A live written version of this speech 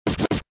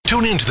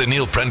Tune in to the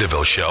Neil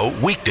Prendeville Show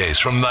weekdays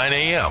from 9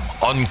 a.m.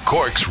 on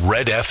Cork's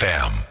Red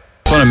FM.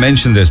 I want to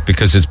mention this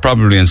because it's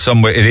probably in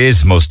some way, it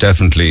is most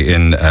definitely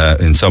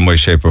in some way,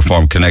 shape or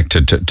form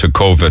connected to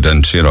COVID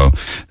and,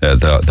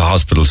 the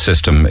hospital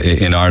system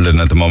in Ireland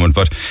at the moment.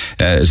 But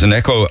as an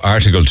Echo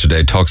article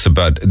today talks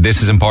about,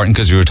 this is important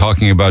because we were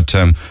talking about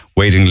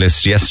waiting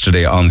lists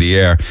yesterday on the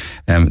air.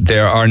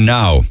 There are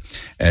now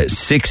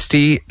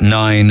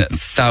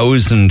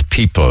 69,000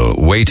 people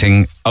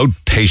waiting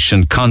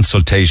outpatient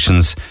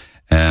consultations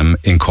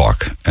in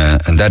Cork.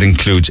 And that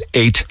includes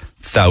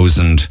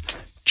 8,000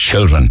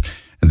 children.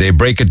 They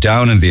break it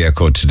down in the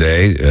Echo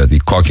today.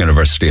 The Cork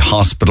University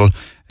Hospital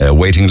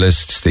waiting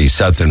lists, the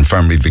South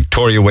Infirmary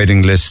Victoria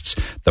waiting lists,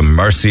 the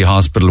Mercy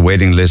Hospital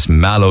waiting list,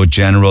 Mallow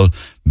General,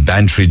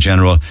 Bantry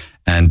General,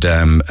 and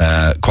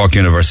Cork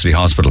University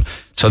Hospital.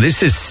 So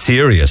this is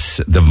serious,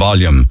 the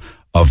volume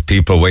of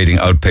people waiting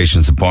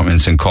outpatients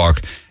appointments in Cork,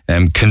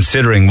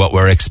 considering what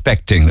we're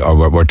expecting or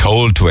what we're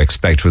told to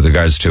expect with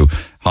regards to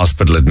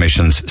hospital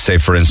admissions, say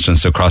for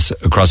instance across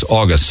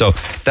August. So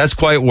that's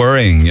quite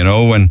worrying,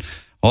 when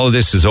all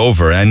this is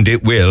over, and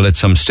it will at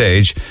some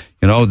stage.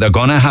 They're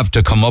going to have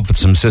to come up with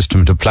some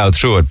system to plow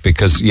through it,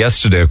 because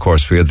yesterday, of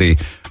course, we had the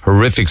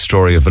horrific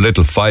story of a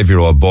little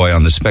 5-year-old boy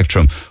on the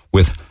spectrum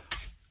with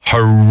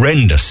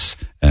horrendous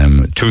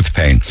tooth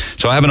pain.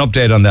 So I have an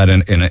update on that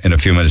in a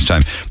few minutes'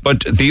 time. But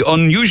the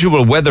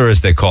unusual weather,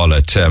 as they call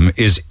it,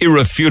 is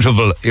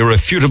irrefutable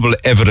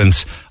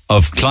evidence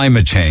of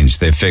climate change,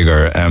 they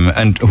figure.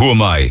 And who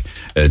am I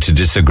to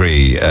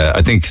disagree?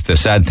 I think the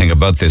sad thing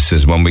about this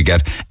is when we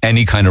get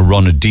any kind of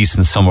run of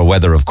decent summer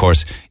weather, of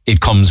course, it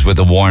comes with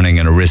a warning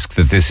and a risk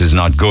that this is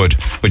not good,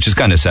 which is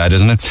kind of sad,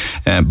 isn't it?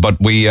 But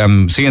we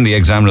see in the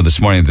Examiner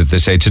this morning that they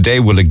say today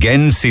we'll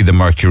again see the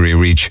mercury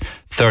reach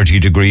 30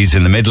 degrees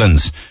in the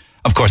Midlands.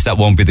 Of course, that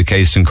won't be the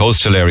case in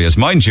coastal areas.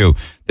 Mind you,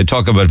 they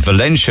talk about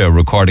Valencia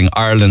recording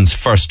Ireland's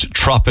first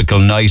tropical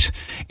night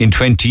in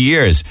 20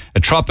 years. A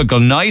tropical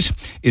night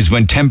is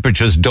when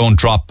temperatures don't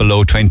drop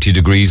below 20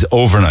 degrees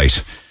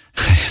overnight.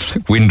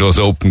 Windows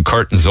open,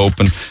 curtains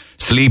open,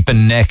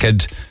 sleeping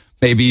naked,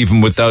 maybe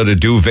even without a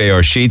duvet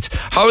or sheets.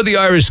 How are the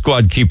Irish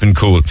squad keeping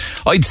cool?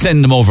 I'd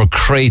send them over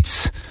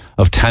crates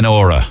of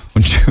Tanora,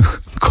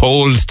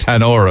 cold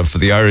Tanora for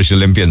the Irish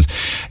Olympians.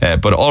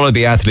 But all of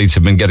the athletes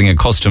have been getting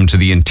accustomed to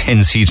the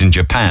intense heat in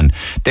Japan.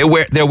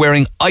 They're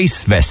wearing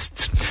ice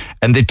vests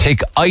and they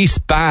take ice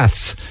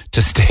baths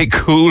to stay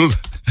cool.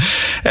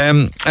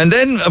 And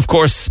then, of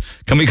course,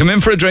 can we come in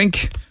for a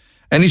drink?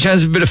 Any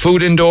chance of a bit of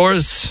food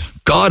indoors?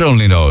 God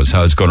only knows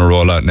how it's going to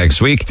roll out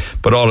next week.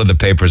 But all of the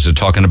papers are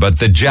talking about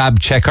the jab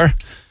checker.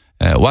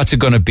 What's it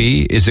going to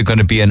be? Is it going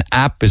to be an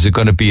app? Is it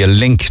going to be a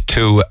link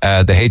to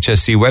the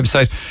HSC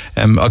website?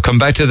 I'll come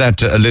back to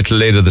that a little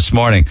later this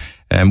morning.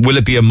 Will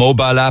it be a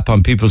mobile app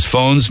on people's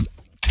phones?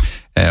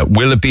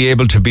 Will it be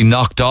able to be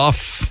knocked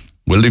off?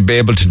 Will they be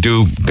able to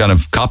do kind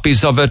of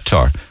copies of it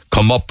or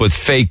come up with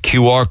fake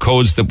QR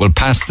codes that will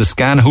pass the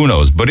scan? Who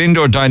knows? But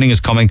indoor dining is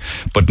coming,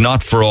 but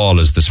not for all,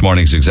 as this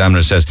morning's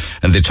Examiner says.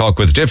 And they talk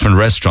with different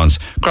restaurants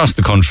across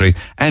the country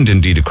and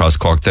indeed across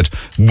Cork that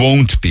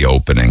won't be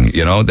opening.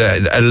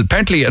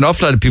 Apparently an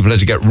awful lot of people had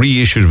to get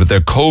reissued with their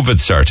COVID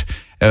cert.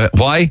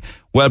 Why?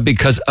 Well,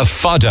 because a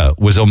fada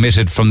was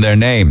omitted from their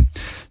name.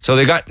 So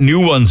they got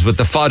new ones with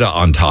the fada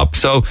on top.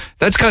 So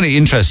that's kind of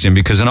interesting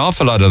because an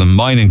awful lot of them,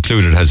 mine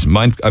included,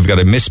 I've got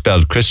a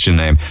misspelled Christian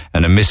name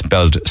and a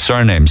misspelled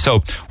surname.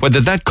 So whether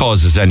that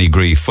causes any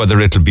grief, whether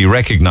it'll be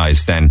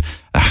recognised then,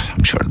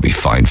 I'm sure it'll be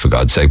fine for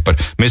God's sake.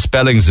 But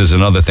misspellings is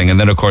another thing. And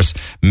then of course,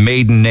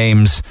 maiden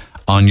names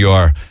on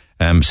your,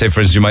 say for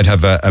instance, you might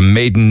have a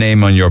maiden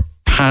name on your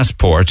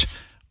passport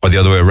or the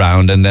other way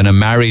around and then a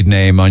married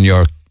name on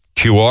your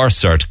QR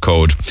cert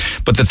code.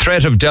 But the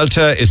threat of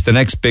Delta is the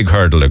next big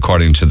hurdle,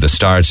 according to the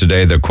Star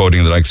today. They're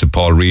quoting the likes of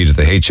Paul Reid at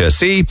the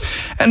HSE.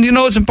 And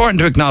it's important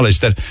to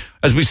acknowledge that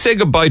as we say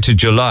goodbye to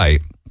July,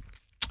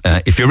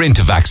 if you're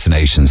into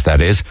vaccinations,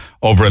 that is,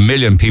 over 1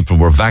 million people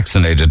were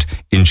vaccinated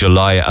in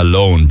July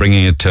alone,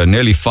 bringing it to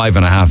nearly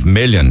 5.5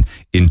 million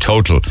in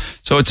total.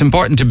 So it's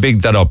important to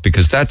big that up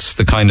because that's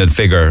the kind of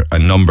figure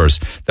and numbers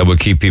that will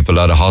keep people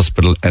out of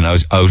hospital and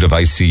out of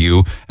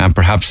ICU and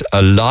perhaps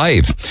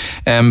alive.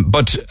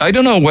 But I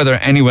don't know whether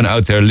anyone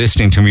out there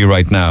listening to me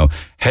right now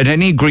had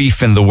any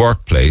grief in the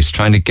workplace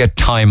trying to get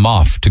time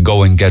off to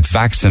go and get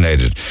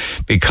vaccinated,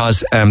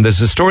 because there's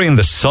a story in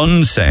The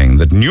Sun saying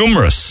that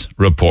numerous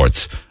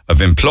reports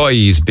of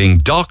employees being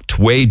docked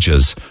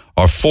wages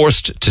or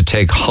forced to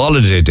take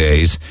holiday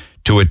days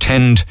to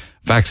attend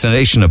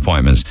vaccination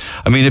appointments.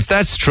 I mean, if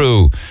that's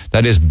true,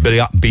 that is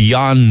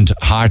beyond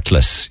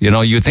heartless.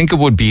 You think it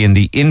would be in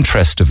the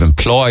interest of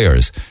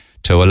employers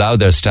to allow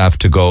their staff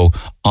to go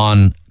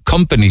on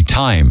company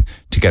time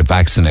to get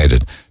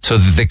vaccinated so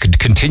that they could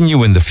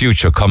continue in the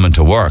future coming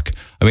to work.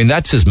 I mean,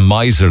 that's as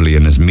miserly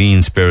and as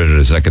mean-spirited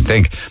as I can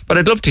think. But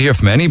I'd love to hear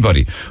from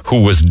anybody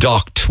who was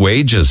docked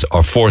wages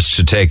or forced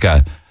to take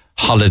a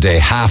holiday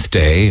half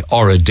day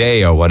or a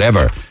day or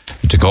whatever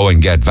to go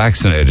and get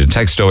vaccinated.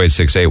 Text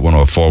 0868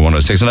 104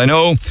 106. And I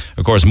know,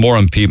 of course,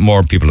 more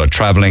people are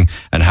travelling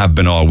and have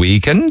been all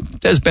week. And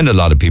there's been a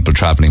lot of people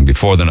travelling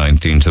before the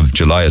 19th of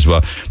July as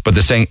well. But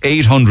they're saying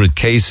 800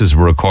 cases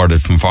were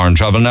recorded from foreign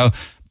travel. Now,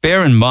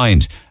 bear in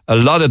mind, a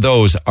lot of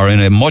those are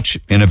in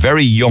a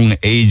very young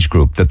age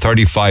group, the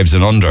 35s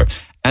and under.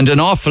 And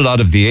an awful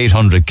lot of the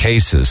 800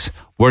 cases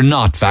were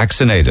not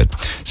vaccinated.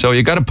 So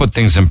you got to put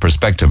things in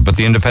perspective. But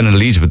the Independent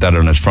leads with that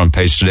on its front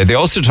page today. They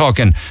also talk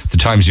in the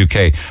Times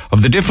UK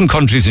of the different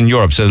countries in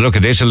Europe. So they look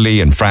at Italy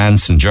and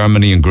France and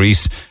Germany and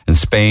Greece and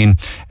Spain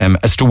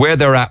as to where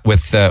they're at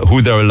with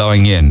who they're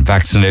allowing in,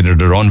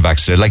 vaccinated or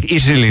unvaccinated. Like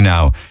Italy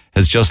now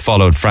has just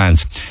followed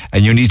France,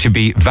 and you need to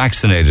be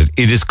vaccinated.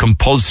 It is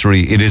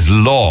compulsory. It is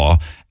law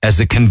as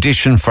a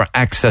condition for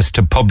access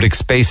to public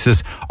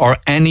spaces or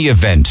any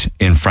event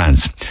in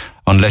France,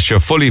 unless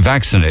you're fully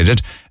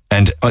vaccinated.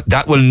 And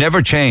that will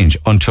never change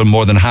until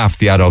more than half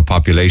the adult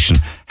population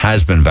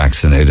has been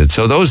vaccinated.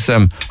 So those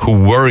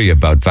who worry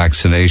about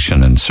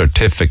vaccination and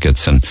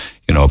certificates and,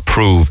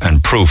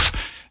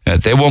 proof,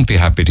 they won't be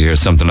happy to hear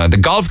something like that.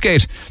 The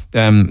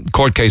Golfgate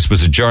court case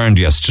was adjourned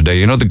yesterday.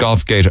 You know, the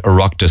Golfgate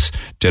Oireachtas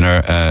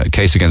dinner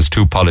case against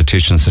two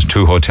politicians and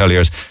two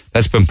hoteliers.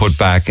 That's been put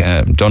back.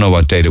 Don't know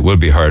what date it will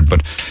be heard,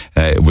 but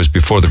it was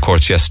before the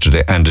courts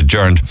yesterday and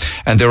adjourned.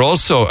 And I'm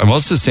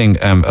also seeing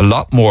a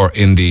lot more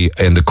in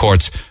the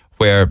courts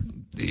where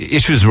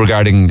issues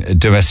regarding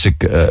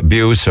domestic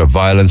abuse or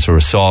violence or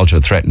assault or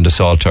threatened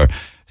assault or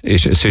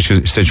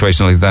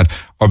situations like that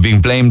are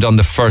being blamed on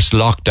the first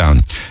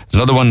lockdown. There's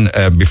another one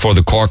before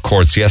the Cork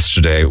courts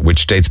yesterday,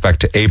 which dates back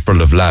to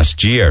April of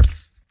last year,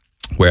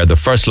 where the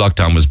first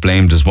lockdown was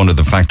blamed as one of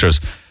the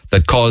factors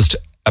that caused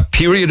a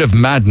period of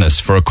madness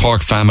for a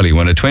Cork family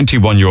when a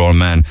 21-year-old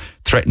man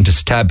threatened to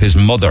stab his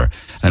mother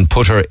and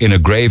put her in a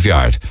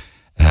graveyard.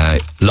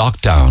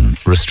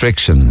 Lockdown,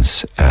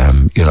 restrictions,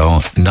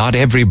 not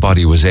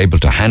everybody was able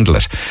to handle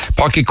it.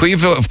 Páirc Uí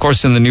Chaoimh, of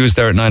course, in the news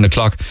there at 9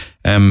 o'clock.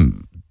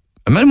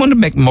 I might want to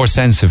make more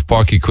sense if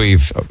Páirc Uí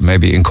Chaoimh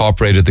maybe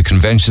incorporated the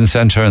convention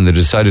centre and they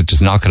decided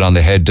to knock it on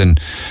the head in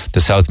the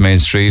South Main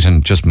Street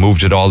and just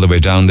moved it all the way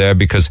down there,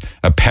 because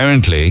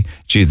apparently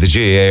the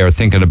GAA are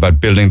thinking about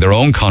building their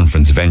own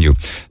conference venue,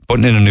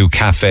 putting in a new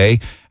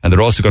cafe, and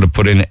they're also going to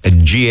put in a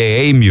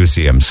GAA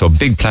museum. So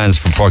big plans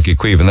for Páirc Uí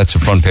Chaoimh, and that's a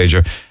front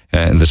pager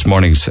in this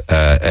morning's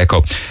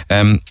Echo.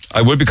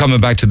 I will be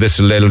coming back to this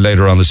a little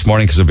later on this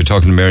morning, because I'll be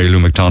talking to Mary Lou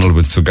McDonald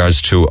with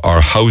regards to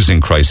our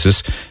housing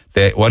crisis.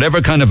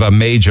 Whatever kind of a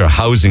major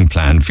housing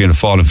plan Fianna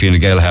Fáil and Fine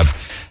Gael have,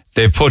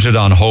 they've put it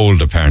on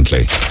hold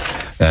apparently.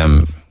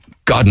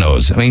 God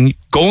knows. I mean,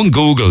 go and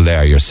Google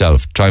there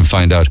yourself, try and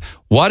find out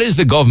what is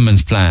the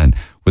government's plan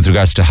with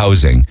regards to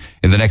housing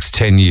in the next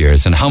 10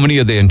 years and how many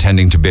are they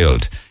intending to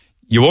build.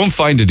 You won't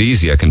find it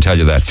easy, I can tell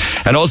you that.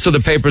 And also the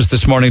papers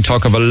this morning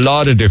talk of a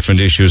lot of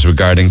different issues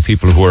regarding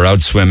people who are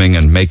out swimming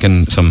and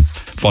making some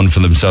fun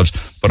for themselves.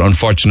 But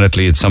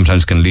unfortunately, it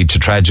sometimes can lead to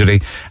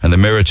tragedy. And the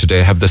Mirror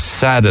today have the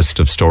saddest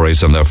of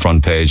stories on their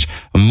front page.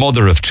 A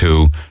mother of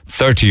two,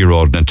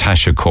 30-year-old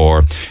Natasha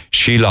Kaur.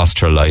 She lost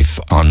her life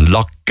on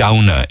Loch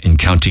Gowna in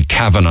County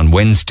Cavan on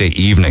Wednesday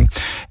evening.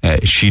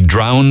 She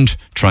drowned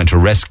trying to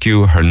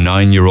rescue her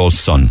 9-year-old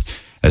son.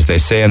 As they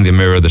say in the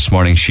Mirror this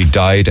morning, she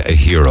died a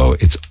hero.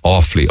 It's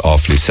awfully,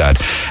 awfully sad.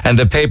 And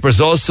the papers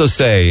also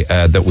say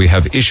that we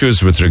have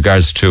issues with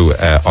regards to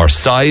our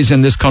size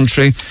in this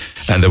country,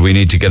 and that we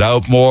need to get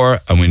out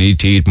more and we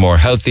need to eat more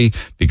healthy,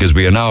 because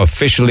we are now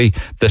officially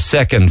the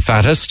second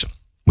fattest.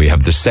 We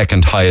have the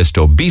second highest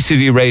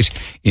obesity rate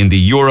in the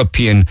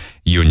European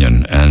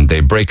Union, and they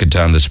break it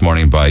down this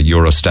morning by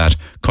Eurostat,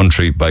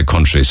 country by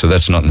country. So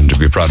that's nothing to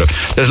be proud of.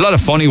 There's a lot of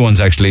funny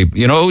ones, actually.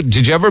 You know,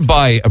 did you ever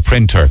buy a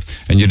printer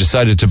and you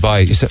decided to buy,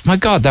 you said, my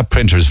God, that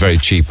printer is very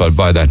cheap, I'll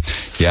buy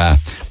that. Yeah,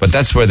 but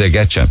that's where they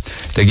get you.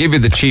 They give you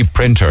the cheap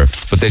printer,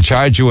 but they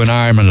charge you an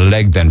arm and a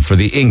leg then for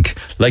the ink.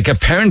 Like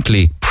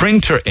apparently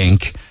printer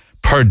ink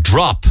per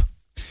drop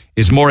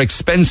is more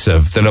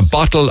expensive than a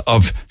bottle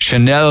of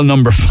Chanel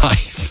No.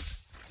 5.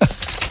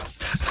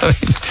 I mean,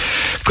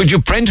 could you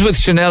print with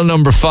Chanel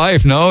No.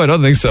 5? No, I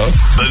don't think so.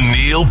 The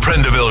Neil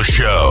Prendeville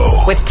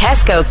Show. With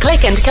Tesco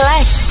Click and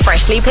Collect.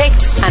 Freshly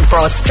picked and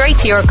brought straight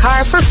to your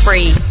car for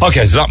free. Okay,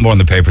 there's a lot more in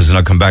the papers and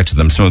I'll come back to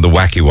them, some of the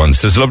wacky ones.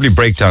 There's a lovely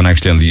breakdown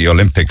actually on the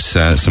Olympics,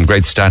 some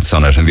great stats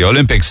on it. And the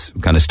Olympics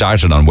kind of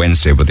started on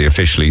Wednesday, but they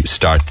officially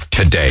start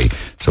today.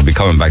 So we'll be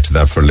coming back to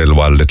that for a little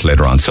while, a little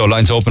later on. So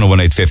lines open at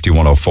 1850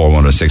 104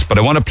 106. But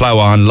I want to plough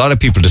on. A lot of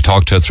people to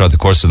talk to throughout the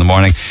course of the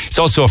morning. It's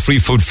also a Free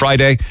Food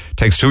Friday.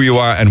 Text who you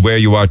are and where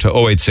you are to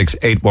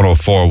 0868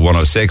 104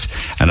 106.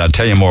 And I'll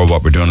tell you more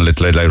what we're doing a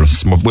little later.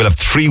 We'll have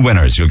 3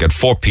 winners. You'll get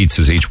 4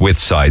 pizzas each with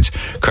sides,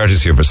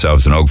 courtesy of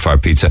ourselves and Oak Fire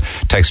Pizza.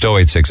 Text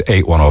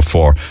 0868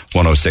 104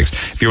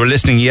 106. If you were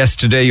listening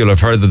yesterday, you'll have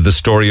heard the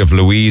story of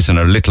Louise and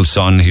her little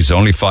son. He's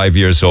only 5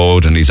 years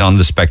old and he's on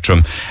the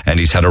spectrum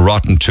and he's had a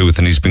rotten tooth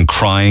and he's been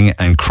crying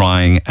and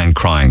crying and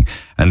crying.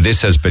 and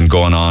this has been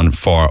going on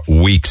for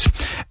weeks.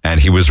 And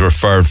he was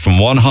referred from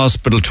one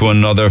hospital to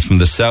another, from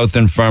the South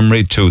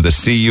Infirmary to the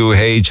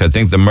CUH. I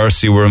think the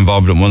Mercy were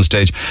involved at one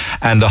stage.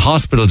 And the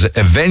hospitals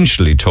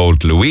eventually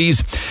told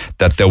Louise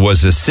that there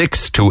was a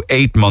 6 to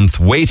 8 month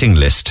waiting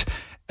list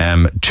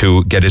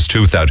to get his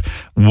tooth out.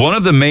 One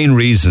of the main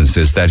reasons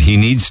is that he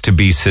needs to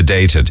be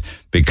sedated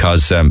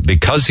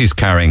because he's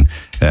carrying,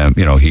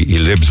 he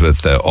lives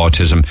with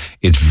autism.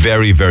 It's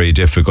very, very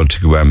difficult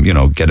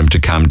to, get him to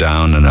calm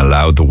down and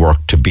allow the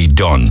work to be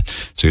done.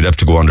 So you'd have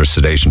to go under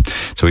sedation.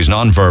 So he's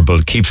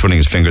non-verbal, keeps putting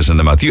his fingers in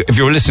the mouth. If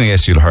you were listening,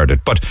 yes, you'll heard it.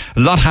 But a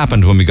lot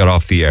happened when we got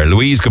off the air.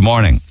 Louise, good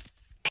morning.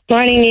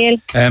 Morning,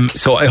 Neil.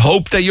 So I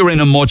hope that you're in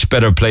a much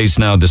better place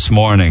now this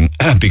morning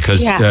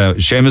because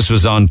Seamus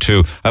was on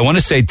to. I want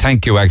to say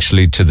thank you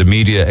actually to the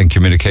Media and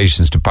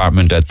Communications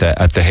Department at the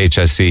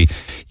HSE.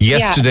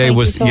 Yesterday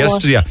was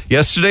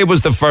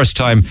the first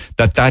time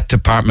that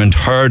department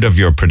heard of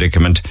your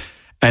predicament,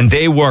 and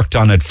they worked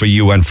on it for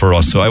you and for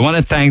us. So I want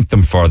to thank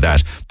them for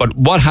that. But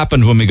what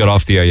happened when we got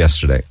off the air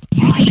yesterday?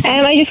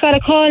 I just got a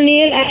call,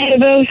 Neil, at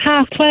about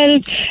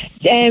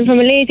 12:30 from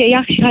a lady. I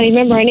actually can't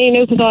remember her name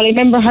now because all I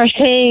remember her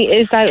saying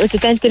is that it was a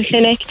dental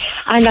clinic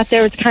and that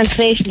there was a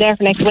cancellation there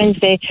for next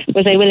Wednesday.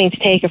 Was I willing to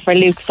take her for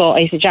Luke? So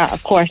I said, yeah,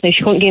 of course. Now,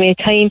 she couldn't give me a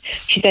time.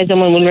 She said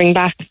someone will ring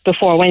back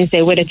before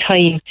Wednesday with a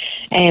time,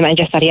 and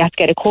just that he had to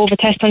get a COVID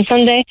test on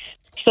Sunday.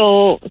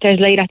 So there's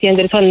light at the end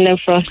of the tunnel now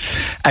for us.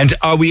 And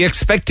are we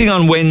expecting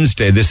on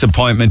Wednesday this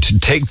appointment to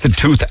take the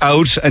tooth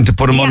out and to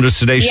put him under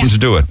sedation to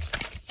do it?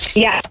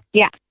 Yeah.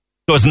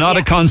 So it's not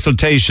a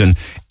consultation.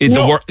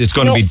 It's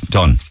going to be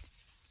done.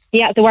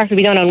 Yeah, the work will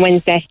be done on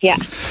Wednesday. Yeah.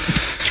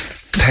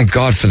 Thank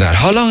God for that.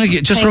 How long?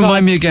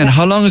 Remind me again.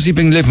 How long has he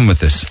been living with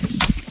this?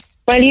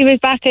 Well, he was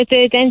back at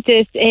the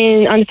dentist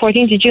on the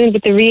 14th of June,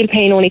 but the real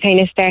pain only kind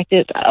of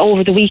started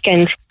over the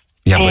weekend.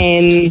 Yeah,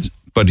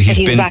 but he's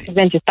been back at the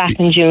dentist back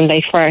in June,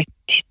 for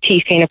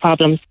teeth kind of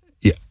problems.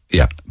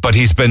 Yeah, but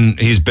he's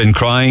been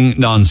crying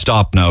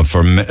non-stop now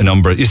for a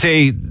number. You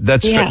see,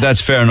 that's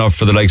fair enough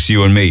for the likes of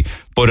you and me.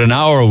 But an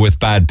hour with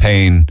bad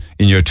pain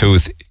in your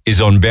tooth is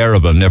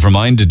unbearable. Never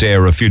mind a day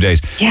or a few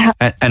days. Yeah,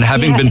 and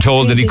having been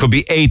told that he could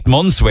be 8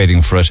 months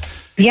waiting for it.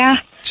 Yeah,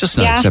 it's just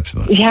not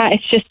acceptable. Yeah,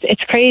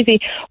 it's crazy.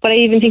 But I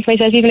even think to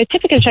myself, even a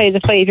typical child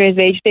of 5 years of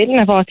age, they didn't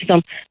have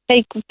autism.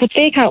 But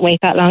they can't wait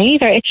that long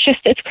either.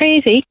 It's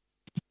crazy.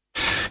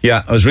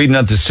 Yeah, I was reading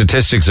out the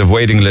statistics of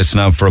waiting lists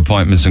now for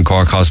appointments in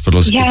Cork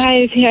hospitals. Yeah,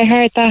 I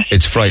heard that.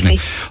 It's frightening.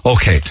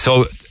 Okay,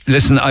 so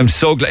listen, I'm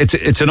so glad.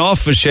 It's an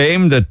awful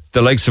shame that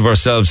the likes of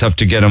ourselves have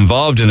to get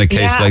involved in a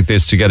case like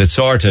this to get it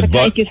sorted. But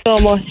thank you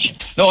so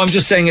much. No, I'm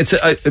just saying,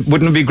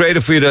 wouldn't it be great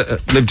if we'd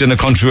lived in a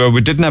country where we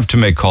didn't have to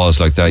make calls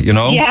like that,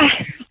 Yeah.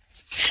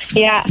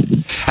 Yeah.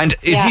 And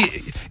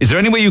is there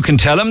any way you can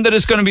tell him that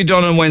it's going to be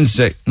done on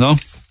Wednesday? No?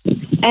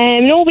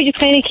 No, we just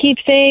kind of keep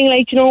saying,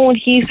 when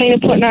he's kind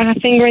of putting our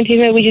finger into his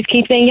mouth, we just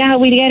keep saying, yeah,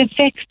 we'll get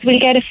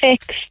it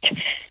fixed.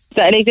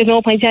 So, there's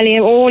no point telling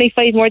him, only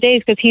 5 more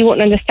days, because he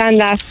wouldn't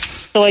understand that.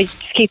 So I just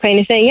keep kind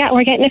of saying, yeah,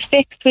 we're getting it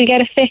fixed, we'll get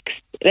it fixed.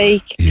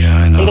 Yeah,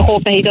 I know. In the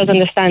hope that he does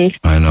understand.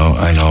 I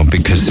know,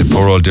 because the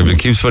poor old devil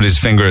keeps putting his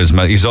finger in his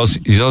mouth. He's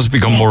also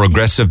become more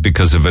aggressive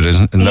because of it,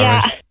 isn't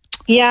that right?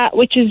 Yeah,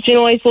 which is,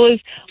 I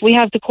suppose we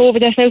have the COVID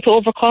test now to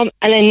overcome,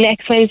 and then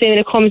next Wednesday when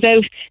it comes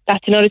out,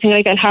 that's another thing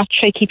I'll have to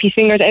try to keep his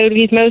fingers out of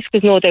his mouth,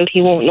 because no doubt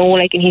he won't know,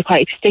 and he'll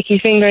probably stick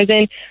his fingers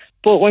in.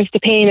 But once the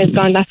pain is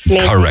gone, that's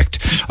amazing. Correct.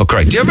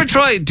 Okay. Did you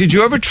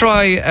ever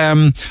try,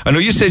 I know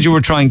you said you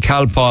were trying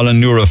Calpol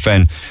and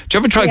Nurofen. Did you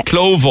ever try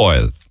clove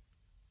oil?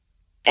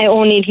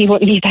 Only he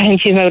wouldn't leave that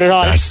into his mouth at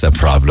all. That's the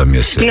problem,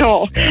 you see.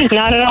 No,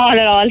 not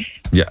at all.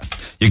 Yeah.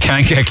 You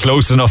can't get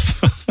close enough.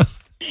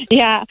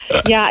 Yeah,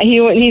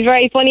 he's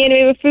very funny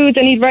anyway with food,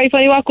 and he's very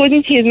funny what goes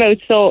into his mouth,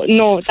 so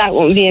no, that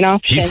won't be an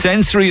option. He's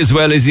sensory as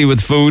well, is he,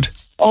 with food?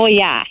 Oh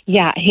yeah,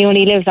 he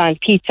only lives on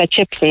pizza,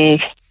 chips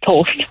and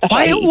toast.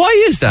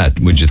 Why is that,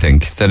 would you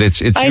think? That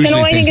it's I don't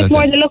know, I think it's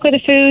more the look of the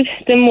food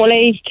than more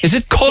Is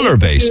it colour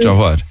based or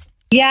what?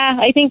 Yeah,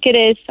 I think it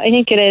is.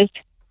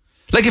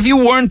 If you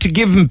weren't to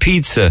give him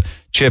pizza,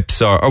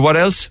 chips or what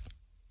else?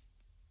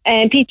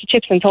 Pizza,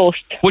 chips and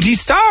toast. Would he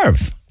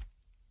starve?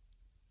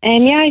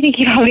 Yeah, I think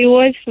he probably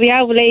would.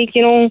 Yeah, but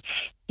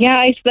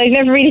I've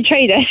never really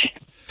tried it.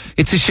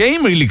 It's a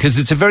shame, really, because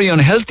it's a very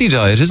unhealthy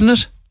diet, isn't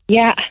it?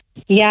 Yeah.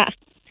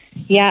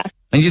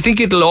 And you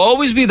think it'll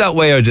always be that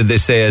way, or did they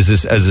say as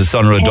a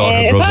son or a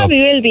daughter grows up? It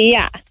probably will be,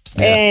 yeah.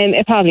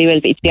 It probably will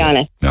be, to be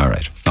honest. All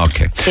right.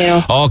 Okay.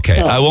 Okay.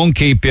 So. I won't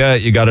keep you.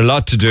 You got a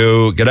lot to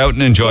do. Get out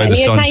and enjoy the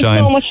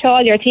sunshine. Thanks so much to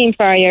all your team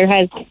for your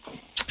help.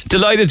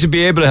 Delighted to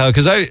be able to help,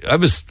 because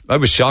I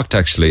was shocked,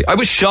 actually. I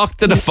was shocked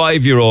that a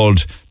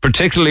 5-year-old,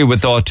 particularly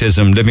with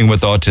autism, living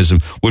with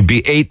autism, would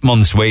be 8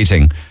 months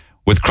waiting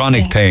with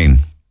chronic pain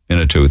in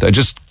a tooth. I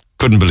just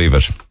couldn't believe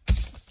it.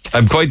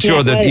 I'm quite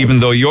sure that even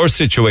though your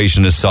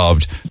situation is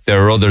solved,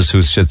 there are others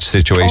whose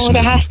situation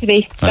there has to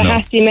be. There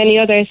has to be many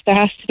others. There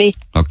has to be.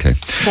 Okay.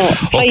 So,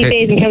 5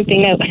 days and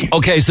counting now.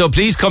 Okay, so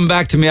please come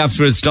back to me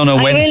after it's done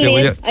on Wednesday,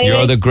 will you?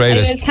 You're the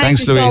greatest.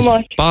 Thanks, Louise. So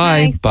much.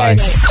 Bye. Bye.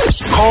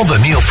 Call the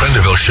Neil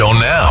Prendeville Show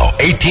now.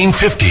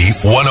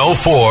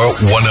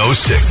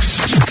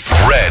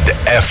 1850-104-106. Red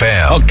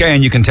FM. Okay,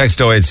 and you can text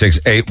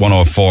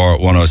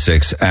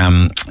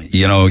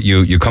 086-8104-106.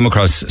 You come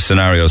across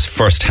scenarios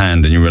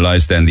firsthand and you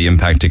realise then the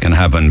impact it can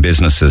have on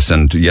businesses.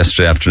 And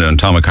yesterday afternoon,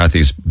 Tom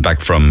McCarthy's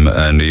back from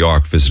New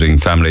York visiting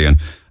family, and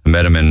I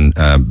met him in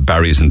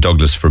Barry's in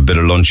Douglas for a bit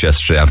of lunch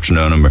yesterday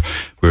afternoon, and we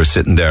were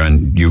sitting there,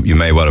 and you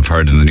may well have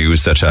heard in the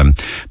news that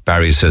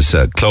Barry's has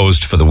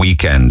closed for the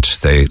weekend.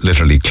 They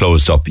literally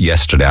closed up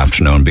yesterday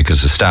afternoon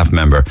because a staff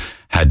member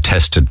had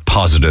tested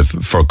positive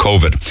for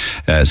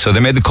COVID. So they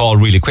made the call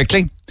really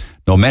quickly.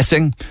 No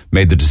messing.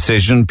 Made the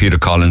decision. Peter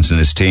Collins and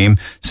his team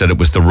said it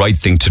was the right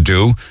thing to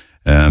do.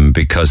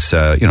 Because,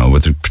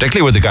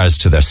 particularly with regards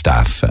to their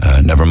staff,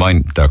 never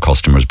mind their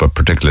customers, but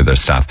particularly their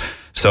staff.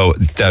 So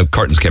the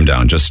curtains came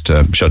down, just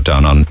shut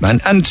down on,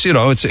 and it's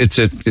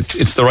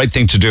the right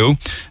thing to do.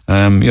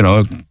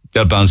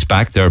 They'll bounce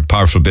back. They're a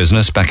powerful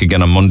business, back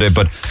again on Monday.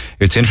 But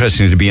it's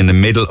interesting to be in the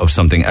middle of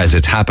something as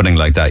it's happening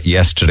like that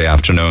yesterday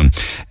afternoon.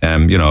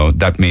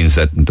 That means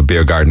that the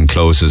beer garden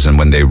closes, and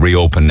when they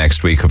reopen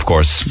next week, of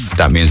course,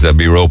 that means they'll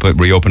be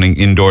reopening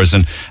indoors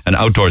and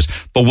outdoors.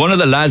 But one of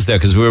the lads there,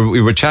 because we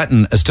were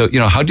chatting as to,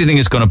 how do you think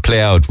it's going to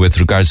play out with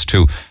regards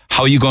to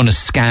how you're going to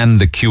scan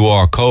the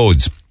QR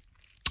codes?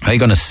 How are you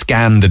going to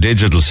scan the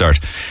digital cert?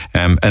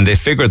 And they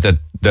figured that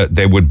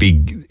they would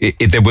be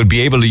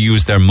able to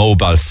use their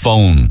mobile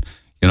phone,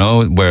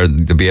 where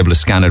they'll be able to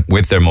scan it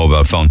with their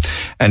mobile phone.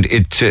 And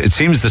it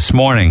seems this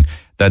morning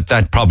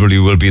that probably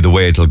will be the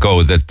way it'll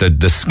go, that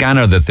the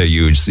scanner that they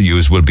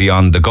use will be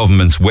on the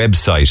government's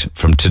website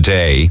from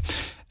today.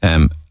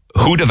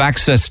 Who'd have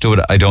access to it?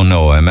 I don't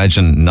know. I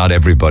imagine not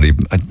everybody.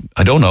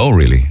 I don't know,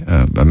 really.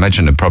 I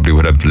imagine it probably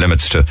would have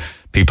limits to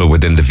people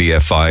within the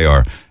VFI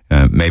or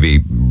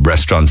maybe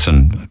restaurants,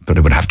 but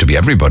it would have to be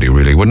everybody,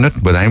 really, wouldn't it?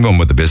 With anyone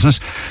with a business,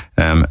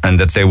 and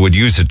that they would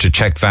use it to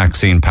check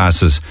vaccine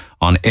passes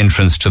on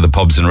entrance to the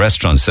pubs and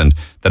restaurants, and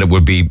that it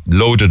would be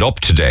loaded up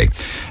today.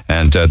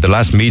 And the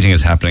last meeting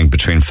is happening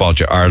between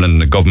Fáilte Ireland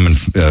and the government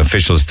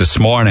officials this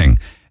morning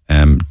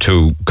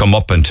to come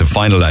up and to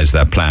finalise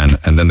that plan,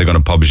 and then they're going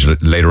to publish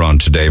it later on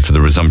today for the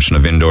resumption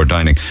of indoor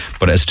dining.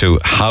 But as to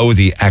how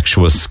the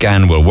actual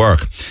scan will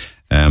work,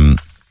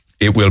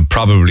 it will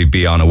probably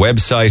be on a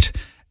website.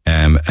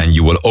 And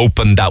you will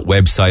open that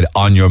website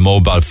on your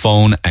mobile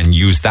phone and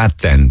use that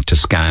then to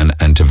scan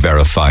and to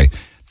verify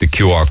the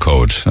QR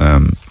code.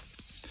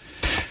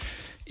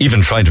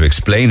 Even trying to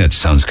explain it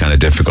sounds kind of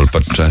difficult,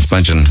 but I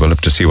imagine we'll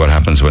have to see what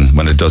happens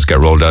when it does get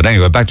rolled out.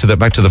 Anyway, back to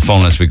the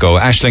phone as we go.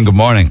 Aisling, good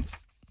morning.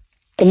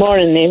 Good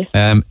morning, Neil.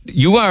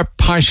 You are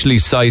partially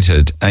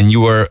sighted, and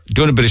you were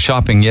doing a bit of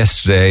shopping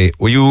yesterday.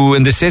 Were you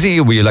in the city?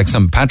 Were you like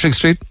St. Patrick's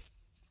Street?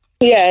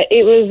 Yeah,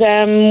 it was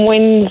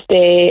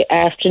Wednesday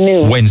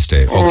afternoon.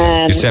 Wednesday,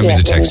 okay. You sent me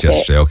the text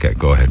yesterday. Okay,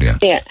 go ahead, yeah.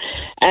 Yeah.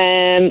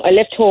 I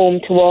left home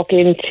to walk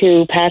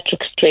into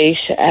Patrick Street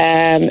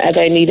as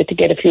I needed to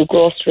get a few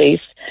groceries.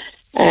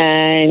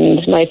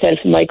 And myself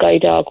and my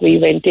guide dog, we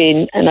went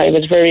in, and I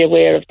was very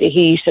aware of the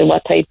heat and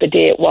what type of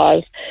day it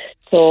was.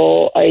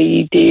 So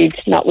I did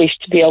not wish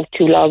to be out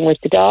too long with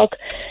the dog.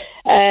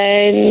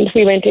 And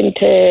we went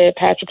into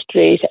Patrick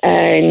Street,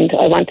 and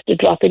I wanted to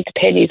drop into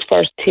Penny's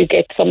first to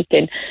get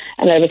something,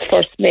 and I was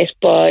first met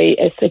by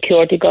a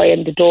security guy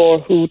on the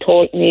door who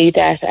told me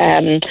that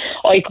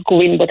I could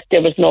go in, but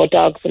there was no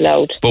dogs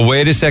allowed. But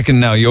wait a second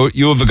now,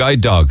 you have a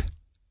guide dog?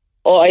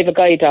 Oh, I have a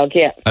guide dog,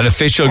 yeah. An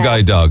official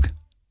guide dog?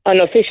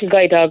 An official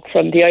guide dog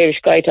from the Irish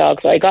Guide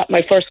Dogs. I got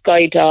my first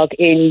guide dog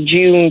in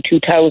June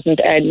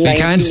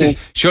 2019.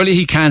 Surely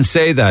he can't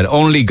say that.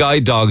 Only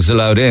guide dogs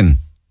allowed in.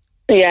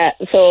 Yeah,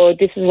 so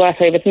this is what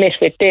I was met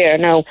with there.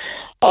 Now,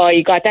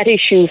 I got that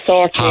issue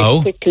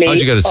sorted quickly. How'd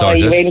you get it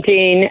sorted? I went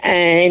in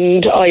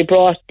and I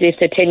brought this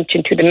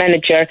attention to the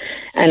manager,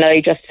 and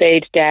I just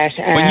said that...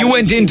 when you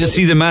went in to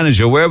see the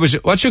manager,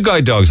 what's your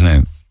guide dog's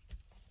name?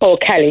 Oh,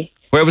 Callie.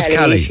 Where was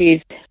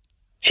Callie?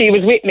 She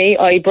was with me.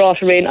 I brought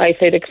her in. I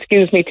said,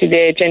 excuse me to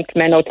the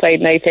gentleman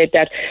outside, and I said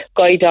that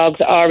guide dogs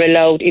are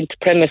allowed into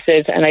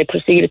premises, and I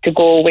proceeded to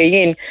go away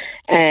in,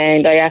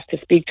 and I asked to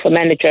speak to a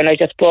manager, and I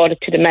just brought it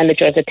to the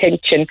manager's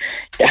attention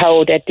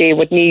how that they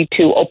would need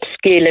to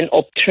upskill and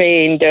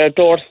uptrain their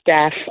door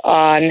staff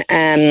on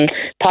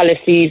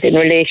policies in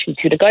relation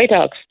to the guide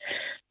dogs.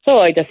 So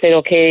I just said,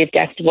 okay, if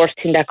that's the worst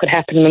thing that could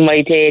happen in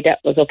my day, that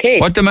was okay.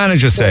 What did the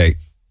manager say?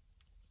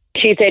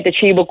 She said that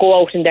she would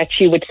go out and that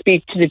she would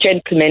speak to the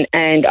gentleman,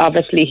 and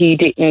obviously he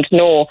didn't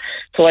know.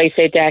 So I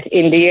said that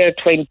in the year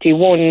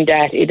 21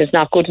 that it is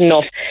not good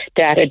enough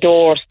that a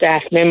door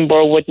staff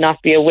member would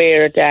not be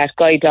aware that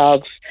guide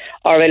dogs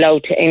are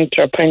allowed to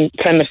enter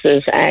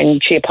premises,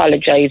 and she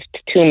apologised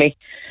to me.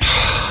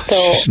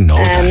 So, she should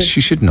know that.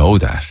 She should know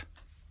that.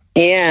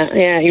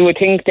 Yeah, you would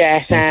think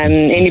that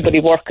anybody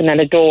working at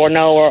a door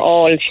now or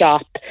all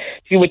shop,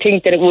 you would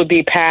think that it would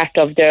be part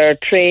of their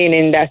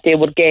training that they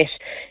would get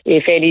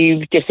if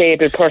any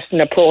disabled person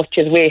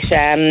approaches with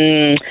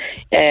an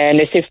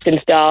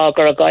assistance dog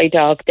or a guide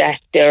dog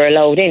that they're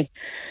allowed in.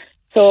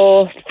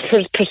 So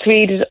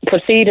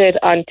proceeded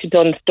on to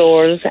Dunnes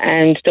Stores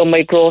and done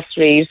my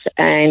groceries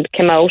and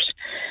came out.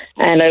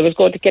 And I was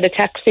going to get a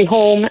taxi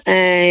home,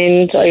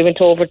 and I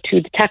went over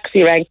to the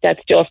taxi rank that's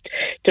just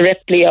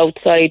directly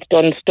outside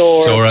Dunnes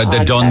Stores. So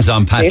the Dunnes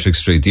on Patrick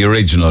Street, the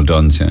original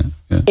Dunnes,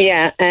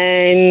 Yeah,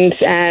 and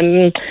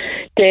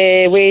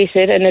they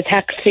waited, and a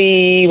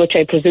taxi, which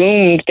I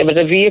presumed there was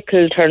a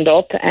vehicle turned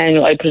up,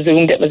 and I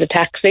presumed it was a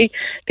taxi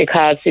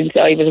because since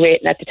I was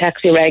waiting at the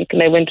taxi rank,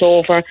 and I went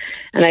over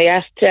and I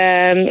asked,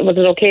 was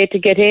it okay to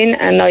get in?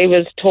 And I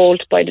was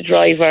told by the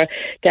driver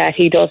that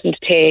he doesn't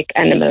take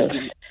animals.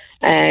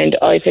 And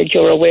I said,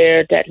 you're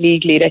aware that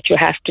legally that you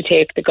have to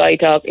take the guide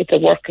dog. It's a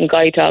working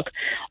guide dog.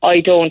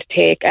 I don't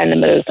take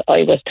animals,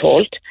 I was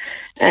told.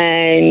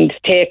 And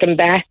taken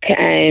back,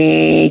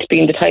 and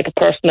being the type of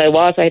person I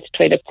was, I had to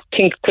try to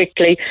think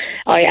quickly.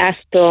 I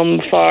asked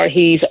them for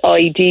his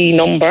ID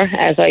number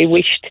as I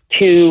wished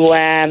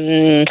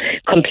to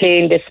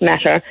complain this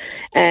matter.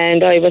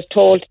 And I was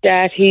told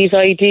that his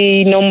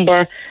ID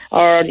number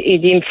or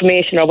the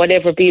information or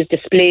whatever be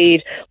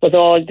displayed was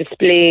all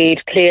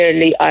displayed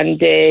clearly on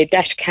the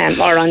dash cam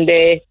or on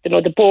the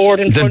board.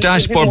 The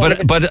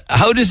dashboard, but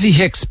how does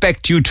he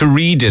expect you to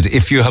read it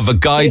if you have a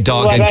guide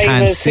dog and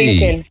can't see?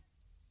 Thinking.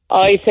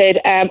 I said,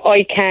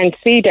 I can't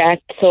see that.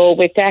 So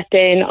with that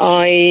then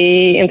I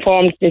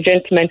informed the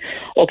gentleman,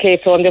 okay,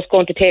 so I'm just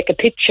going to take a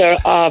picture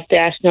of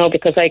that now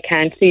because I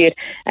can't see it.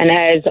 And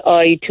as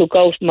I took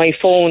out my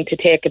phone to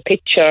take a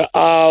picture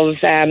of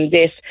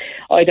this,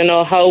 I don't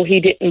know how he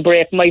didn't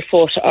break my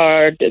foot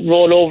or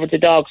roll over the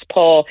dog's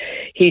paw.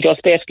 He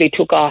just basically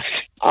took off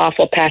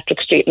of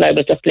Patrick Street, and I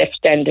was just left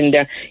standing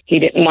there. He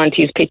didn't want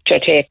his picture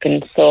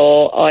taken,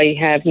 so I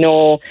have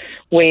no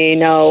way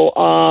now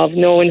of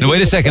knowing. Now,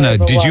 wait a second now.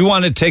 Did you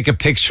want to take a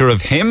picture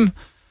of him?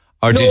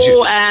 Or did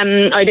you?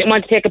 I didn't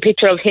want to take a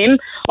picture of him.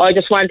 I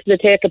just wanted to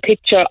take a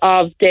picture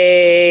of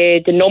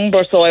the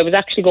number, so I was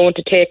actually going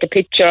to take a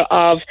picture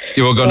of...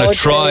 You were going to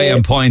try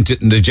and point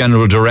it in the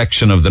general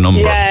direction of the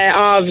number.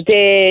 Yeah, of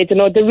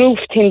the roof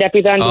thing that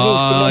was on the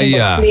roof. The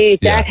number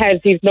plate, that has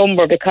his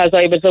number, because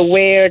I was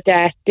aware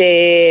that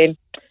the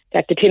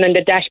thing on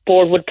the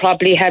dashboard would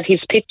probably have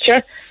his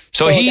picture.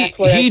 So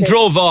he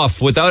drove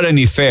off without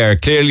any fare,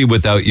 clearly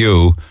without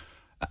you,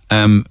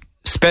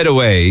 sped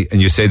away,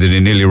 and you say that he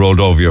nearly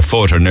rolled over your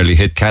foot or nearly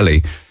hit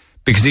Kelly,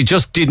 because he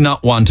just did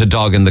not want a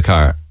dog in the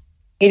car.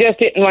 He just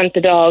didn't want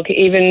the dog,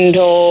 even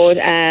though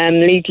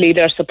legally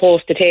they're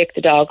supposed to take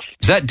the dogs.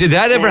 Did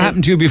that ever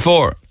happen to you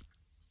before?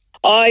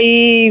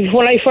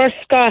 When I first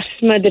got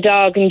the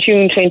dog in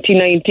June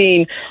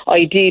 2019,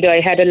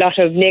 I had a lot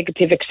of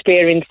negative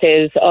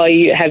experiences.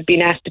 I have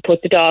been asked to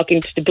put the dog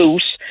into the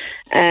boot.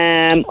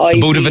 The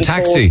boot of a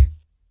taxi?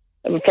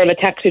 From a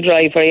taxi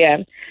driver,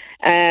 yeah.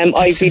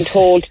 I've been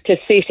told to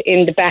sit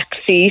in the back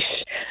seat,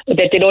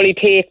 that they'd only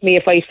take me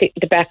if I sit in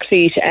the back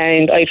seat,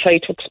 and I try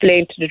to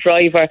explain to the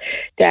driver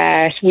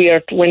that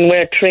when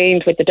we're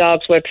trained with the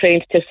dogs, we're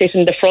trained to sit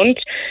in the front,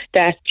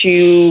 that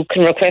you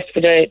can request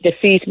for the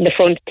seat in the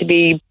front to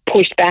be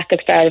pushed back as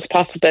far as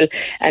possible,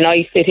 and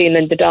I sit in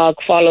and the dog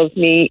follows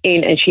me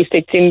in, and she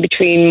sits in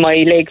between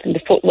my legs and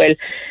the footwell,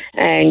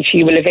 and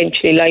she will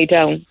eventually lie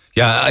down.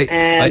 Yeah,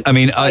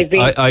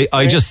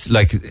 I just,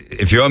 like,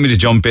 if you want me to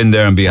jump in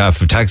there on behalf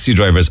of taxi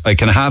drivers, I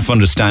can half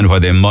understand why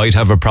they might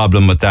have a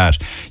problem with that.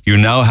 You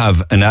now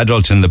have an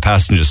adult in the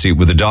passenger seat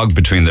with a dog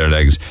between their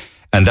legs,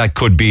 and that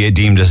could be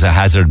deemed as a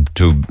hazard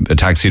to a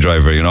taxi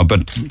driver,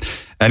 But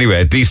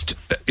anyway, at least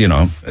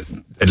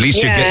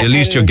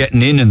you're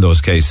getting in those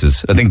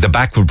cases. I think the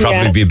back would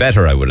probably be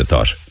better, I would have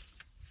thought.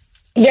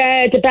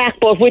 Yeah, the back,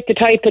 but with the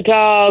type of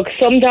dog,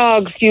 some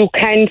dogs you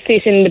can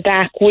sit in the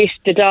back with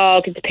the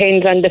dog. It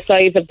depends on the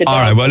size of the dog. All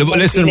right, well,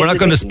 listen, we're not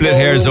going to split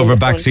hairs over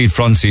back seat,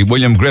 front seat.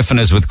 William Griffin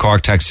is with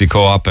Cork Taxi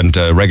Co-op and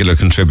a regular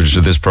contributor to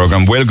this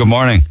programme. Will, good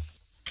morning.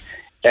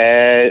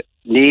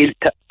 Neil,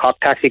 Cork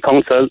Taxi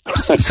Council.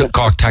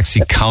 Cork Taxi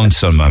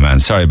Council, my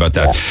man. Sorry about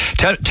that.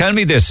 Yeah. Tell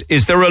me this.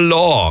 Is there a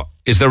law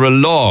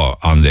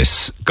on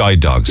this, guide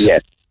dogs?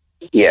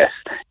 Yes,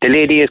 the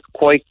lady is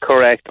quite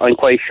correct. I'm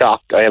quite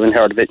shocked. I haven't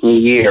heard of it in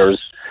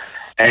years.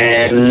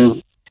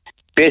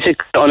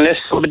 Basically, unless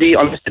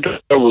the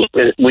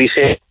driver, we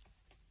say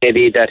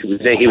maybe that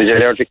he was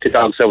allergic to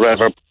dogs or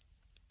whatever,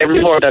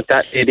 every word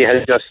that lady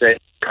has just said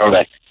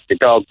correct. The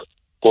dog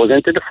goes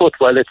into the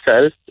footwell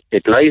itself,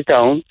 it lies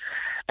down,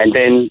 and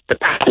then the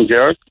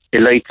passenger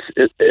alights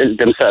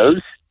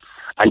themselves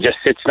and just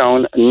sits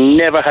down.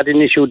 Never had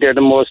an issue. They're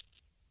the most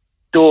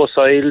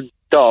docile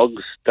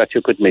dogs that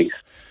you could meet.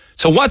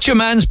 So what's your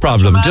man's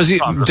problem? Does he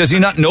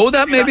not know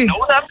that, maybe?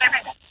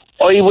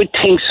 I would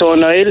think so,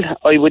 Niall.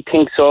 I would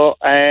think so.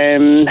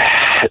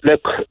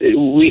 Look,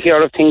 we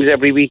hear of things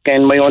every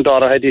weekend. My own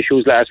daughter had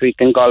issues last week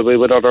in Galway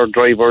with other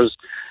drivers.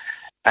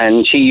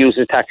 And she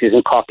uses taxis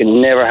in Cork and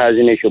never has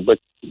an issue. But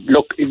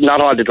look,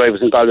 not all the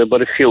drivers in Galway,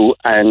 but a few.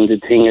 And the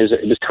thing is,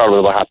 it was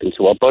terrible what happened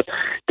to her. But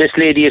this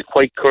lady is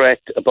quite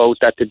correct about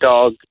that. The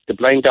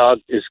blind dog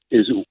it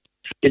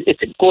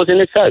goes in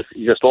itself.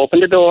 You just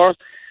open the door,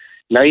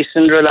 nice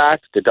and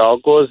relaxed. The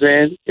dog goes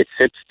in, it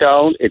sits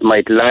down, it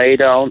might lie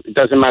down. It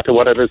doesn't matter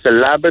whether it's a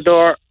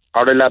Labrador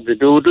or a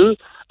Labradoodle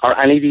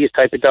or any of these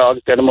type of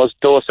dogs. They're the most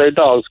docile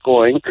dogs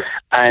going.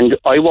 And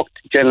I worked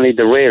generally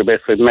the rail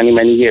bit for many,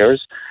 many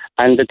years.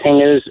 And the thing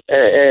is,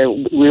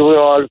 we were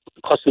all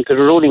accustomed to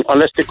the ruling,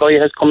 unless the guy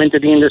has come into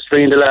the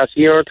industry in the last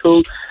year or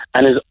two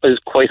and is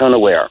quite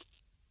unaware.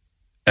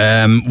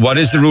 What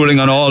is the ruling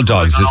on all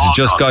dogs? Is it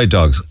just guide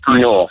dogs?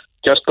 No,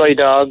 just guide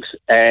dogs.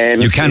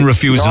 You can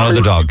refuse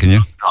another dog, can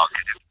you?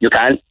 You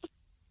can.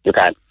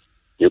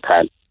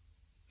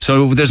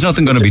 So there's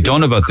nothing going to be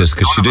done about this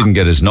because she didn't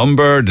get his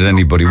number. Did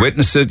anybody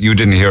witness it? You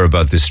didn't hear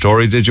about this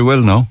story, did you,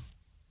 Will? No?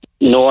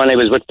 No, and I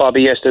was with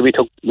Bobby yesterday.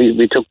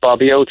 We took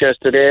Bobby out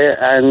yesterday,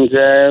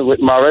 and with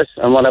Morris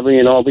and whatever,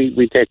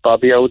 we take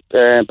Bobby out.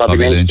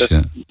 Bobby Lynch,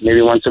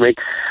 maybe once a week,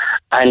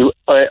 and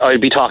I'll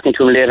be talking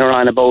to him later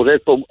on about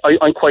it. But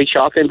I'm quite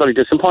shocked and very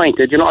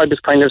disappointed. I was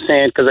kind of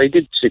saying, because I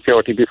did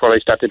security before I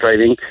started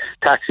driving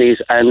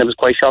taxis, and I was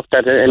quite shocked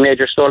that a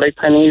major store like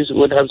Penny's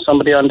would have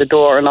somebody on the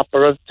door, an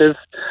operative,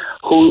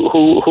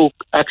 who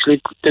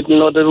actually didn't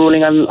know the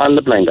ruling on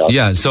the blind dog.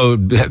 Yeah, so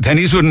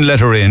Penny's wouldn't let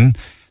her in.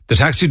 The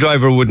taxi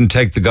driver wouldn't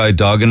take the guide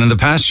dog, and in the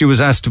past she was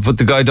asked to put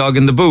the guide dog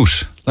in the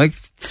boot.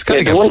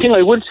 The one thing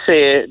I will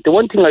say,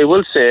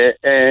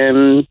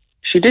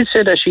 she did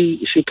say that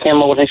she came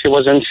out and she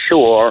was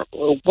unsure.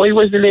 Why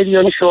was the lady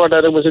unsure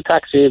that it was a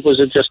taxi? Was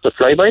it just a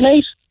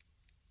fly-by-night?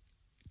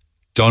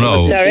 Don't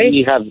know. Sorry?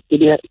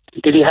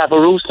 Did he have a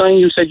roof sign?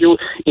 You said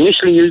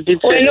initially you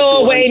did say... Well,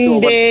 no,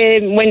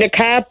 when the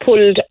car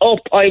pulled up,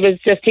 I was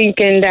just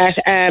thinking that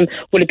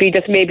would it be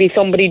just maybe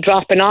somebody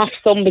dropping off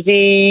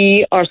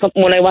somebody or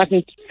something when I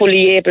wasn't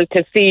fully able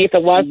to see if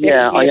it was...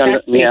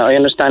 I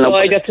understand. So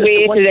I just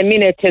waited a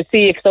minute to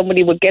see if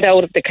somebody would get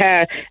out of the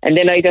car, and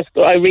then I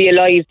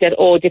realised that,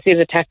 this is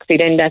a taxi,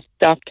 then that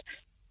stopped.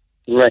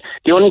 Right.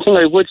 The only thing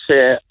I would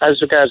say,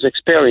 as regards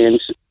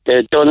experience,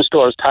 the Dunn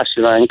Stores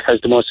taxi rank has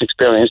the most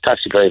experienced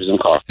taxi drivers in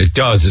Cork. It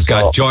does. It's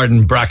got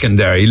Jordan Bracken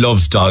there. He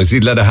loves dogs.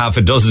 He'd let a half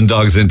a dozen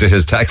dogs into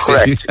his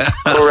taxi.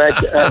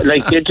 Correct.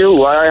 Like you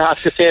do. I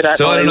have to say that.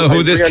 So I don't know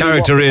who this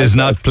character is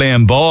not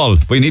playing ball.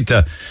 We need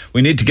to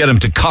get him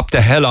to cop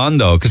the hell on,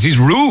 though, because he's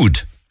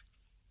rude.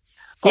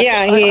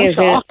 Yeah, he is.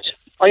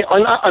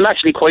 I'm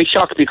actually quite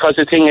shocked, because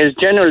the thing is,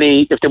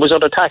 generally, if there was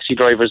other taxi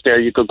drivers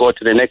there, you could go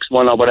to the next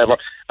one or whatever,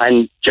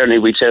 and generally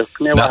we'd say,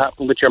 come here, what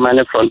happened with your man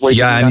in front?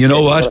 And you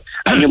know what?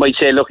 And you might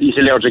say, look, he's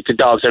allergic to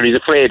dogs, or he's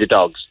afraid of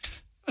dogs.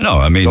 No,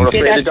 I mean...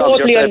 that's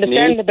totally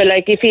understandable.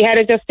 Like, if he had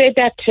just said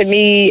that to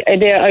me,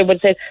 I would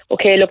say,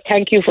 okay, look,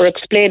 thank you for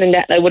explaining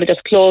that. I would have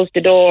just closed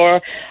the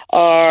door,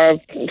 or,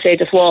 say,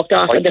 just walked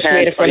off and just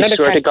waited for another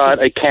taxi. I swear to God,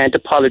 I can't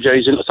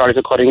apologise. Sorry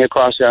for cutting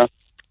across there.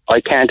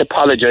 I can't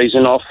apologise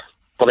enough.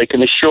 But I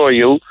can assure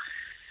you,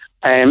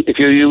 if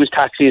you use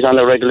taxis on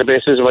a regular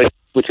basis,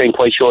 which I'm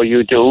quite sure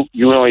you do,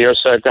 you know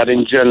yourself that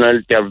in general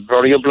they're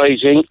very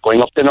obliging,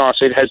 going up the north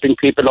side, helping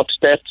people up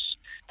steps,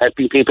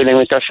 helping people in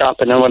with their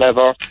shopping and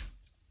whatever.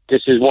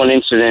 This is one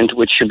incident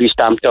which should be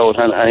stamped out,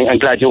 and I'm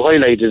glad you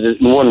highlighted it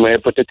in one way,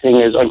 but the thing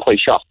is, I'm quite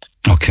shocked.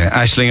 Okay,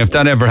 Aisling, if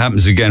that ever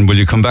happens again, will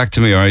you come back to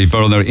me, or have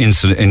other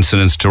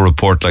incidents to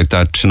report like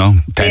that,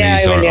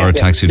 Pennies or a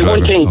taxi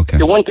driver?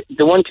 The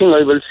one thing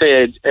I will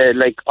say,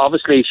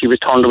 obviously she was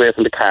turned away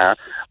from the car,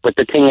 but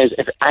the thing is,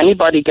 if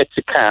anybody gets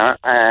a car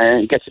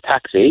and gets a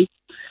taxi,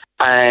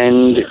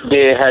 and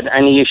they had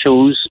any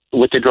issues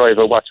with the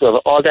driver whatsoever,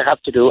 all they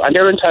have to do, and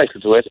they're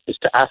entitled to it, is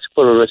to ask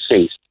for a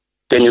receipt.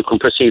 Then you can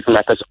proceed from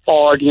that, because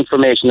all the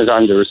information is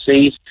on the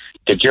receipt,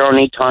 the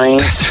journey time,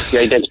 the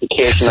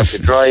identification of the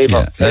driver.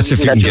 Yeah, that's if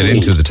you can get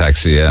into the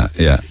taxi, yeah.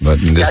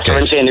 But in this case, what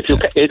I'm saying. If you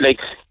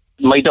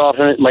my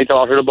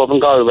daughter above in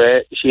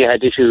Galway, she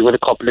had issues with a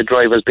couple of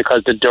drivers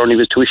because the journey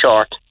was too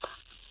short,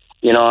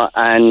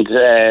 and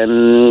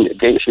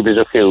then she was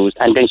refused,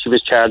 and then she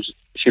was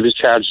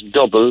charged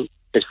double.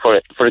 For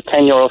a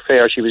 €10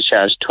 fare, she was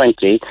charged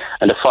 20,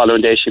 and the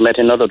following day she met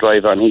another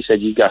driver, and he said,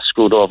 you got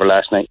screwed over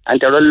last night.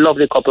 And they're a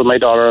lovely couple, my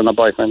daughter and her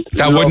boyfriend.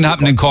 That wouldn't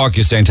happen in Cork,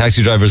 you're saying?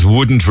 Taxi drivers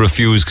wouldn't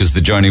refuse because the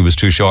journey was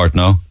too short,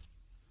 no?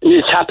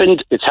 It's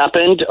happened.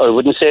 I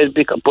wouldn't say it,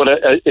 but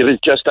it was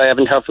just, I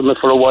haven't heard from it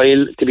for a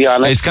while, to be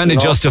honest. It's kind of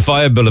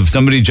justifiable. If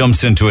somebody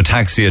jumps into a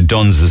taxi at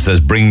Dunn's and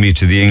says, bring me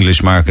to the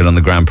English market on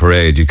the Grand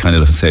Parade, you kind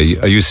of say,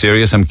 are you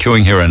serious? I'm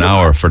queuing here an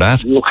hour for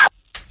that.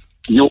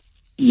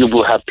 You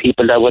will have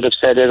people that would have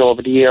said it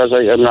over the years.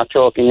 I'm not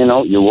joking,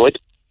 you would.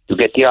 You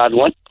get the odd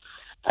one.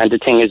 And the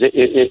thing is,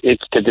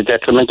 it's to the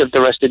detriment of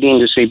the rest of the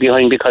industry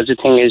behind, because the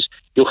thing is,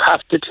 you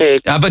have to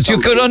take... but you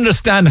could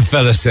understand a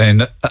fella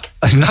saying,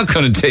 I'm not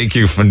going to take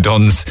you from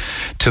Dunn's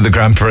to the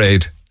Grand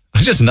Parade.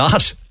 I'm just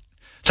not.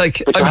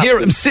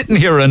 I'm sitting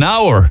here an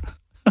hour.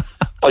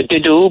 I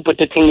do, but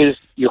the thing is,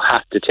 you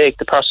have to take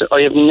the person.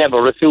 I have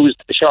never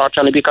refused a short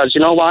journey, because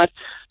you know what?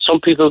 Some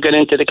people get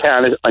into the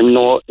car and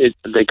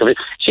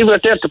see, we're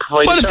there to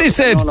provide. But if they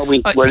said,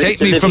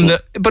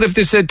 if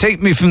they said,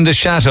 take me from the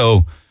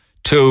Chateau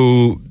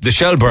to the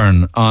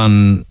Shelburne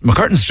on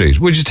McCurtain Street,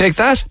 would you take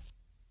that?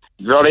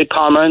 Very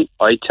common.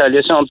 I tell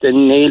you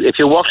something, Neil. If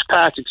you walk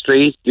Patrick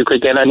Street, you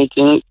could get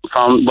anything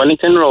from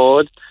Wellington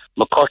Road,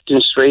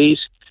 McCurtain Street.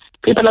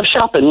 People have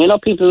shopping,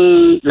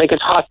 people, like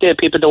it's hot day,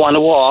 people don't want to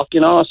walk,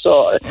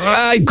 so...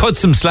 I'd cut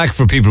some slack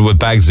for people with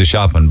bags of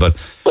shopping, but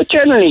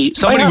generally...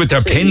 Somebody with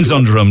their pins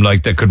under them,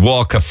 like, that could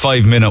walk a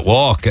 5-minute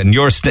walk, and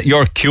you're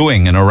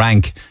queuing in a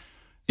rank,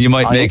 you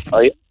might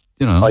I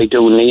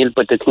do, Neil,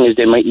 but the thing is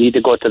they might need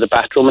to go to the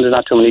bathroom and there's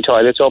not too many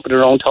toilets open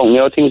around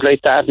town, things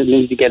like that, they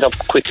need to get up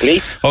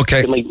quickly.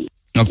 Okay.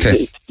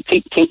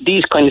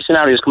 These kind of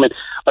scenarios come in.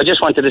 I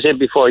just wanted to say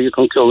before you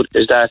conclude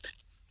is that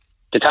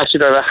the taxi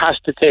driver has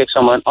to take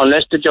someone,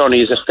 unless the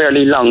journey is a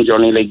fairly long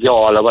journey, like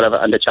Yall or whatever,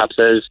 and the chap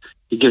says,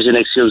 he gives an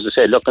excuse to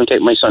say, look, I'll take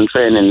my son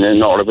training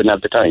in order we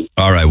have the time.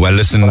 All right, well,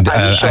 listen,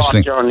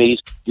 short journeys,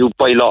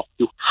 by law,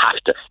 you have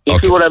to.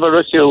 If you will ever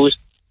refuse,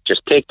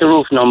 just take the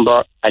roof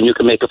number and you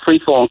can make a free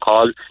phone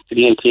call to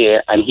the NTA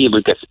and he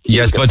will get...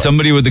 Yes, but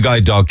somebody with the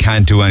guide dog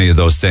can't do any of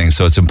those things,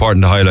 so it's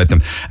important to highlight them.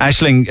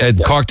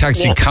 Aisling, Cork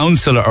Taxi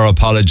Council are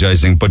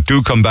apologising, but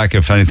do come back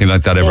if anything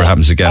like that ever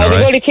happens again, I was all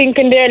right? only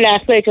thinking there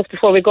last night, just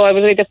before we go, I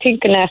was only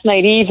thinking last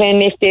night,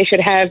 even if they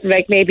should have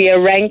like maybe a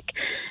rank,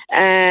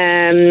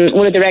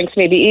 one of the ranks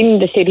maybe in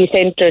the city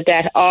centre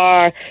that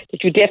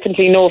you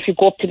definitely know if you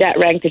go up to that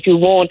rank that you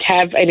won't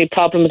have any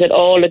problems at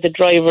all of the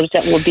drivers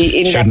that will be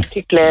in that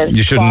particular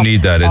You shouldn't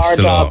need that, it's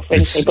the law.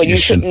 But you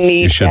shouldn't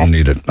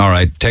need it. All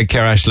right, take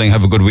care, Aisling,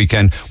 have a good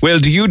weekend. Will,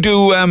 do you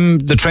do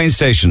the train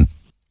station?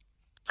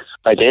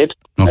 I did.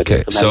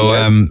 Okay,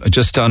 so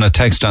just on a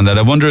text on that,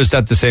 I wonder, is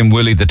that the same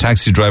Willie, the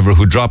taxi driver,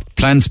 who dropped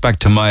plants back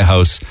to my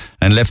house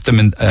and left them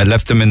in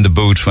the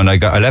boot when I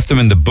left them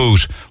in the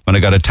boot when I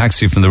got a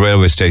taxi from the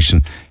railway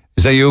station?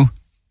 Is that you?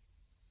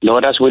 No,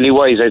 that's Willie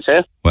Wise, I'd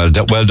say.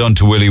 Well done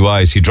to Willie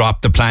Wise. He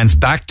dropped the plants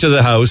back to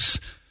the house.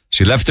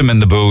 She left him in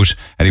the boot,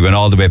 and he went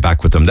all the way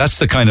back with them. That's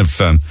the kind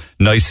of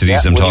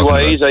niceties I'm talking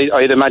Wise, about.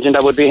 I'd imagine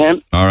that would be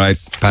him. All right,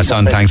 pass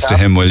on thanks to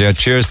him, will you?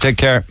 Cheers, take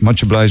care.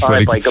 Much obliged. All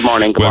right, bye. Good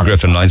morning. Will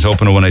Griffin, lines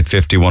open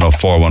 01850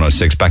 104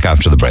 106. Back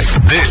after the break.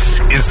 This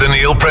is the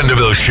Neil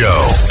Prendeville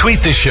Show. Tweet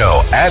the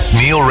show at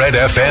Neil Red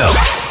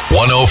FM.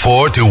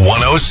 104 to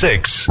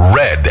 106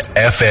 Red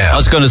FM. I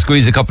was going to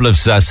squeeze a couple of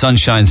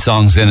sunshine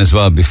songs in as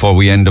well before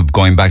we end up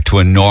going back to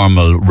a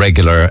normal,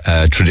 regular,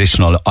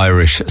 traditional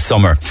Irish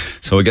summer.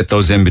 So we'll get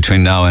those in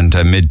between now and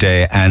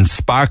midday. And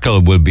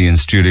Sparkle will be in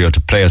studio to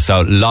play us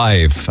out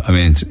live. I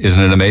mean,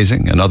 isn't it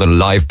amazing? Another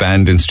live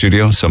band in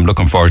studio. So I'm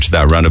looking forward to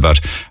that around about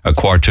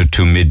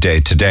 1:45 midday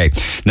today.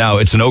 Now,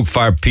 it's an Oak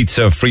Fire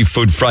Pizza Free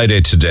Food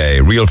Friday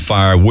today. Real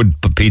Fire Wood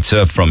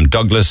Pizza from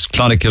Douglas,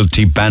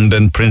 Clonakilty,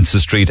 Bandon,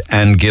 Princess Street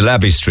and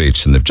Abbey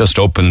Street, and they've just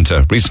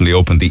recently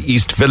opened the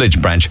East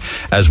Village branch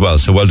as well,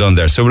 so well done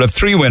there. So we'll have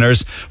 3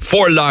 winners,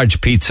 4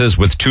 large pizzas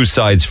with 2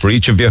 sides for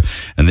each of you,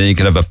 and then you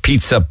can have a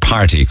pizza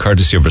party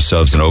courtesy of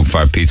ourselves and Oak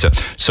Fire Pizza.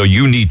 So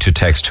you need to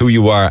text who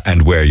you are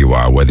and where you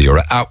are, whether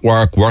you're at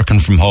work, working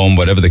from home,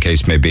 whatever the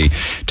case may be.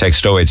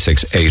 Text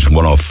 0868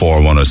 104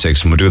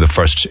 106 and we'll do the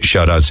first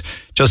shout outs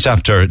just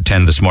after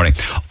 10 this morning.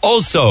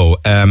 Also,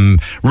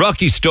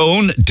 Rocky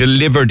Stone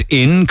delivered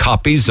in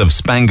copies of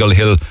Spangle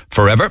Hill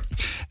Forever,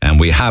 and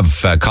we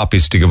have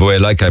copies to give away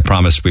like I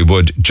promised we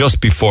would just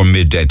before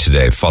midday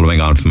today,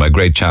 following on from my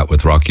great chat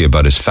with Rocky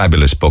about his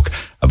fabulous book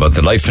about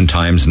the life and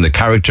times and the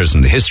characters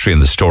and the history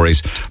and the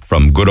stories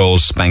from good old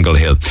Spangle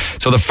Hill.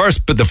 So the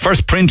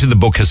first print of the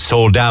book has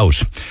sold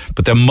out,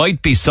 but there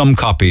might be some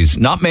copies,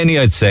 not many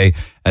I'd say,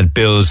 at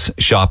Bill's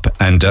shop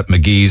and at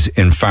McGee's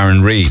in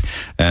Farranree.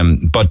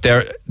 But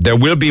there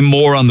will be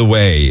more on the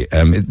way.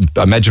 I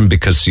imagine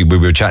because we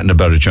were chatting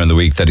about it during the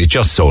week that it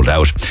just sold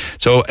out.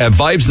 So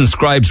Vibes and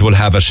Scribes will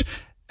have it.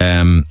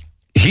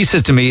 He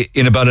says to me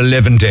in about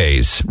 11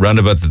 days, round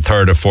about the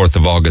 3rd or 4th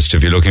of August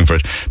if you're looking for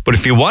it. But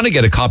if you want to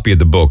get a copy of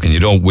the book and you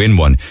don't win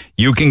one,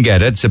 you can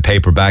get it. It's a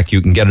paperback.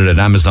 You can get it at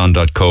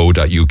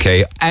amazon.co.uk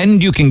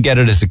and you can get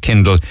it as a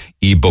Kindle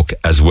ebook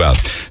as well.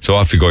 So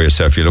off you go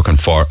yourself. You're looking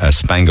for a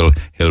Spangle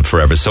Hill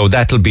Forever. So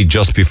that'll be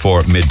just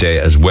before midday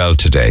as well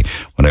today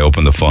when I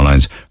open the phone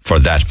lines for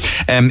that.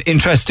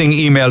 Interesting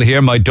email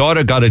here. My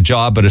daughter got a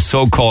job at a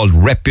so-called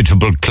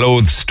reputable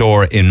clothes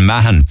store in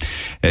Mahon.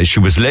 She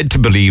was led to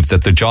believe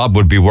that the job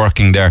would be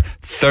working there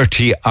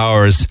 30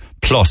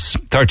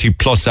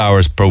 plus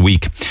hours per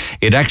week.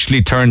 It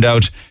actually turned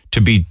out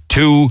to be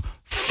 2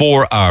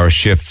 4-hour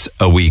shifts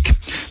a week.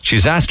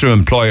 She's asked her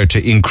employer to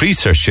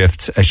increase her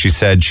shifts, as she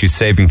said she's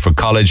saving for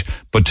college,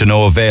 but to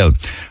no avail.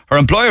 Her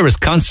employer is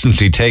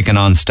constantly taking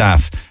on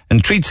staff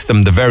and treats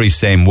them the very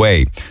same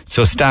way,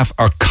 so staff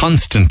are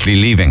constantly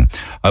leaving.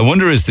 I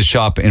wonder, is the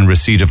shop in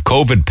receipt of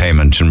COVID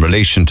payment in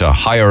relation to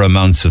higher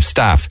amounts of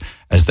staff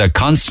as they're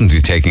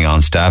constantly taking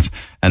on staff,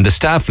 and the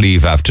staff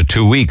leave after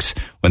 2 weeks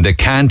when they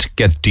can't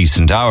get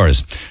decent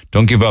hours.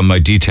 Don't give out my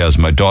details.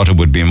 My daughter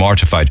would be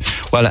mortified.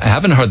 Well, I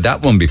haven't heard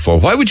that one before.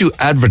 Why would you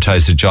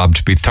advertise a job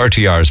to be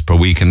 30 hours per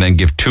week and then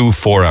give 2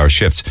 4-hour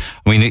shifts?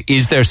 I mean,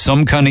 is there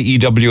some kind of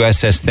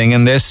EWSS thing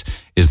in this?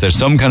 Is there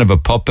some kind of a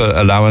PUP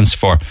allowance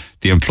for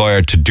the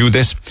employer to do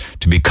this,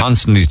 to be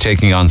constantly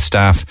taking on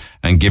staff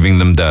and giving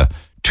them the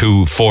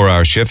 2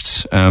 4-hour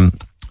shifts?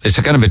 It's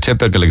a kind of a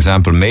typical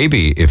example.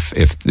 Maybe if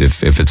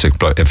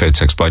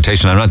it's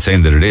exploitation. I'm not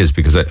saying that it is,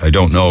 because I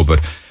don't know, but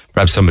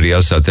perhaps somebody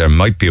else out there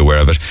might be aware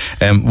of it.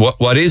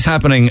 What is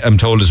happening, I'm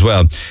told as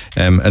well,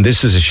 and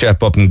this is a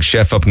chef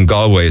up in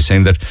Galway, is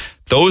saying that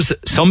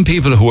some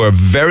people who are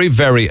very,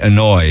 very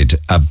annoyed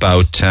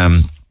about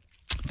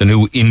the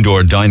new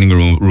indoor dining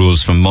room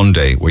rules from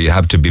Monday, where you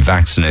have to be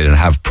vaccinated and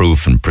have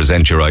proof and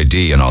present your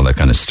ID and all that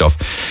kind of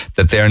stuff,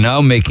 that they are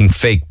now making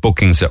fake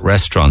bookings at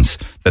restaurants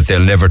that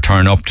they'll never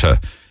turn up to.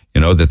 You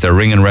know, that they're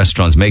ringing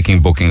restaurants,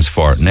 making bookings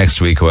for next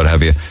week or what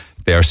have you.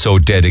 They are so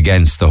dead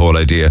against the whole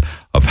idea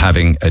of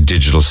having a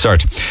digital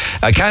cert.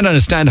 I can't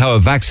understand how a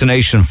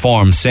vaccination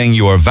form saying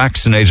you are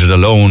vaccinated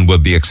alone will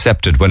be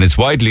accepted when it's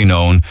widely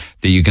known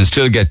that you can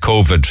still get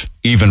COVID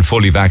even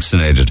fully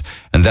vaccinated.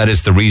 And that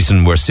is the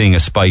reason we're seeing a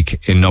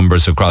spike in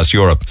numbers across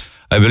Europe.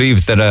 I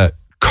believe that a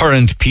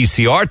current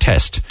PCR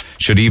test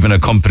should even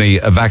accompany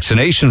a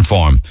vaccination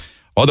form.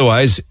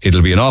 Otherwise,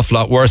 it'll be an awful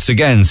lot worse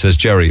again, says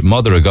Jerry.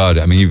 Mother of God,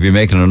 I mean, you'd be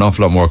making it an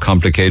awful lot more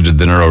complicated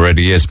than it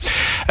already is.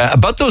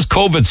 About those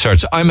COVID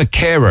certs, I'm a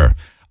carer.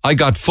 I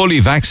got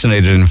fully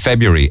vaccinated in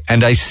February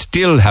and I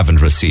still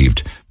haven't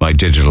received my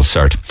digital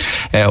cert.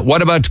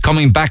 What about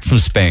coming back from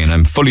Spain?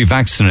 I'm fully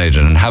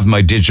vaccinated and have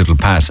my digital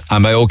pass.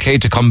 Am I okay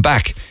to come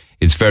back?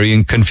 It's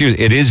very confusing.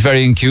 It is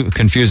very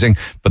confusing,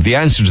 but the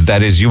answer to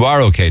that is you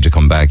are okay to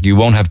come back. You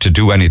won't have to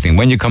do anything.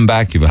 When you come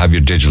back, you will have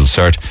your digital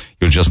cert.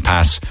 You'll just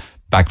pass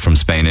back from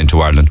Spain into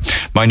Ireland.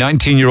 My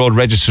 19-year-old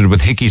registered with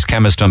Hickey's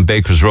Chemist on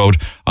Bakers Road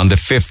on the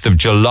 5th of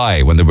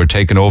July when they were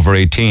taking over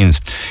 18s.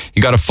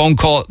 He got a phone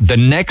call the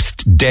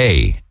next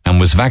day and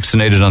was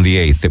vaccinated on the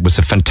 8th. It was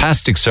a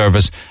fantastic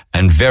service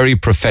and very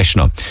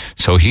professional.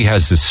 So he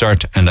has his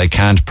cert and I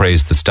can't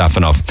praise the staff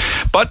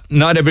enough. But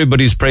not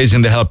everybody's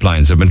praising the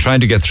helplines. I've been trying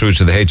to get through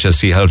to the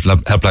HSE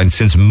helpline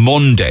since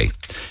Monday.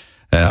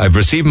 I've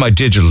received my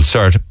digital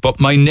cert,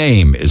 but my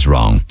name is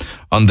wrong.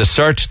 On the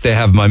cert, they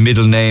have my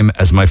middle name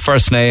as my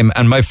first name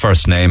and my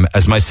first name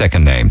as my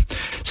second name.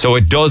 So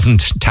it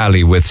doesn't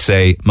tally with,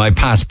 say, my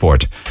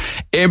passport.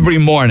 Every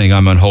morning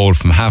I'm on hold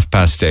from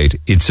 8:30.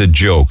 It's a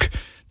joke.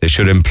 They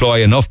should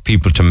employ enough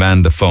people to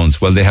man the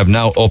phones. Well, they have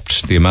now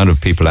upped the amount of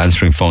people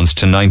answering phones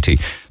to 90.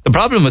 The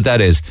problem with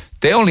that is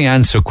they only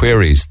answer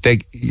queries.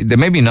 There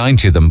may be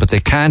 90 of them, but they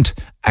can't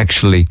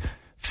actually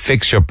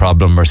fix your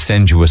problem or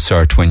send you a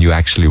cert when you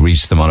actually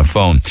reach them on a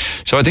phone.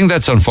 So I think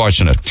that's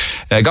unfortunate.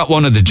 I got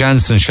one of the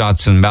Janssen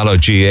shots in Mallow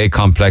GA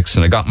complex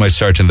and I got my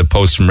cert in the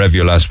post from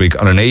Review last week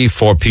on an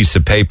A4 piece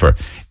of paper.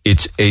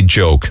 It's a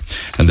joke.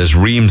 And there's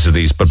reams of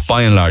these, but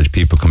by and large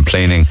people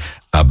complaining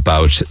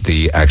about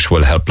the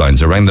actual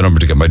helplines. I rang the number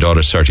to get my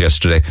daughter's cert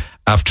yesterday.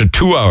 After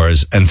 2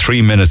 hours and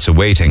 3 minutes of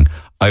waiting,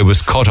 I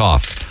was cut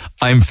off.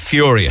 I'm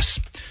furious.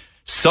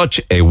 Such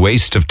a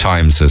waste of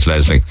time, says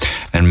Leslie.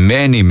 And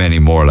many, many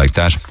more like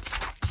that.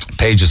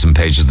 Pages and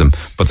pages of them,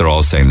 but they're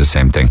all saying the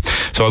same thing.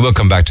 So I will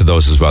come back to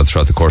those as well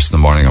throughout the course of the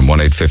morning on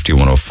 1850,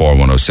 104,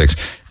 106.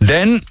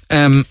 Then,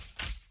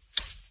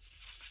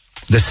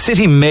 the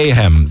city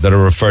mayhem that I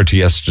referred to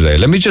yesterday.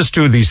 Let me just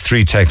do these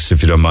 3 texts,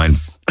 if you don't mind.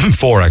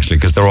 4, actually,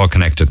 because they're all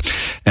connected.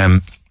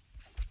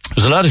 There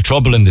was a lot of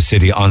trouble in the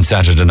city on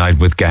Saturday night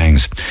with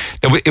gangs.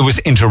 It was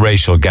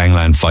interracial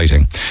gangland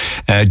fighting.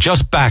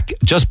 Just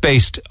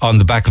based on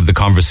the back of the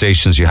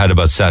conversations you had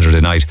about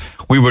Saturday night,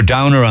 we were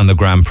down around the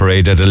Grand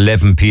Parade at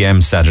 11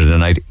 p.m. Saturday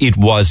night. It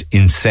was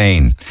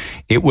insane.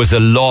 It was a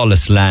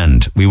lawless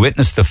land. We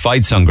witnessed the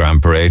fights on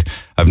Grand Parade.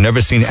 I've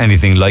never seen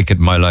anything like it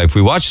in my life.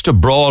 We watched a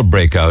brawl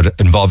break out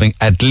involving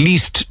at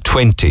least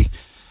 20.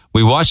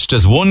 We watched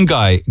as one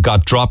guy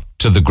got dropped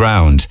to the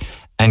ground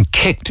and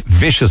kicked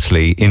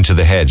viciously into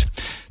the head.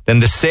 Then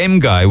the same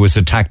guy was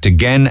attacked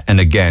again and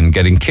again,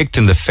 getting kicked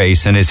in the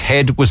face, and his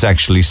head was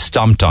actually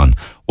stomped on,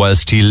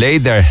 whilst he lay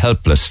there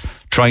helpless,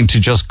 trying to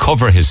just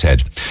cover his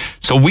head.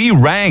 So we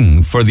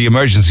rang for the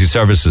emergency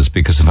services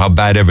because of how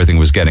bad everything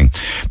was getting.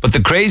 But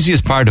the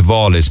craziest part of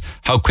all is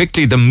how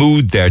quickly the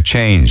mood there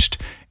changed.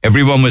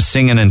 Everyone was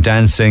singing and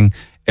dancing,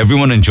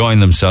 everyone enjoying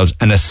themselves,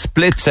 and a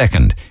split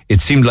second, it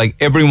seemed like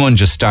everyone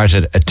just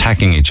started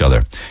attacking each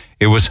other.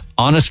 It was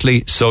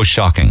honestly so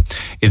shocking.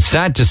 It's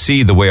sad to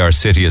see the way our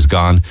city has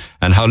gone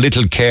and how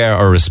little care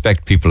or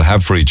respect people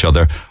have for each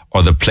other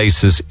or the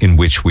places in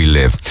which we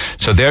live.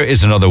 So there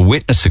is another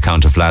witness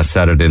account of last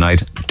Saturday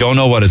night. Don't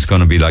know what it's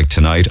going to be like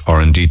tonight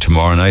or indeed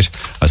tomorrow night.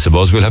 I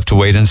suppose we'll have to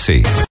wait and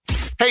see.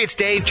 Hey, it's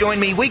Dave. Join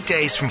me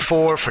weekdays from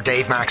 4 for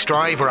Dave Max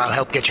Drive, where I'll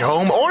help get you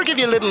home or give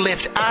you a little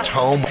lift at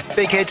home.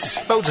 Big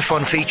hits, loads of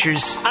fun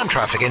features and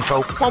traffic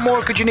info. What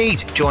more could you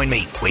need? Join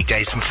me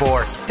weekdays from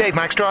 4. Dave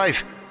Max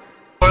Drive.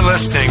 You're You're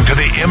listening to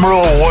the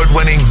Imro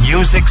Award-winning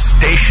Music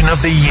Station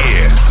of the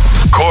Year,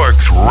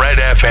 Cork's Red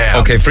FM.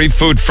 Okay, Free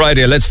Food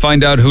Friday. Let's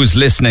find out who's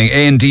listening.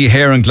 A&D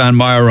Hare and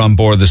Glanmire are on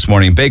board this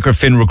morning. Baker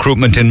Finn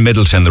Recruitment in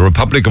Middleton. The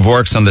Republic of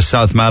Works on the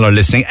South Mall are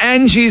listening.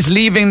 Angie's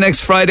leaving next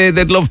Friday.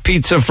 They'd love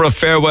pizza for a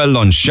farewell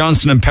lunch.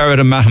 Johnson and Perrott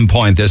and Mahon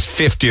Point. There's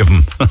 50 of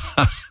them.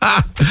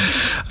 I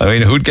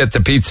mean, who'd get the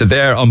pizza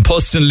there? On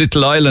Post in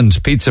Little Island,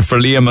 pizza for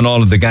Liam and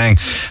all of the gang.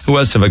 Who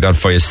else have I got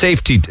for you?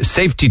 Safety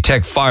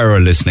Tech Fire are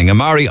listening.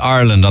 Amari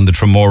Ireland on the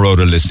Tremore Road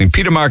are listening.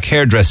 Peter Mark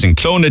Hairdressing,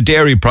 Clona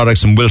Dairy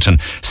Products in Wilton,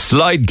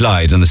 Slide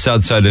Glide on the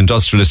Southside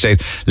Industrial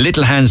Estate,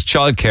 Little Hands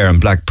Childcare in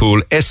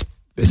Blackpool,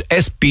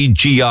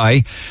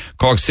 SBGI,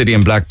 Cork City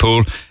and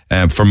Blackpool,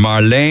 for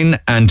Marlene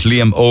and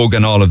Liam Og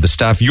and all of the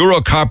staff.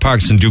 Euro Car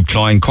Parks in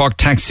Ducloyne, Cork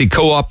Taxi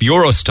Co-op,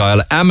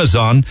 Eurostyle,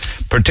 Amazon,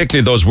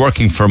 particularly those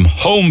working from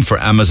home for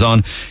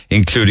Amazon,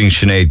 including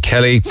Sinead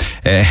Kelly.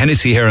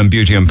 Hennessy Hair and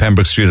Beauty on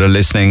Pembroke Street are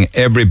listening.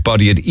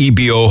 Everybody at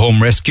EBO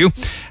Home Rescue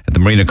at the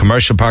Marina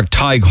Commercial Park,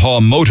 Tig Haw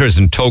Motors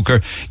in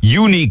Toker,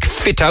 Unique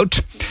Fit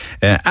Out,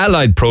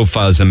 Allied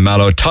Profiles in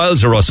Mallow,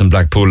 Tiles R Us in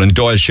Blackpool, and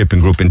Doyle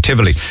Shipping Group in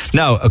Tivoli.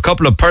 Now, a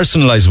couple of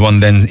personalised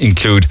ones then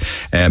include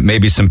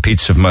maybe some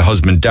pizza for my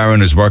husband Darren,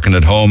 who's working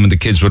at home, and the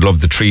kids would love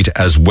the treat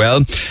as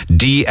well.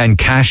 Dee and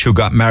Cash, who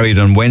got married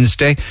on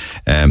Wednesday,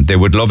 they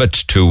would love it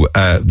too.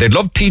 They'd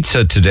love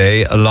pizza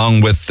today,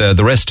 along with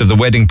the rest of the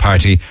wedding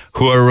party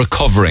who are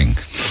recovering.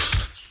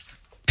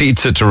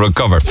 Pizza to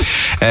recover.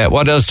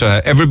 What else do I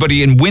have?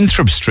 Everybody in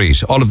Winthrop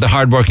Street, all of the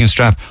hard-working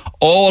staff,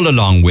 all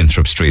along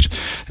Winthrop Street.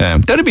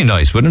 That'd be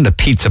nice, wouldn't it? A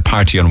pizza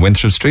party on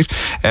Winthrop Street.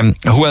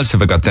 Who else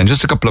have I got then?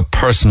 Just a couple of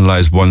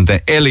personalised ones.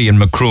 Then Ellie in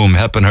Macroom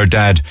helping her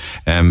dad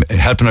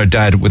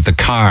with the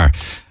car.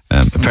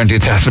 Apparently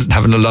they're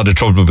having a lot of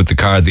trouble with the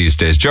car these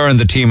days. Ger and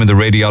the team in the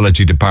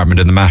radiology department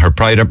in the Mater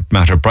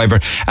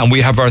Private. And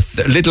we have our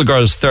little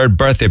girl's 3rd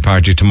birthday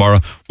party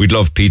tomorrow. We'd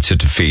love pizza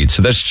to feed.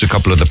 So that's just a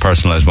couple of the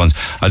personalised ones.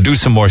 I'll do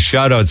some more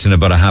shout outs in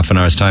about a half an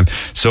hour's time.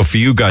 So for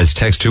you guys,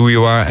 text who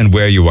you are and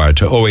where you are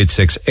to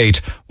 0868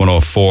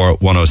 104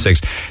 106.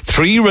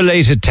 3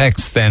 related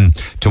texts then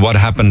to what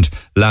happened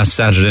last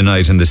Saturday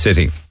night in the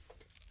city.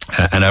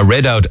 And I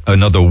read out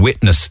another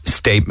witness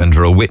statement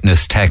or a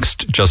witness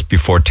text just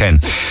before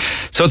 10.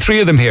 So 3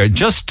 of them here.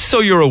 Just so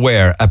you're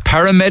aware, a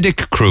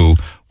paramedic crew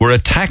were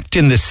attacked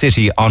in the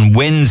city on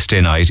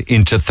Wednesday night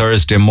into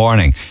Thursday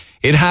morning.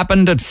 It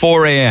happened at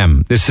 4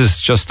 a.m. This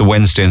is just the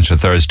Wednesday into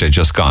Thursday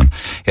just gone.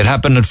 It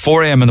happened at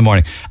 4 a.m. in the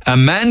morning. A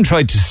man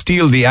tried to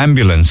steal the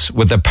ambulance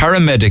with a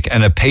paramedic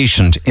and a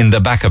patient in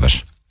the back of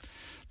it.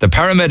 The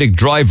paramedic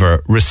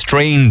driver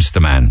restrained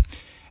the man,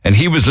 and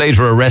he was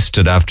later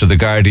arrested after the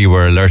Gardaí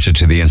were alerted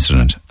to the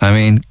incident. I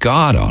mean,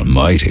 God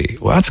almighty,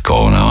 what's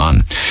going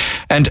on?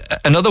 And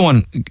another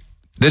one,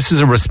 this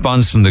is a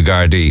response from the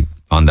Gardaí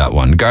on that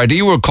one.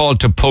 Gardaí were called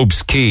to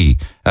Pope's Quay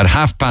at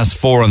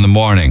 4:30 in the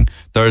morning,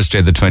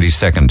 Thursday the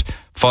 22nd,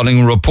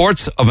 following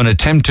reports of an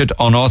attempted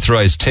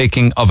unauthorised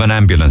taking of an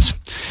ambulance.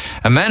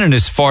 A man in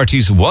his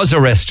 40s was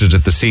arrested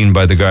at the scene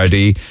by the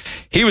Gardaí.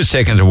 He was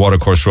taken to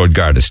Watercourse Road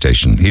Garda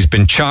Station. He's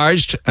been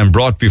charged and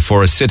brought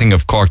before a sitting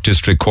of Cork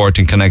District Court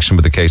in connection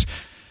with the case.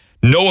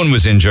 No one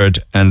was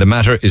injured, and the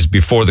matter is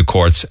before the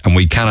courts, and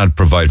we cannot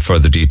provide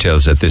further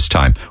details at this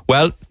time.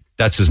 Well,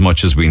 that's as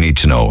much as we need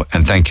to know,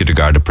 and thank you to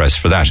Garda Press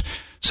for that.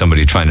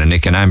 Somebody trying to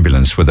nick an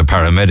ambulance with a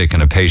paramedic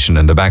and a patient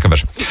in the back of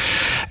it.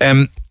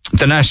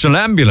 The National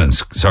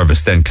Ambulance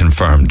Service then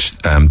confirmed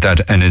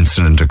that an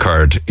incident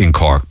occurred in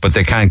Cork, but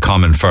they can't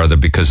comment further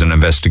because an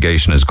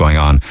investigation is going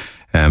on.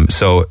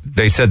 So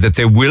they said that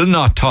they will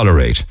not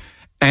tolerate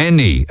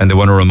any, and they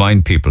want to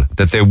remind people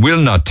that they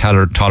will not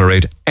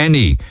tolerate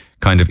any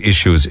kind of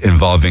issues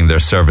involving their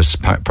service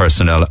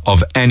personnel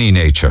of any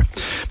nature,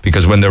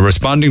 because when they're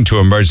responding to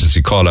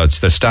emergency call-outs,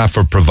 their staff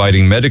are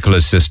providing medical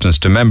assistance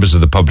to members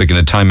of the public in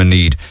a time of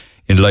need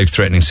in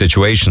life-threatening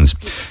situations.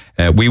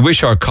 We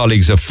wish our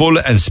colleagues a full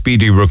and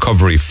speedy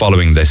recovery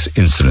following this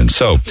incident.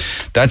 So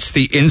that's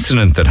the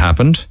incident that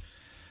happened.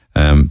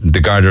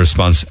 The Garda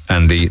response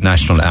and the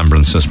National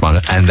Ambulance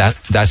response, and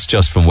that's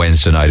just from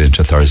Wednesday night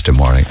into Thursday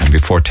morning. And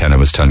before 10 I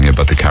was telling you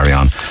about the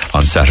carry-on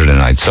Saturday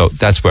night. So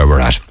that's where we're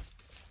at.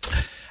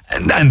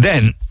 And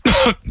then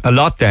a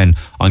lot then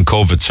on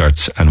COVID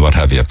certs and what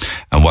have you,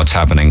 and what's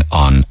happening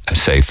on,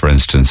 say, for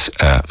instance,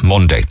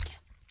 Monday.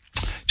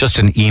 Just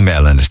an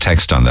email and a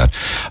text on that.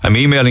 I'm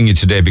emailing you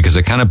today because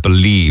I cannot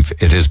believe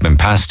it has been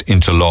passed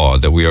into law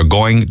that we are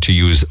going to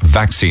use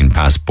vaccine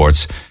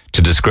passports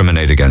to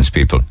discriminate against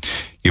people.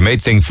 You may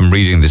think from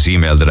reading this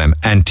email that I'm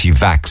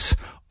anti-vax,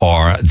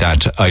 or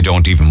that I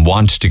don't even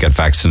want to get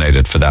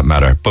vaccinated for that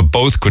matter, but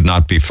both could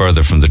not be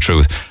further from the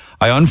truth.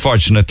 I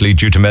unfortunately,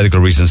 due to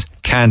medical reasons,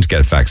 can't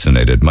get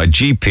vaccinated. My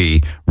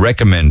GP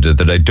recommended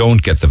that I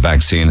don't get the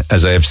vaccine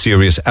as I have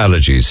serious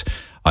allergies.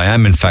 I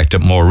am, in fact,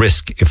 at more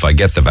risk if I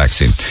get the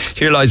vaccine.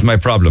 Here lies my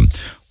problem.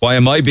 Why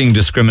am I being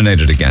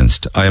discriminated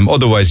against? I am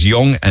otherwise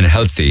young and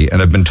healthy,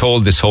 and I've been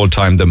told this whole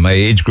time that my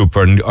age group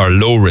are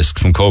low risk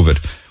from COVID.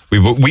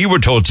 We were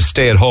told to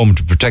stay at home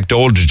to protect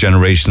older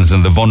generations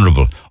and the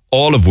vulnerable,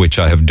 all of which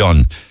I have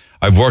done.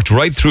 I've worked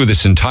right through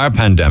this entire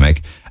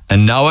pandemic,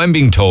 and now I'm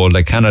being told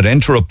I cannot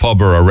enter a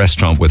pub or a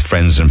restaurant with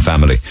friends and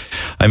family.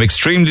 I'm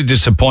extremely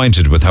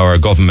disappointed with how our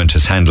government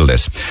has handled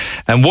this.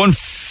 And one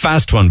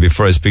fast one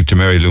before I speak to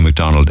Mary Lou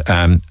McDonald.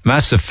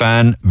 Massive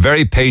fan,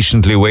 very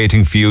patiently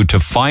waiting for you to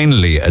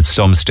finally, at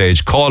some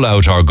stage, call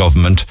out our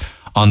government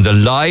on the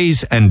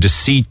lies and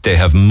deceit they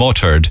have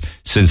muttered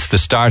since the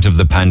start of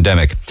the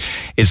pandemic.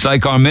 It's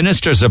like our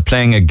ministers are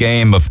playing a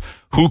game of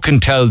who can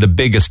tell the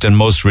biggest and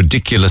most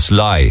ridiculous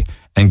lie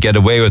and get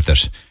away with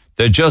it.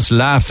 They're just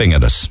laughing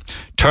at us,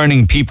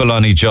 turning people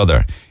on each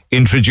other,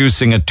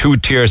 introducing a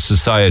two-tier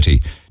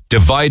society,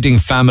 dividing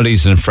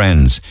families and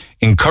friends,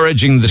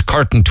 encouraging the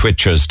curtain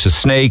twitchers to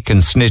snake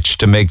and snitch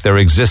to make their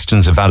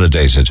existence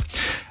validated.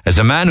 As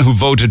a man who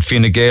voted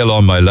Fine Gael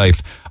all my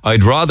life,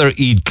 I'd rather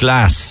eat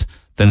glass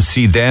than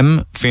see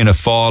them, Fianna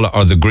Fáil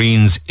or the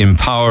Greens, in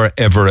power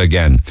ever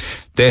again.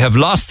 They have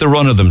lost the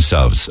run of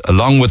themselves,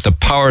 along with the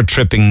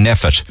power-tripping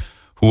Neffet,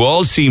 who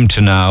all seem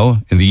to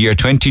now, in the year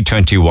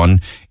 2021,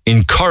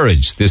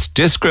 encourage this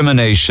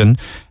discrimination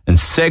and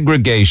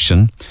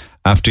segregation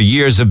after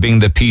years of being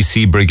the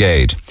PC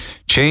brigade.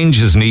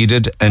 Change is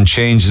needed, and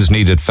change is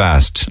needed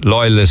fast.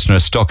 Loyal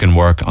listeners stuck in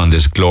work on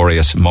this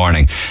glorious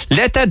morning.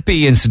 Let that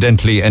be,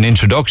 incidentally, an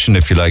introduction,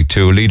 if you like,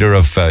 to leader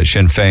of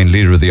Sinn Féin,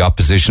 leader of the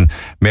opposition,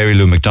 Mary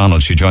Lou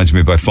McDonald. She joins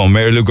me by phone.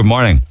 Mary Lou, good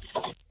morning.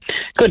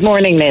 Good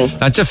morning, Neil.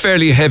 That's a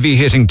fairly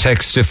heavy-hitting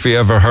text, if we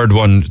ever heard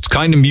one. It's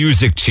kind of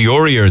music to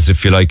your ears,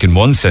 if you like, in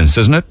one sense,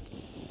 isn't it?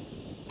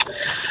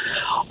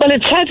 Well,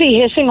 it's heavy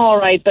hitting, all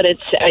right, but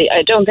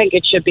I don't think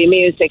it should be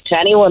music to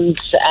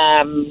anyone's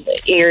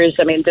ears.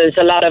 I mean, there's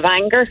a lot of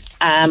anger,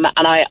 and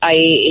I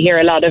hear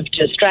a lot of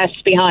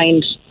distress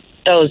behind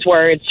those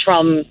words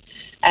from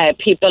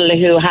people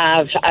who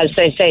have, as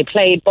they say,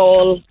 played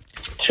ball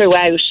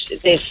throughout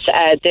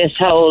this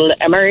whole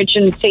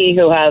emergency,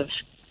 who have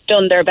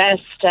done their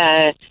best,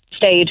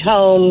 stayed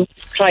home,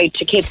 tried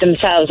to keep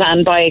themselves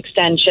and, by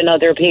extension,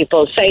 other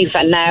people safe,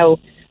 and now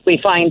we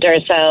find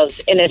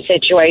ourselves in a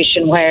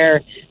situation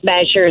where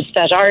measures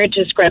that are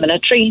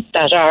discriminatory,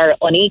 that are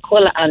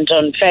unequal and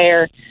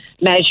unfair,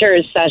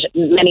 measures that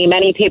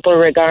many people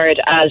regard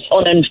as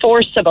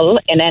unenforceable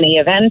in any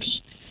event,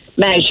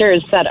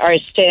 measures that are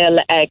still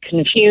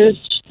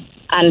confused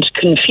and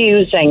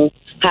confusing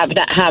have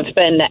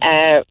been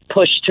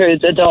pushed through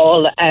the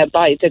door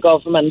by the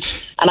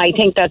government. And I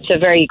think that's a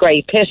very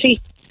great pity,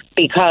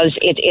 because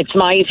it's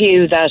my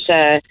view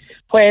that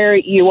where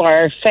you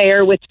are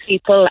fair with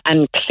people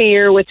and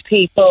clear with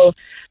people,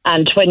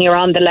 and when you're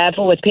on the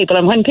level with people,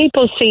 and when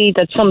people see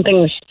that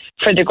something's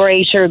for the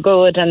greater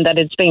good and that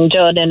it's being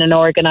done in an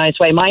organised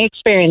way, my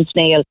experience,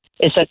 Neil,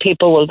 is that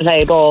people will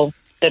play ball,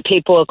 that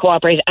people will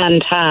cooperate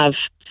and have.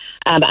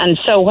 And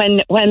so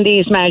when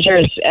these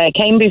measures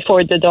came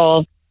before the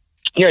Dáil,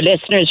 your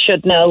listeners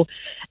should know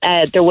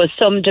there was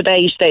some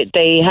debate.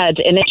 They had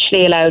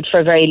initially allowed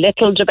for very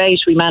little debate.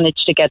 We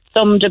managed to get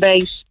some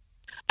debate.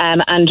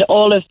 And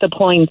all of the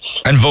points...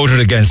 And voted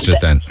against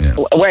it then. Yeah.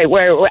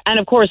 And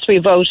of course we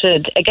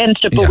voted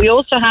against it, but we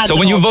also had... So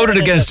when you voted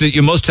against it,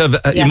 you must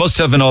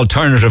have an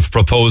alternative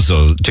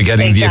proposal to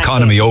getting the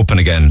economy open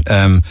again.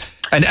 And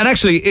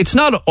actually, it's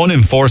not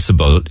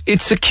unenforceable.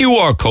 It's a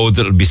QR code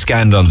that will be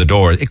scanned on the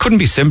door. It couldn't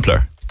be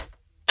simpler.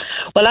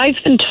 Well,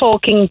 I've been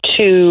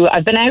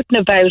out and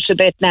about a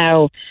bit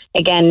now,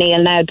 again,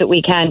 Neil, now that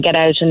we can get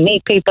out and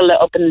meet people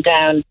up and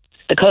down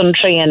the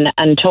country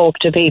and talk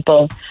to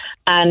people.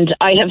 And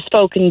I have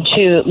spoken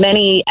to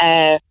many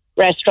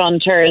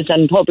restaurateurs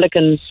and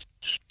publicans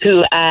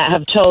who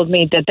have told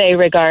me that they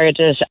regard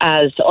it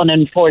as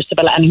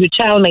unenforceable, and who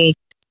tell me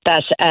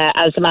that,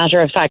 as a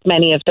matter of fact,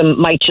 many of them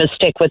might just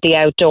stick with the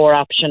outdoor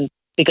option,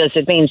 because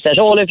it means that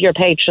all of your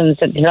patrons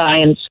and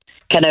clients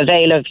can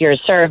avail of your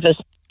service.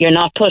 You're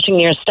not putting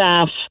your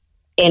staff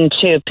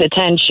into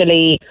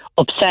potentially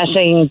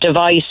upsetting,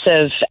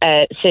 divisive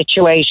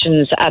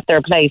situations at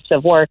their place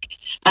of work.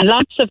 And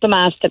lots of them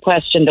asked the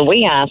question that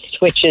we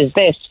asked, which is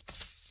this: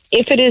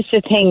 if it is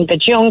the thing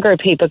that younger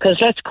people, because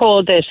let's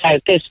call this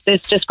out, this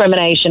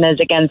discrimination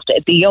is against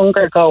the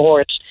younger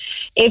cohort.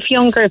 If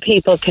younger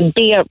people can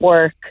be at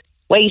work,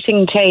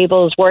 waiting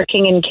tables,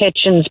 working in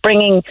kitchens,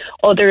 bringing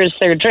others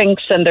their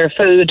drinks and their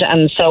food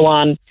and so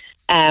on,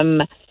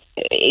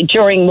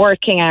 during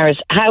working hours,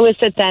 how is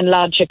it then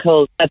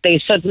logical that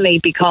they suddenly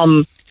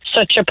become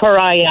such a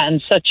pariah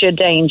and such a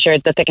danger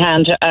that they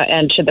can't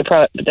enter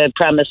the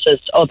premises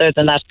other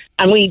than that?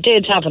 And we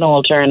did have an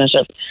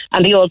alternative,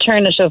 and the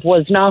alternative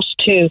was not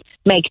to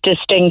make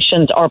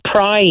distinctions or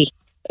pry,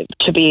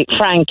 to be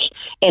frank,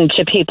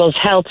 into people's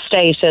health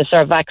status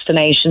or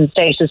vaccination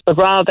status, but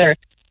rather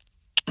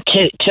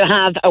to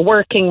have a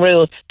working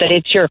rule that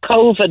it's your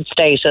COVID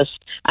status,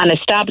 and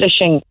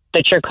establishing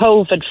that you're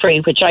COVID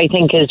free, which I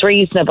think is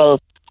reasonable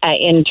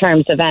in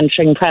terms of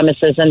entering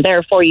premises, and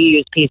therefore you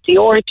use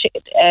PCR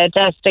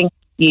testing,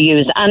 you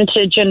use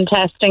antigen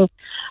testing.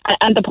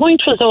 And the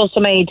point was also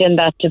made in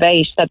that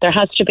debate that there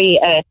has to be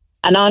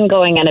an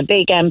ongoing and a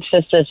big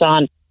emphasis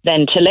on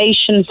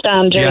ventilation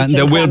standards. Yeah, and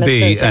there will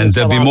be, and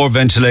there'll be more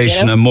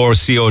ventilation, you know? and more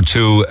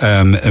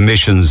CO2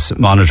 emissions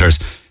monitors.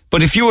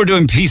 But if you were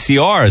doing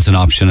PCR as an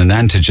option and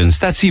antigens,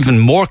 that's even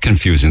more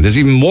confusing. There's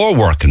even more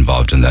work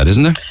involved in that,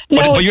 isn't there?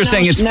 No, but you're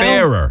saying it's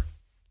fairer.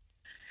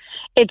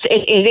 It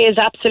is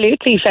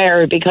absolutely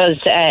fairer because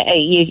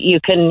you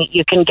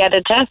can get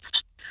a test.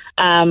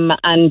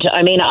 And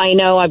I mean, I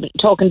know I'm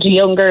talking to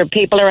younger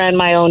people around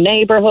my own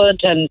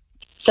neighbourhood, and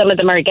some of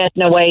them are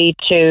getting away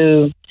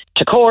to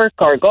Cork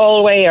or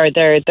Galway, or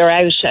they're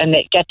out and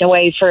getting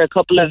away for a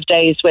couple of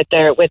days with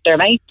their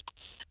mates,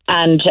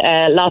 and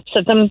lots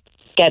of them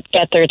get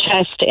their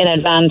test in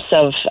advance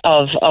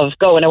of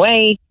going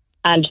away,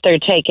 and they're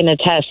taking a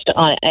test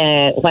on,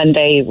 when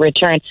they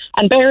return.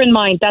 And bear in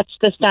mind, that's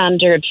the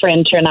standard for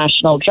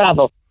international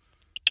travel.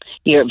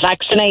 Your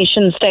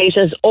vaccination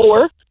status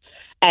or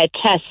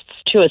tests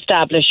to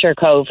establish your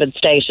COVID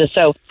status.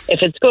 So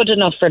if it's good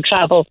enough for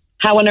travel,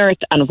 how on earth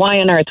and why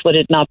on earth would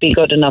it not be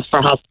good enough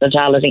for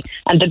hospitality?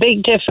 And the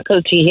big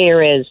difficulty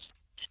here is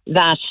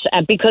that,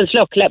 because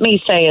look, let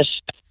me say it,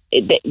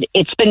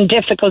 it's been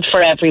difficult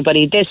for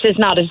everybody. This is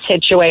not a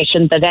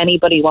situation that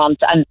anybody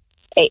wants, and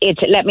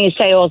let me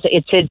say also,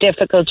 it's a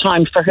difficult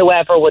time for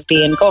whoever would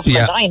be in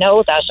government. Yeah. I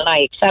know that, and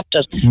I accept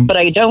it, but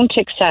I don't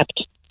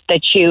accept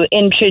that you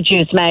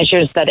introduce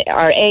measures that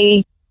are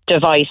A,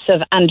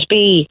 divisive, and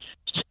B,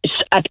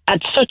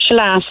 at such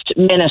last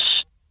minute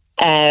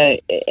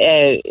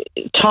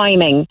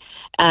timing,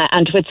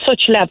 and with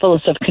such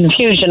levels of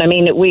confusion. I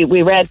mean,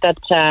 we read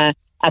that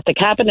at the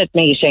cabinet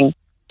meeting,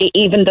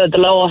 even though the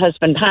law has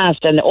been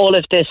passed and all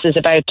of this is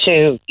about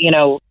to,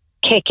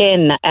 kick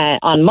in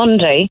on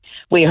Monday,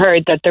 we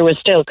heard that there was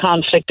still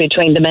conflict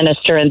between the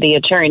Minister and the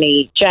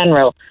Attorney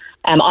General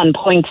on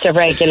points of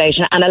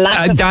regulation, and a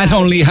lack of that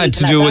only had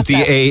to do with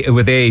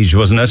with age,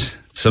 wasn't it?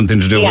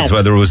 Something to do with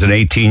whether it was an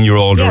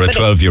 18-year-old or a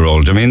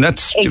 12-year-old. I mean,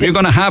 you're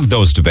going to have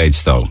those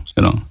debates, though,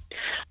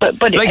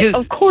 But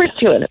of course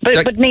you will.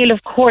 But Neil,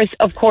 of course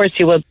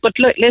you will. But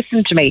look,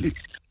 listen to me.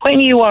 When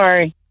you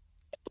are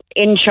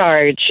in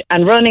charge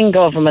and running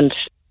government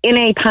in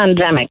a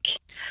pandemic,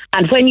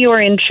 and when you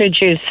are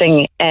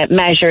introducing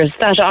measures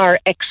that are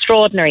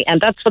extraordinary, and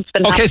that's what's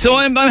been happening. Okay, so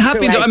I'm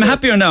happy. I'm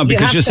happier now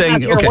because you're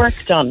saying your work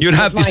done. You'd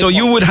have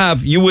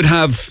you would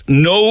have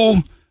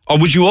no. Or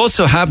would you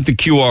also have the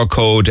QR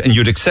code and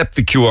you'd accept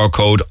the QR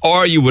code,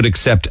 or you would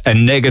accept a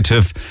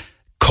negative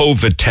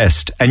COVID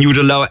test and you would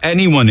allow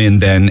anyone in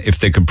then if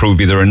they could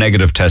prove either a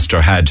negative test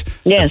or had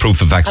a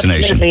proof of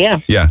vaccination? Absolutely, yeah.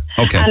 Yeah,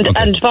 okay.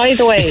 And by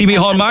the way... You see,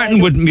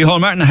 Micheál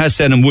Martin has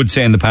said and would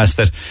say in the past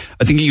that,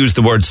 I think he used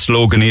the word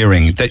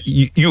sloganeering, that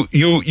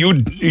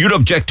you'd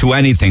object to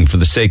anything for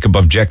the sake of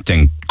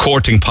objecting,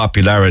 courting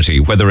popularity,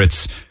 whether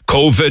it's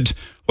COVID,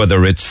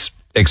 whether it's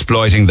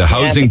exploiting the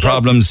housing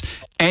problems,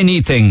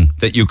 anything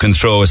that you can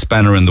throw a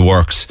spanner in the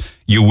works,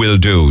 you will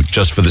do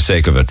just for the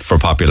sake of it, for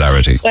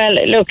popularity. Well,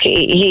 look,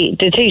 the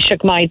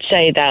Taoiseach might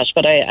say that,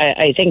 but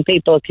I think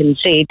people can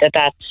see that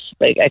that's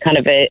a kind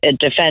of a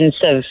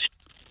defensive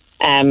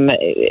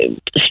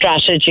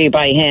strategy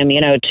by him,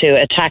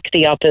 to attack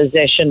the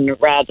opposition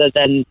rather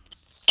than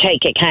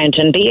take account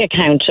and be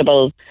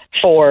accountable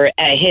for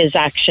his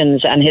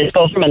actions and his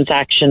government's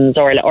actions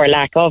or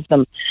lack of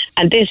them.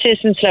 And this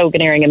isn't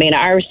sloganeering. I mean,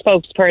 our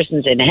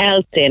spokespersons in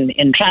health,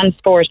 in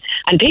transport,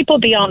 and people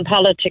beyond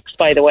politics,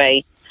 by the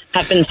way,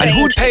 have been saying... And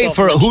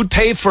who'd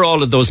pay for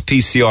all of those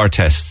PCR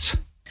tests?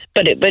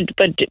 But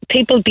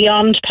people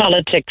beyond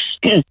politics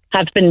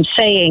have been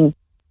saying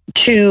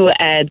to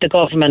the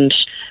government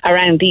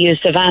around the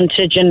use of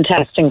antigen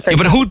testing.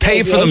 But who'd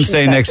pay for them,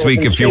 say, next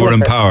week if you were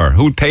in power?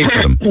 Who'd pay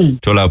for them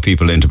to allow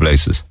people into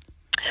places?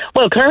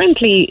 Well,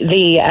 currently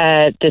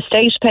the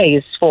state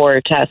pays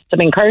for tests. I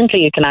mean, currently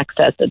you can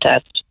access the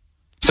test.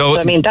 So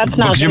I mean, that's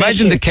not. Could you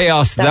imagine the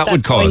chaos that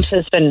would cause?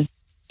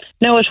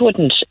 No, it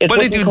wouldn't. It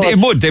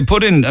would. They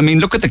put in. I mean,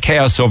 look at the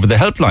chaos over the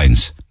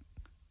helplines.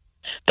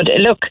 But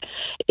look,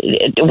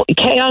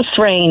 chaos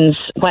reigns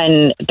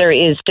when there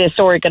is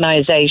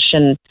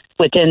disorganisation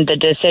within the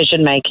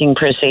decision-making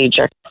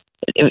procedure.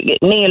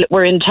 Neil,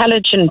 we're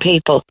intelligent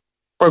people.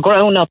 We're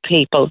grown-up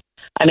people.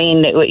 I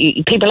mean,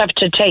 people have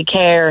to take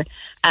care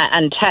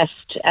and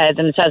test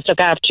themselves, look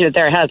after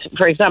their health.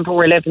 For example,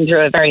 we're living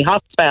through a very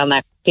hot spell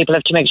now. People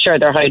have to make sure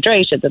they're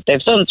hydrated, that they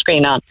have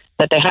sunscreen on,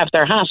 that they have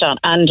their hat on,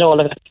 and all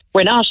of it.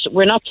 We're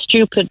not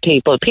stupid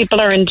people. People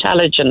are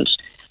intelligent.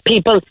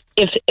 People,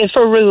 if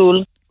a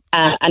rule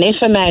and if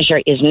a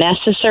measure is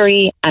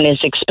necessary and is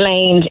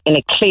explained in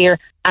a clear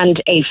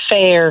and a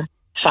fair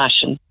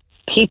fashion,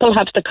 people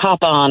have the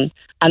cop on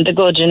and the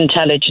good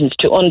intelligence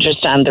to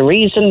understand the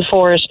reason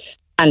for it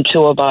and to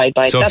abide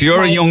by it. So if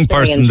you're a young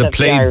person that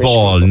played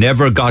ball,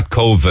 never got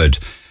COVID,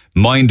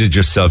 minded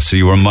yourself so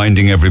you were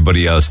minding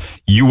everybody else,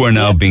 you are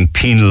now being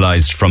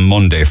penalised from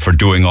Monday for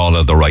doing all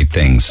of the right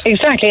things.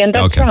 Exactly, and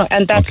that's wrong,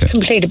 and that's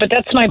completely, but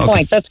that's my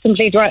point, that's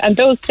completely right. And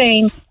those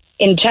same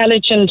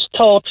intelligent,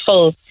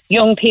 thoughtful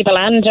young people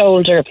and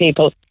older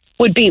people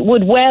would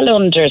well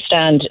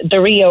understand the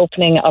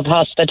reopening of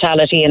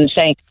hospitality and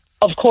saying,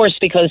 of course,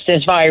 because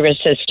this virus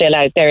is still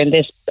out there and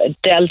this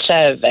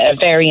Delta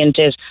variant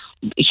is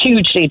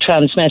hugely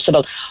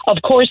transmissible,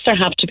 of course there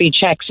have to be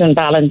checks and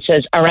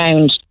balances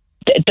around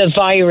the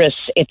virus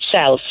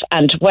itself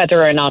and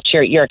whether or not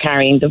you're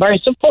carrying the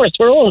virus. Of course,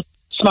 we're all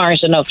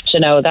smart enough to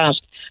know that.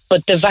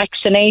 But the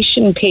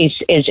vaccination piece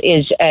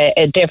is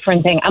a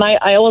different thing. And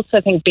I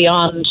also think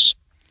beyond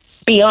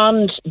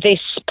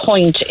this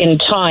point in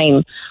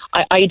time,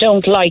 I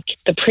don't like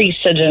the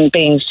precedent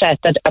being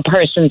set that a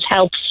person's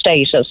health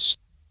status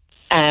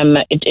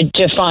it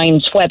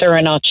defines whether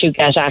or not you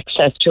get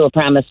access to a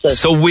premises.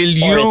 So will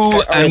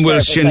you and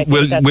will Sinn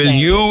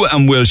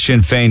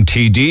Féin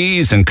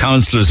TDs and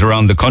councillors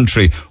around the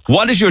country,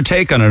 what is your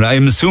take on it?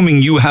 I'm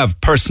assuming you have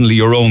personally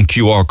your own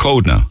QR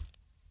code now.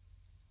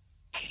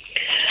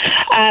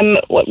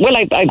 Well,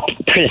 I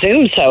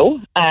presume so.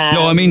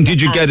 No, I mean,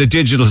 did you get a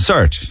digital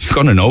cert? You're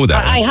going to know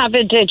that. I have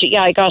a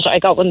Yeah, I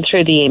got one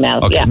through the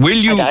email. Okay. Yeah,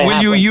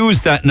 will you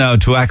use that now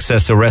to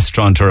access a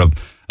restaurant or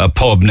a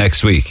pub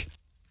next week?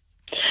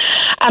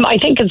 I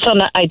think it's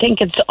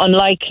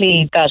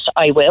unlikely that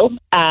I will.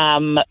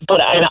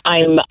 But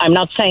I'm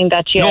not saying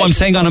that you. No, I'm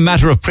saying on a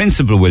matter of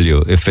principle. Will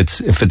you? If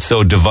it's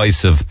so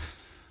divisive,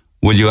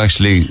 will you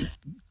actually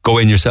go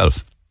in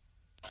yourself?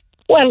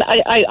 Well,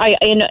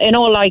 in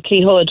all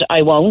likelihood,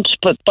 I won't.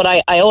 But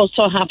I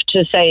also have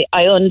to say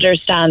I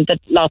understand that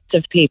lots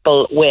of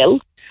people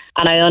will,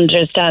 and I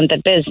understand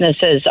that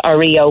businesses are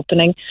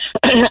reopening,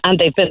 and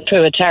they've been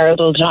through a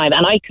terrible time.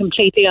 And I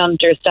completely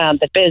understand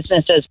that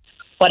businesses,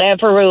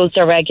 whatever rules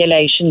or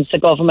regulations the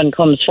government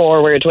comes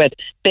forward with,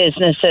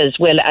 businesses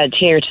will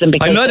adhere to them.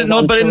 Because I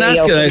didn't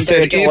ask it. I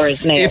said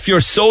if you're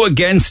so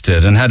against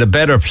it and had a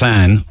better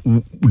plan,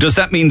 does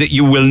that mean that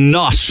you will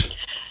not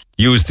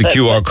use the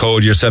QR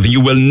code yourself?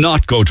 You will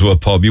not go to a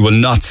pub. You will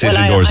not sit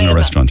indoors in a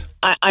restaurant.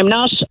 I'm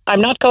not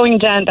going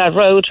down that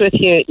road with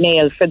you,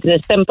 Neil, for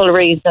the simple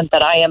reason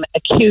that I am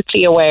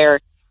acutely aware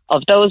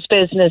of those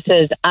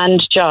businesses and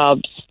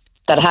jobs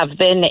that have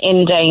been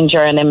in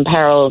danger and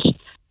imperiled,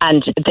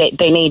 and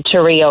they need to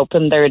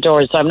reopen their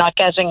doors. So I'm not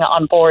getting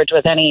on board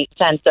with any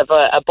sense of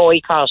a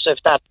boycott if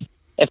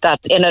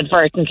that's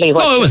inadvertently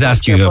what... No, I was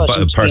asking a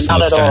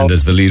personal stand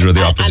as the leader of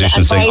the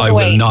opposition, saying, I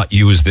will not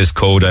use this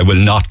code, I will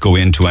not go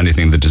into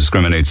anything that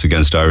discriminates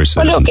against Irish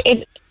citizens. Well,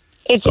 look,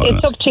 it's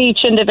up to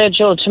each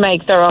individual to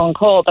make their own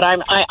call, but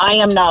I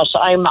am not.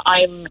 I'm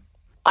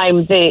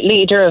the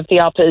leader of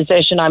the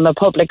opposition, I'm a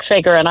public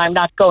figure, and I'm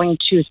not going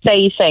to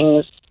say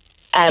things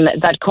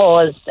that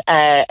cause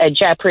a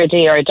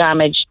jeopardy or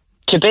damage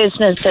to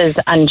businesses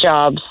and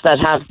jobs that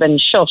have been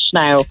shut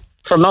now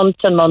for months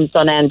and months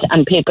on end,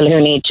 and people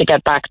who need to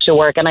get back to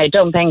work. And I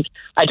don't think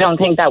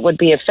that would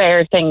be a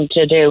fair thing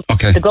to do.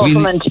 Okay. The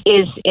government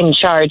is in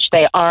charge.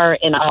 They are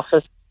in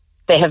office.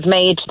 They have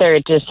made their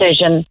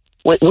decision.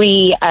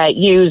 We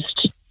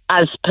used,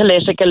 as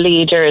political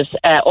leaders,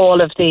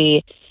 all of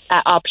the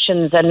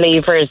options and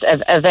levers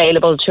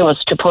available to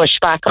us to push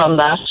back on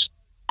that.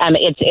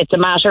 It's a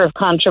matter of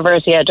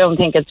controversy. I don't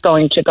think it's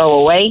going to go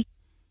away.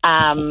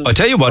 I'll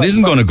tell you what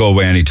isn't going to go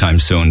away anytime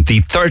soon: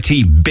 the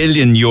 €30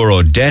 billion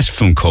debt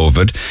from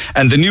COVID,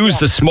 and the news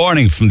this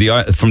morning from the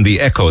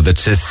Echo that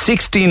says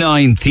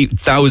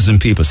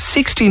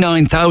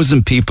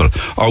 69,000 people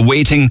are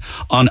waiting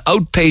on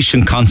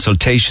outpatient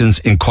consultations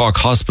in Cork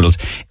hospitals.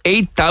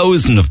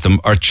 8,000 of them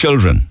are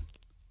children.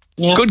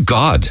 Yeah. Good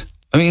God!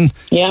 I mean,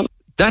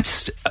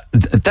 that's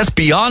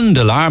beyond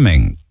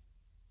alarming.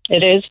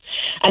 It is.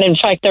 And in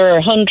fact, there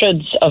are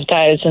hundreds of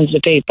thousands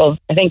of people,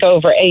 I think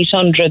over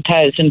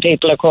 800,000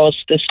 people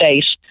across the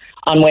state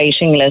on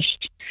waiting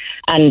lists.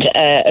 And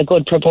a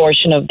good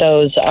proportion of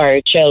those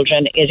are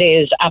children. It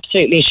is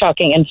absolutely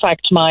shocking. In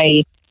fact,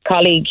 my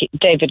colleague,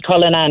 David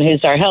Cullinan,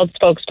 who's our health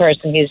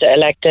spokesperson, he's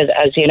elected,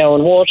 as you know,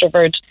 in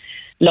Waterford,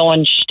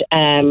 launched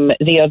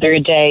the other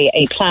day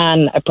a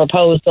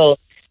proposal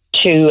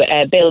to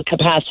build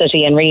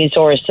capacity and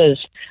resources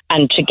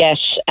and to get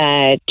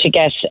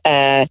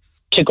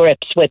to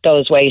grips with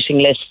those waiting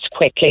lists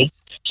quickly.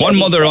 One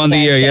mother on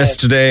the air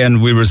yesterday,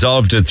 and we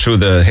resolved it through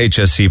the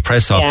HSE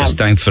press office,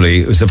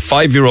 thankfully. It was a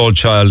 5-year-old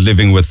child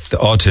living with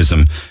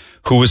autism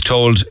who was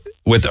told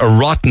with a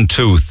rotten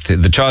tooth,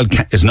 the child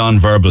is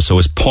non-verbal, so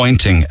is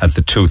pointing at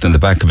the tooth in the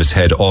back of his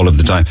head all of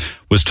the time,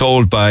 was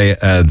told by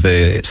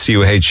the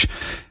COH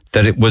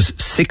that it was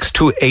 6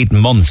 to 8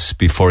 months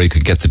before he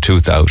could get the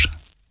tooth out.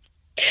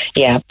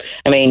 Yeah,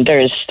 I mean,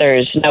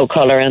 there's no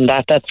colour in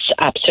that. That's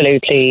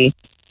absolutely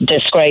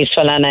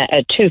disgraceful, and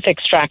a tooth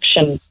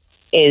extraction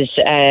is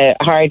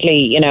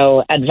hardly,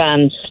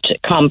 advanced,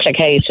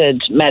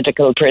 complicated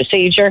medical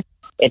procedure.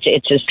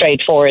 It's a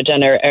straightforward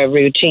and a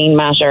routine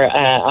matter.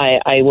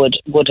 I would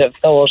have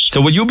thought.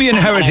 So, will you be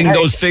inheriting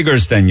those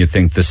figures then? You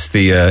think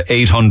the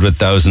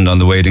 800,000 on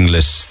the waiting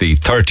lists, the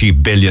 30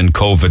 billion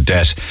COVID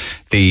debt,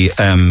 I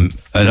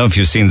don't know if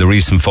you've seen the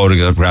recent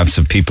photographs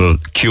of people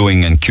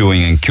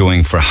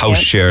queuing for house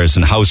shares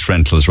and house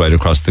rentals right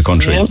across the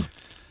country. Yeah.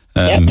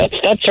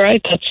 That's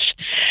right.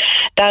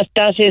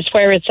 That is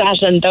where it's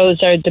at, and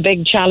those are the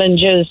big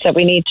challenges that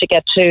we need to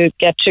get to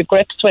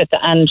grips with.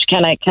 And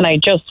can I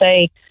just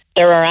say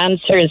there are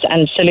answers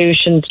and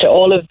solutions to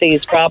all of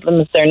these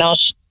problems. They're not,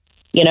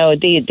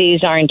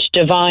 these aren't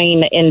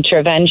divine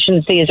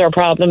interventions. These are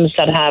problems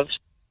that have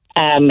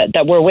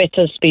that were with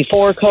us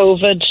before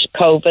COVID.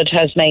 COVID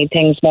has made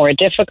things more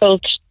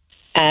difficult.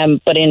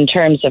 But in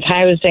terms of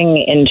housing,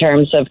 in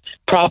terms of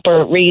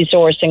proper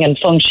resourcing and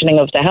functioning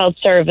of the health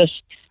service,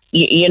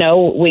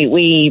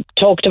 we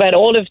talked about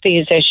all of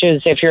these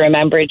issues, if you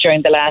remember,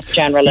 during the last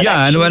general election.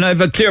 Yeah, and when I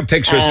have a clear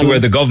picture as to where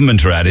the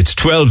government are at, it's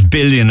 12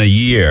 billion a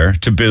year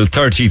to build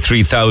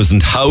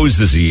 33,000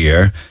 houses a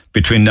year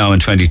between now and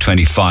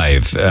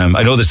 2025.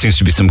 I know there seems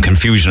to be some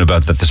confusion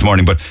about that this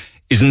morning, but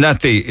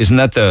that's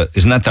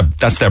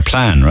their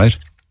plan, right?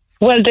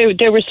 Well,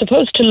 they were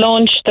supposed to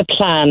launch the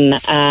plan.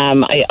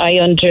 I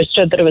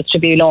understood that it was to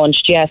be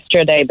launched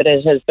yesterday, but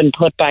it has been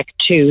put back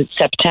to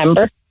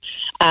September.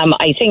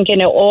 I think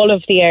in all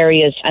of the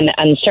areas,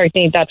 and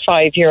certainly that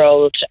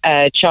 5-year-old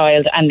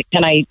child, and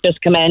can I just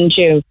commend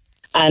you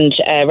and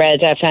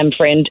Red FM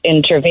for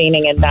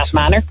intervening in that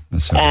manner.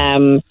 It's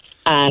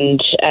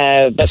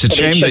a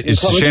shame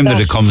that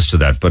it comes to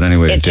that, but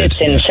anyway, it did.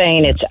 It's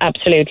insane. It's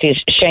absolutely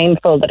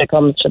shameful that it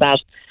comes to that.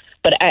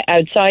 But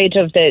outside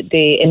of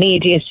the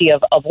immediacy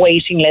of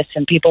waiting lists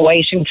and people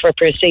waiting for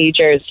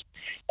procedures,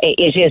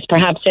 it is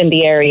perhaps in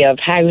the area of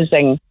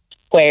housing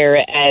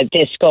where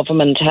this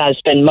government has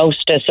been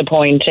most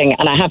disappointing.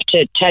 And I have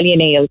to tell you,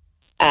 Neil,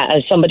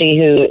 as somebody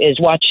who is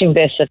watching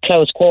this at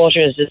close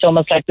quarters, it's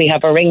almost like we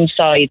have a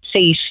ringside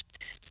seat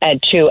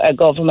to a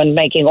government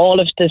making all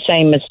of the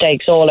same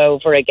mistakes all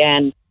over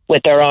again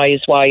with their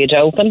eyes wide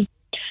open.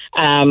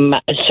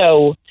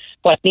 So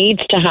what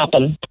needs to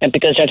happen,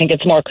 because I think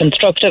it's more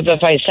constructive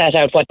if I set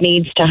out what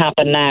needs to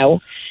happen now,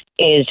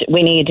 is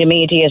we need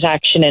immediate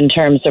action in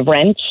terms of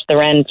rents. The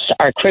rents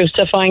are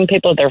crucifying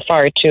people. They're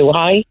far too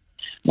high.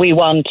 We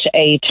want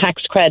a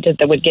tax credit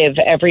that would give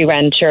every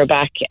renter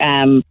back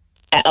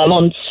a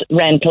month's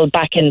rental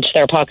back into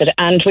their pocket,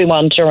 and we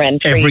want a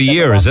rent freeze. Every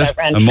year, is it?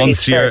 A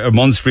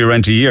month's free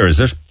rent a year, is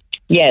it?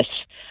 Yes.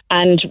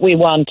 And we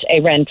want a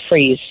rent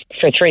freeze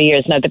for 3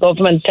 years. Now, the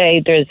government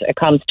say there's a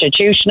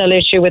constitutional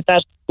issue with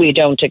that. We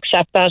don't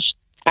accept that.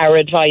 Our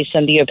advice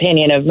and the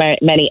opinion of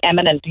many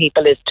eminent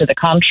people is to the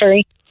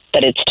contrary,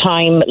 that it's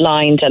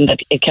time-lined and that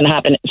it can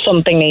happen.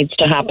 Something needs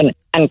to happen,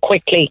 and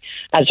quickly,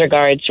 as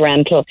regards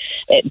rental.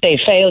 They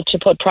failed to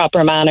put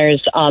proper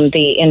manners on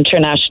the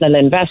international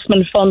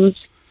investment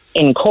funds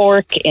in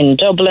Cork, in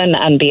Dublin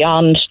and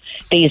beyond.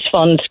 These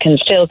funds can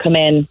still come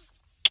in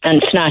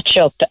and snatch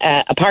up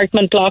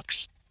apartment blocks,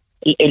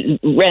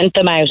 rent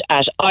them out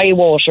at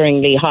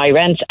eye-wateringly high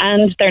rents,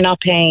 and they're not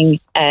paying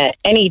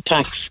any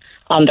tax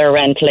on their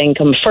rental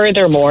income.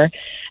 Furthermore,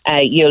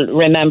 you'll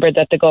remember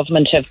that the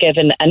government have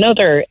given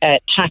another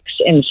tax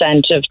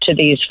incentive to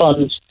these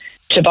funds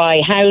to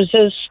buy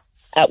houses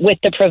with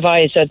the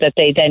proviso that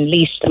they then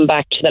lease them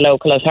back to the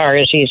local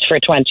authorities for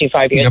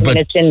 25 years. I mean,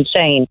 it's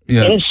insane.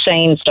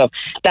 Insane stuff.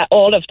 That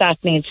all of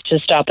that needs to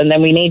stop, and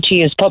then we need to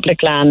use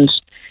public land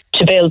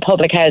to build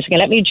public housing.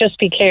 And let me just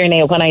be clear,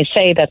 Neil, when I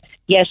say that,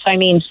 yes, I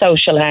mean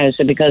social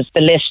housing, because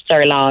the lists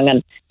are long,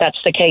 and that's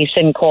the case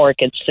in Cork.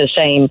 It's the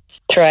same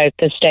throughout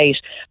the state.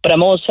 But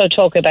I'm also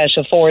talking about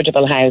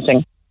affordable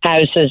housing,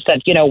 houses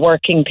that,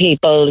 working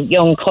people,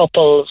 young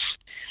couples,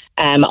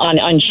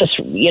 on just,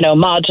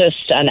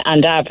 modest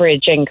and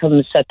average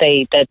incomes that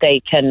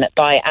they can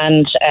buy,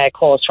 and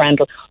cost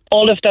rental.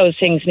 All of those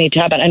things need to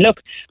happen. And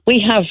look,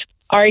 we have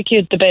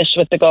argued the bit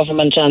with the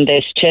government on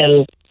this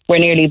till we're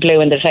nearly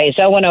blue in the face.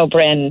 Owen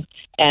O'Brien,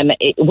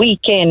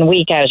 week in,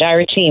 week out,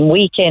 our team,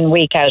 week in,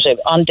 week out,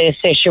 on this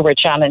issue, we're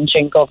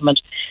challenging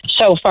government.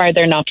 So far,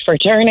 they're not for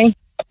turning.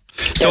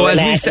 So as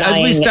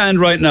we stand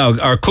right now,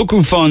 are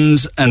cuckoo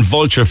funds and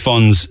vulture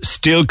funds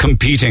still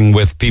competing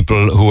with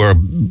people who are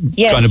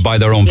trying to buy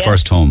their own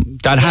first home?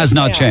 That has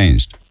not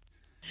changed.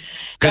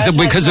 Because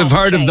we've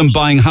heard of them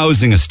buying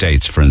housing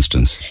estates, for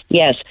instance.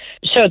 Yes.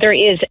 So there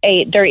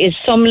is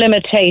some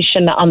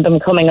limitation on them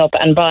coming up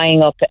and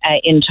buying up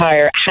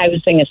entire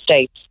housing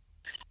estates.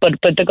 But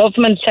the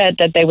government said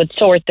that they would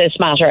sort this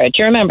matter out. Do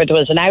you remember there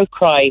was an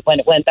outcry when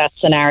that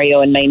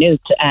scenario in Maynooth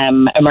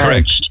emerged?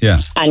 Correct, yeah.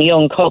 And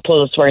young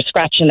couples were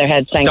scratching their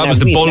heads saying... That was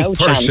the bulk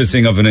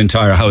purchasing of an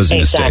entire housing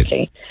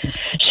estate.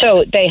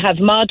 So they have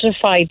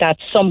modified that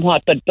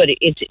somewhat, but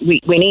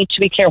we need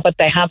to be clear what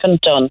they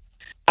haven't done.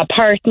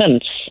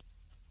 Apartments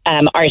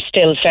are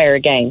still fair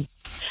game.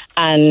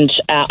 And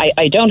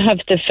I don't have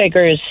the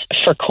figures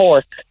for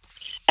Cork,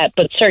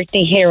 but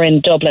certainly here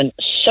in Dublin,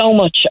 so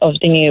much of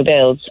the new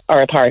builds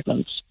are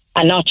apartments,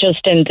 and not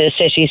just in the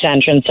city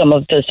centre, and some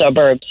of the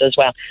suburbs as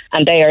well.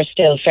 And they are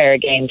still fair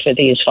game for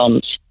these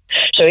funds.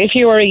 So if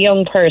you are a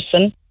young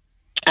person,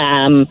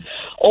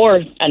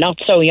 or a not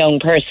so young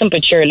person,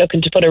 but you're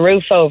looking to put a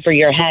roof over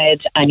your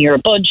head, and your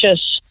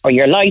budget or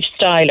your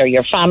lifestyle or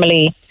your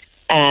family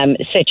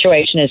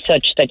situation is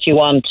such that you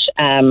want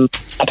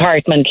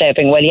apartment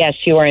living, well, yes,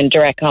 you are in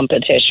direct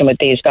competition with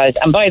these guys.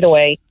 And by the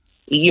way,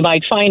 you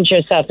might find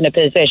yourself in a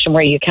position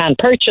where you can't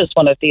purchase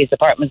one of these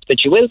apartments,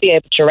 but you will be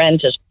able to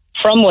rent it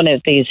from one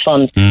of these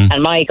funds,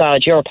 and my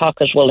God, your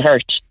pocket will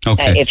hurt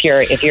if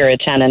you're a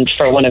tenant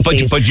for one of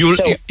these. But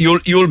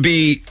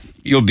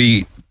you'll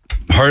be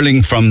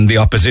hurling from the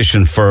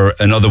opposition for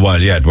another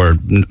while yet.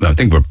 I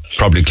think we're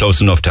probably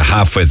close enough to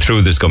halfway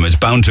through this government. It's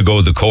bound to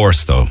go the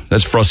course, though.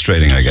 That's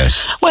frustrating, I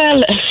guess.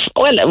 Well,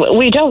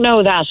 we don't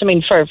know that. I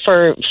mean,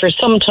 for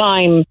some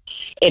time,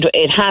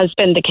 it has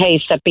been the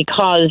case that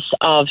because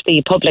of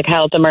the public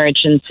health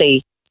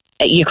emergency,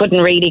 you couldn't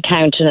really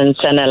countenance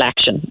an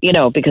election,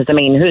 because, I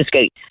mean,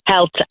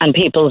 health and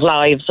people's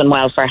lives and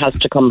welfare has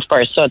to come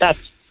first. So that's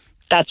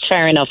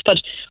fair enough. But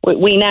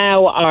we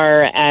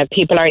now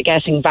people are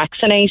getting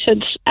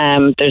vaccinated.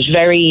 There's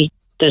very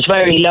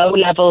low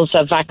levels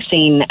of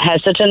vaccine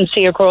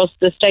hesitancy across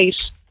the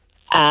state.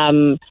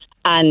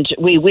 And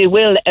we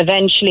will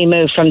eventually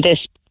move from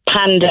this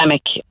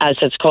pandemic, as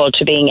it's called,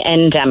 to being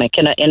endemic.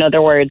 In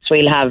other words,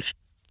 we'll have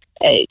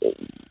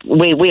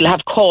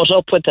caught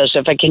up with it,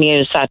 if I can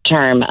use that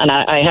term. And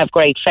I have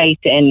great faith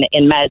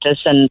in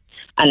medicine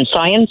and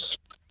science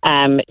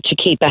to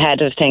keep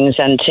ahead of things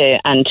and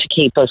to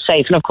keep us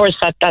safe. And of course,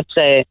 that's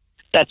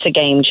a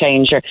game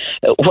changer.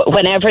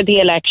 Whenever the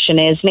election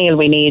is, Neil,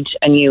 we need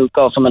a new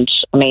government.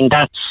 I mean,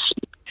 that's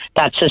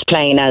as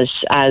plain as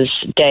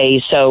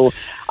day. So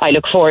I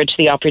look forward to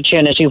the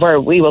opportunity where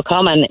we will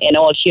come in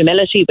all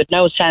humility with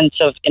no sense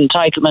of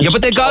entitlement. Yeah,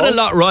 but they got a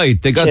lot right.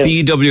 They got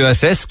the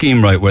EWSS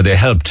scheme right, where they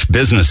helped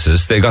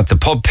businesses. They got the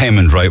pub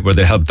payment right, where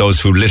they helped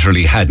those who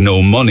literally had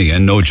no money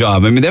and no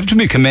job. I mean, they have to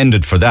be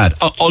commended for that.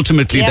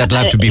 Ultimately, that'll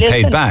have to be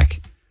paid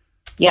back.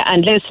 Yeah,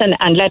 and listen,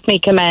 and let me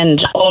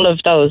commend all of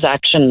those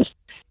actions,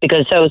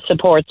 because those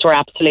supports were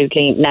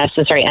absolutely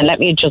necessary. And let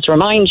me just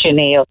remind you,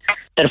 Neil,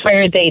 that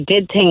where they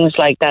did things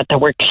like that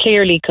were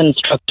clearly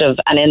constructive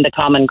and in the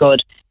common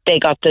good, they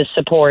got the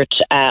support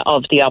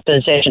of the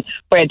opposition.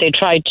 Where they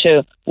tried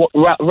to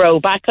row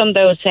back on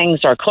those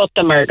things or cut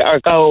them or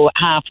go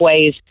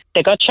halfways,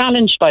 they got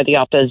challenged by the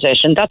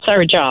opposition. That's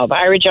our job.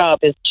 Our job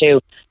is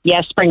to,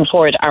 yes, bring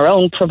forward our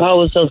own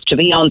proposals, to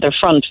be on the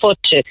front foot,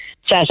 to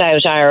set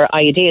out our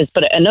ideas.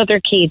 But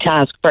another key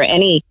task for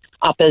any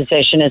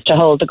opposition is to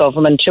hold the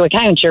government to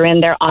account. You're in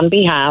there on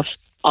behalf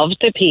of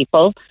the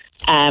people,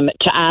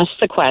 to ask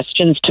the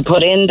questions, to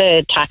put in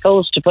the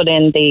tackles, to put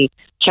in the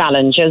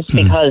challenges,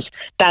 because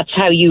that's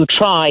how you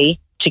try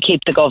to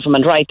keep the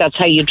government right. That's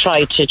how you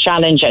try to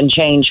challenge and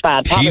change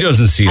bad policy. He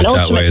doesn't see it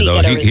that way,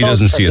 though. He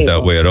doesn't see it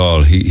that way at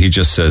all. He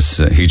just says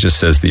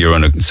that you're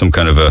on some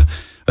kind of a.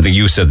 I think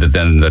you said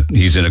that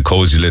he's in a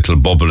cosy little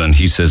bubble, and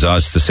he says,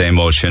 it's the same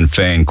old Sinn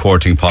Féin,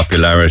 courting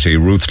popularity,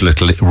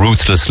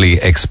 ruthlessly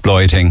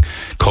exploiting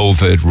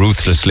COVID,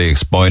 ruthlessly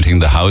exploiting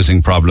the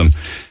housing problem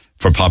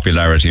for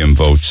popularity and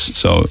votes.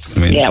 So, I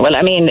mean... Yeah, well,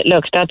 I mean,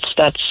 look,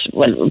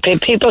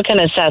 people can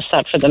assess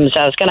that for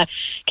themselves. Can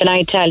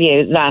I tell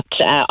you that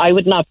I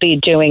would not be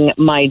doing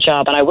my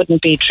job, and I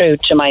wouldn't be true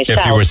to myself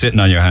if you were sitting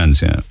on your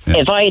hands, yeah.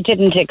 If I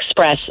didn't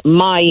express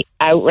my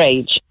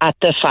outrage at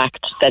the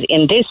fact that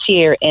in this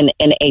year, in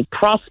a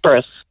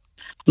prosperous,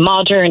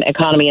 modern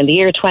economy, in the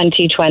year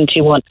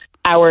 2021,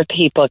 our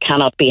people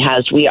cannot be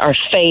housed. We are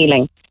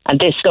failing, and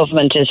this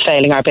government is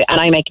failing our people. And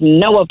I make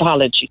no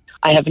apology.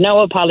 I have no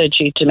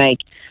apology to make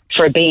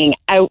for being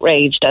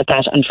outraged at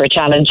that and for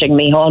challenging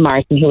Micheál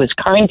Martin, who is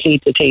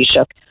currently the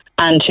Taoiseach,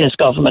 and his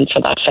government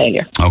for that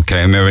failure.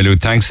 Okay, Mary Lou,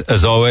 thanks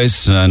as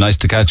always. Nice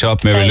to catch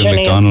up. Mary Lou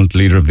McDonald,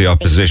 Leader of the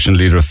Opposition,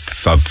 Leader of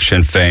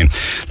Sinn Féin.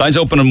 Lines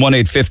open on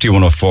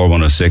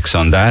 1-850-104-106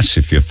 on that.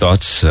 If you have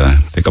thoughts,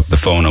 pick up the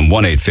phone on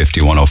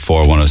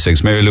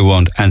 1-850-104-106. Mary Lou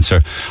won't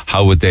answer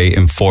how would they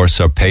enforce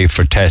or pay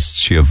for tests.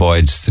 She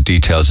avoids the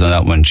details on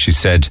that one. She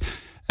said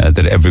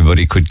that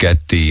everybody could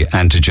get the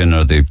antigen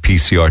or the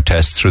PCR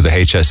test through the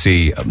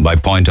HSE. My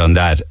point on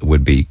that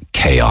would be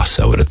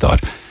chaos, I would have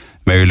thought.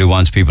 Mary Lou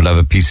wants people to have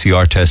a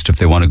PCR test if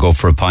they want to go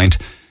for a pint.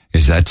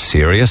 Is that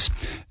serious?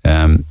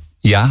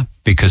 Yeah,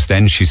 because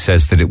then she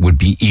says that it would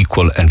be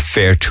equal and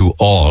fair to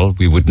all.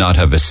 We would not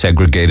have a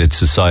segregated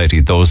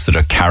society, those that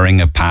are carrying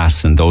a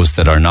pass and those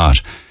that are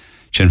not.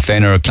 Sinn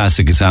Féin are a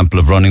classic example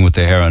of running with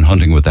the hare and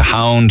hunting with the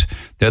hound.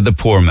 They're the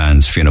poor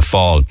man's Fianna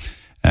Fáil.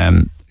 I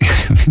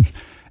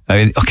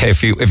mean, okay,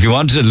 if you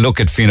wanted to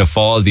look at Fianna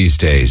Fáil these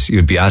days,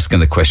 you'd be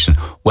asking the question,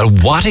 well,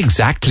 what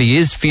exactly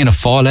is Fianna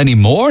Fáil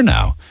anymore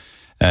now?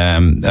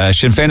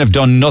 Sinn Féin have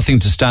done nothing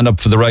to stand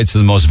up for the rights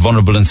of the most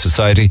vulnerable in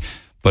society,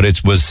 but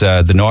it was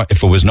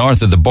if it was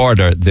north of the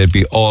border, they'd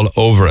be all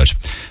over it.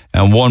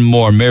 And one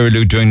more, Mary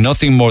Lou doing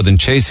nothing more than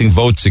chasing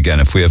votes again.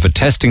 If we have a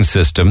testing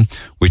system,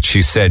 which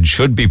she said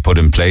should be put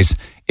in place,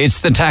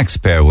 it's the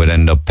taxpayer would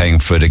end up paying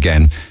for it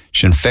again.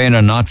 Sinn Féin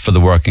are not for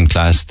the working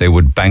class. They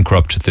would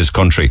bankrupt this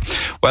country.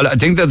 Well, I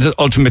think that's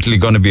ultimately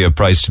going to be a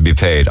price to be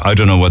paid. I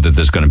don't know whether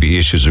there's going to be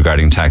issues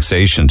regarding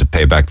taxation to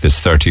pay back this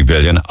 30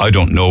 billion. I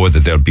don't know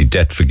whether there'll be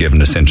debt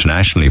forgiveness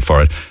internationally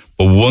for it.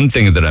 But one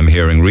thing that I'm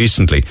hearing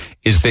recently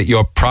is that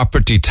your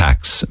property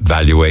tax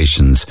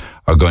valuations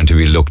are going to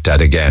be looked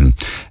at again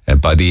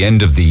by the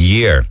end of the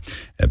year,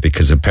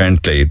 because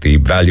apparently the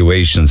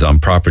valuations on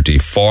property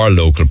for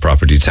local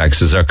property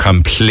taxes are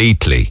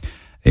completely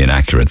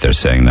inaccurate, they're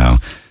saying now.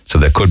 So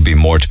there could be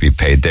more to be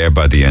paid there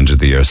by the end of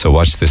the year. So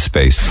watch this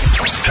space.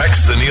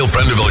 Text the Neil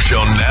Prendeville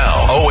Show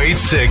now.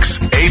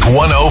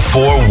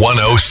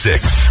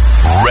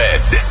 086-8104-106.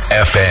 Red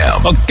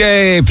FM.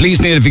 Okay,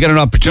 please, Neil, if you get an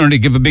opportunity,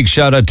 give a big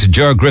shout out to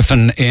Ger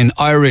Griffin in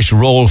Irish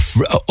Roll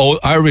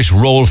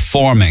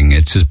Forming.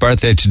 It's his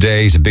birthday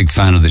today. He's a big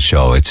fan of the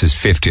show. It's his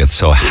 50th.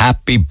 So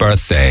happy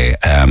birthday.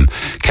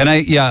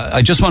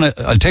 I just want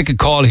to, I'll take a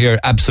call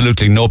here.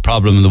 Absolutely no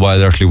problem in the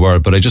wide earthly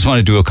world, but I just want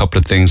to do a couple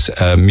of things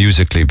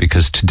musically,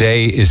 because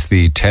today is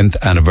the 10th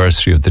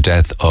anniversary of the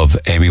death of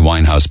Amy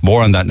Winehouse.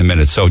 More on that in a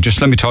minute. So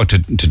just let me talk to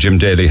Jim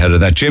Daly ahead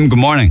of that. Jim, good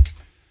morning.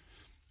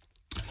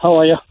 How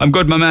are you? I'm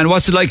good, my man.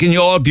 What's it like in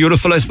Youghal?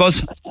 Beautiful, I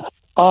suppose?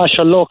 Oh,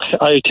 sure, look,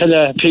 I tell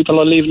you, people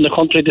are leaving the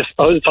country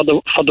for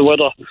the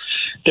weather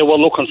they were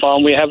looking for,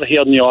 and we have it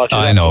here in York.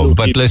 I know,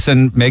 but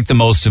listen, make the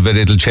most of it.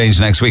 It'll change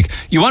next week.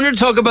 You wanted to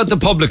talk about the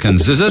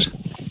publicans, is it?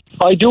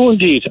 I do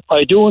indeed,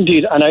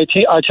 and I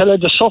tell you,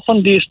 the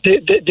suffering this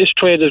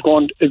trade is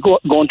going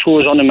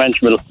through is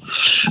unimaginable.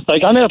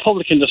 Like, I met a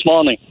publican this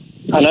morning,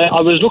 and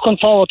I was looking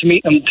forward to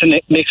meeting him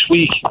next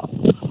week.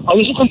 I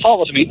was looking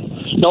forward to meeting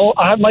him. No,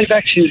 I have my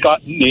vaccines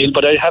got, Neil,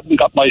 but I haven't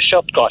got my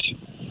shot got.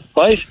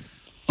 Right?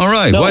 All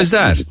right. No. Why is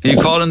that? Are you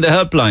calling the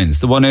helplines,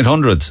 the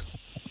 1-800s?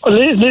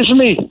 Listen to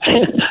me.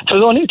 It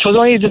was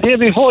only the day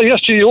before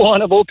yesterday you were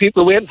on about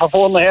people waiting for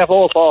 4.5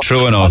 hours.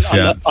 True enough,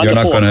 yeah. You're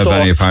not going to have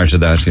any part of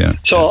that, yeah.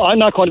 So I'm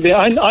not going to be.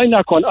 I'm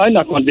not going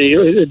to be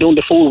doing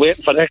the fool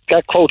waiting for that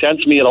crowd to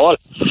answer me at all.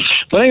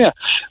 But anyway,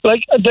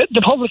 like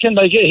the publican,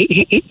 like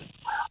he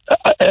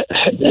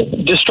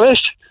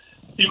distressed.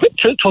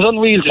 It was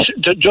unreal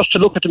just to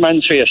look at the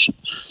man's face.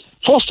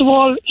 First of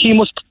all, he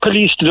must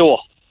police the door.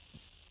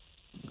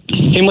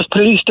 He must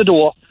police the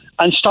door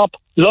and stop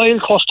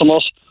loyal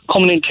customers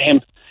coming into him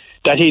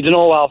that he don't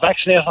know are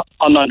vaccinated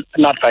or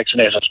not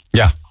vaccinated.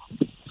 Yeah.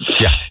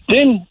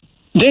 Then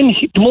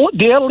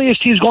the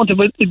earliest he's going to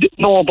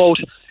know about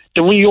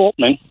the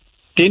reopening.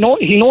 He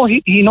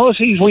knows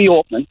he's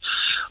reopening,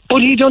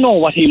 but he don't know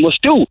what he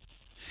must do.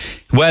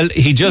 Well,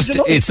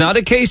 it's not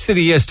a case that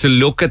he has to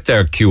look at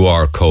their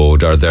QR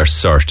code or their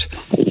cert.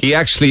 He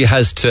actually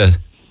has to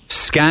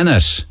scan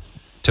it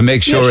to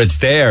make sure it's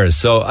theirs.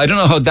 So I don't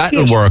know how that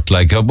will work.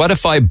 Like, what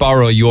if I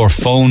borrow your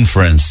phone,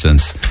 for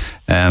instance?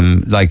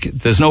 Like,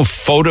 there's no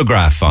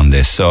photograph on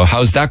this. So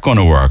how's that going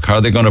to work? How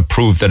are they going to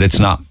prove that it's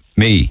not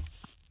me?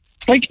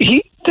 Like,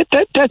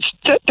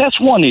 that's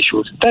one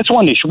issue. That's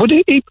one issue. But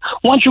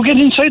once you get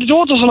inside the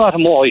door, there's a lot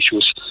of more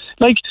issues.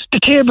 Like, the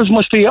tables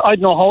must be, I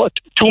don't know how,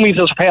 2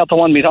 meters apart to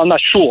 1 meter. I'm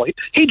not sure.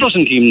 He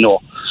doesn't even know.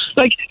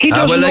 Like, he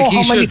doesn't know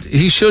how many...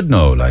 He should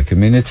know. Like, I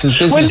mean, it's his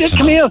business. Well,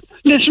 come here.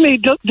 Listen to me.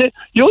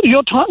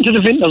 You're talking to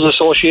the Vintners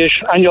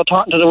Association and you're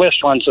talking to the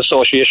Restaurants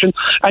Association,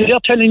 and they're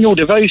telling you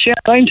the very same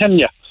I'm telling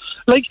you.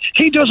 Like,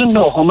 he doesn't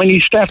know how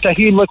many staff that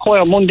he'll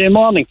require Monday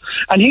morning,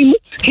 and he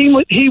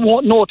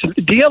won't know till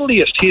the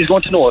earliest he's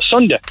going to know is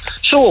Sunday.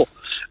 So,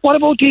 what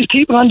about these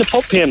people on the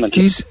pub payment?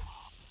 He's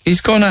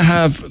going to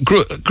have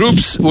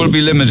groups will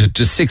be limited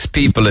to 6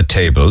 people at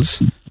tables,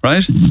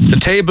 right? The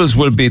tables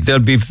there'll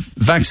be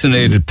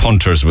vaccinated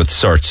punters with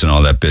certs and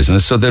all that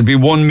business, so they'll be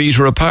 1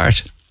 meter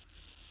apart.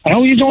 How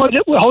do you know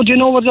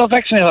whether they're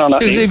vaccinated or not?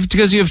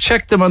 Because you've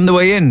checked them on the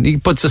way in. He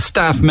puts a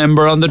staff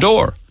member on the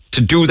door to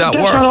do that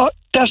work.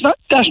 That's not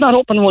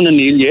up and running,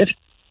 Neil, yet.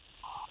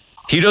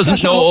 He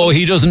doesn't know.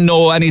 He doesn't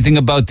know anything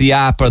about the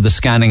app or the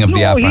scanning of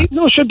the app. Do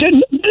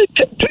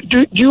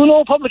you know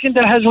a publican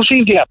that has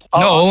received the app?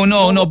 No.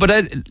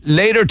 But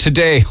later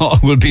today, all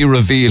will be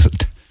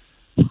revealed.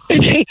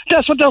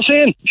 That's what they're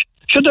saying.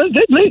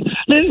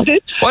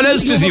 What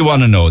else does he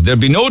want to know? There'll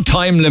be no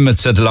time limit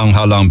set along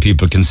how long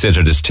people can sit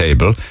at his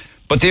table,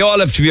 but they all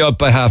have to be out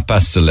by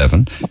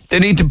 11:30. They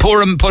need to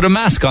put a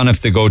mask on if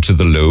they go to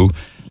the loo.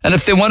 And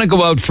if they want to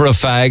go out for a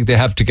fag, they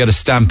have to get a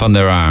stamp on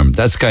their arm.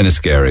 That's kind of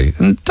scary.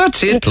 And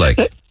that's it, like.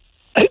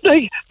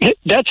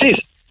 That's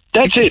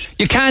it.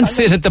 You can't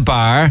sit at the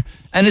bar,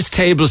 and it's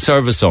table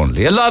service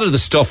only. A lot of the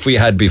stuff we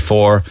had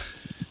before.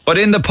 But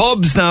in the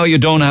pubs now, you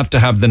don't have to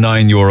have the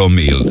 €9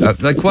 meal.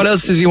 Like, what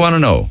else does he want to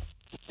know?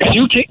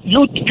 You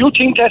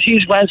think that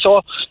he's grand,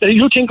 so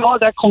you think all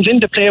that comes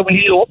into play when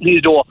he opened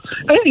his door.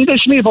 Listen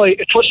to me, boy.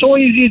 It was so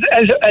easy,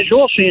 as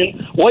you're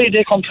saying. Why are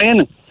they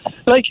complaining?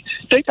 Like,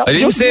 I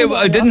didn't say.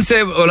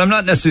 Well, I'm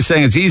not necessarily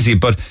saying it's easy,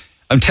 but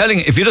I'm telling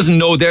you, if he doesn't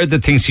know, they're the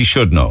things he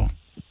should know.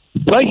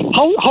 Like,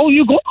 how are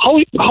you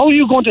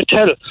going to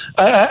tell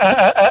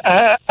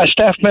a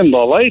staff member,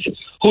 right,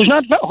 who's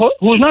not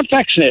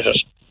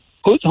vaccinated,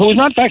 who's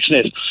not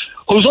vaccinated,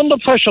 who's under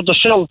pressure to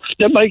sell?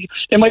 There might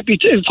be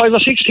 5 or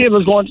 6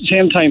 tables going at the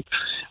same time.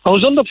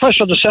 Who's under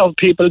pressure to sell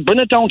people, bring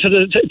it down to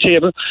the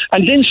table,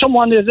 and then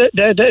someone,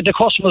 the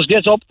customers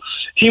gets up.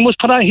 He must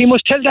tell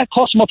that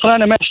customer put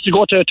on a mask to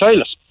go to the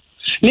toilet.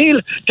 Neil,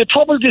 the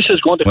trouble this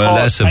is going to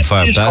cause...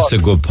 That's a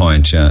good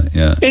point, yeah.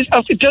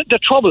 The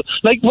trouble,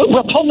 like,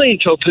 we're turning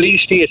into a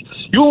police state.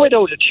 You went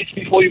out a tick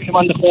before you came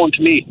on the phone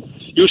to me.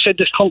 You said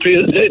this country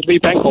is to be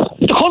bankrupt.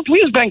 The country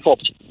is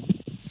bankrupt.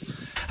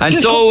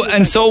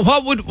 And so,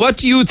 what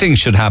do you think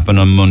should happen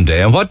on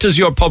Monday? And what does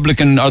your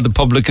publican or the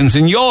publicans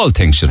in Youghal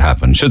think should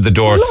happen? Should the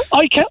door?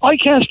 I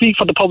can't speak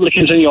for the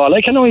publicans in Youghal.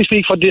 I can only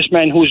speak for this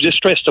man who's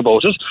distressed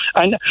about it.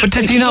 But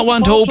does he not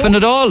want to open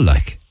at all?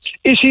 Like,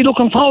 is he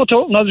looking forward to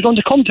it? And I was going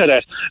to come to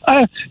that.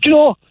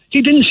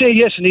 He didn't say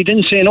yes and he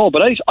didn't say no,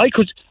 but I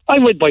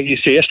went by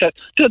his face that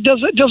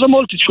there's a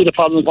multitude of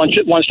problems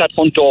once that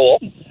front door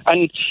open.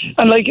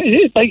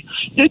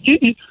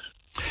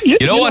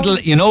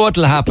 You know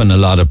what'll happen a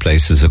lot of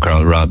places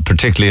around,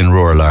 particularly in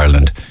rural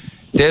Ireland.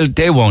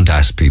 They won't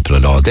ask people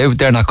at all.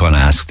 They're not going to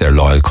ask their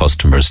loyal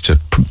customers to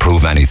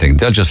prove anything.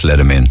 They'll just let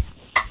them in.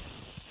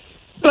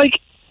 Like,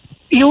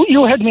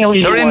 you had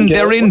me.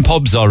 They're in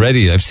pubs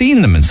already. I've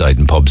seen them inside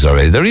in pubs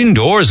already. They're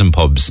indoors in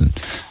pubs.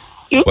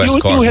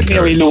 West Cork. You had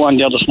Mary Lou on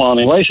there this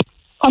morning, right?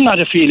 I'm not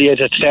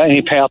affiliated to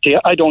any party.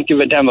 I don't give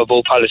a damn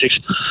about politics.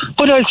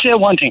 But I'll say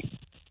one thing.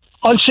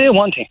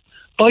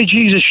 By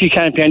Jesus, she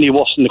can't be any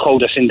worse than the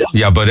crowd that's in there.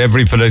 Yeah, but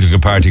every political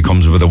party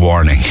comes with a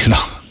warning, you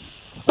know.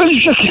 Well,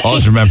 it's just,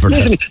 always remember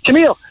that. Come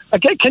here.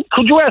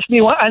 Could you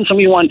answer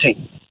me one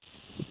thing?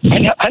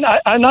 And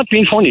I'm not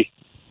being funny.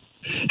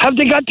 Have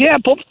they got the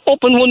app up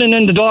and running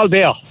in the Dáil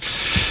Bear?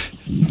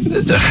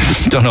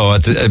 Don't know. I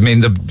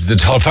mean, the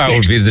Dáil Bear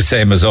would be the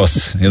same as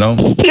us, you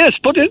know. Yes,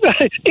 but is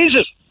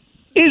it?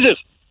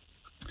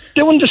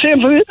 They weren't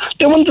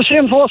the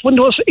same for us when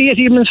there was 8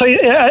 even inside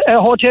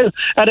a hotel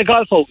at a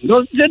golf hole.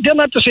 They're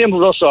not the same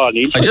for us all.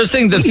 I just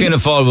think that Fianna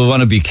Fáil will want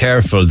to be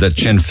careful that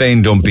Sinn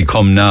Féin don't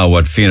become now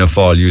what Fianna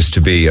Fáil used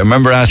to be. I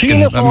remember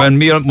asking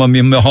when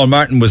Micheál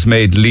Martin was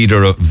made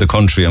leader of the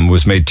country and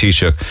was made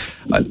Taoiseach.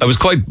 I was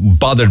quite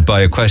bothered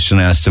by a question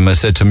I asked him. I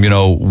said to him,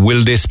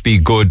 will this be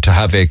good to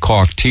have a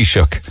Cork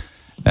Taoiseach?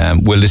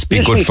 Will this be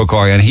good for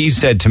Cork? And he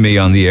said to me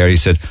on the air, he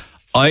said,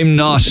 I'm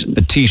not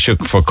a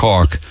Taoiseach for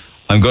Cork.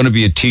 I'm going to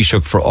be a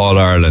Taoiseach for all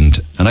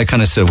Ireland. And I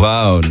kind of said,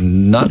 wow,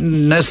 not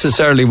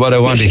necessarily what I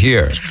want to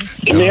hear.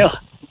 Neil,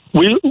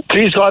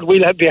 please God,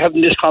 we'll be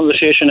having this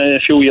conversation in a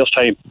few years'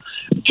 time.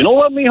 Do you know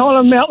what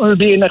Micheál Martin will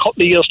be in a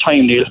couple of years'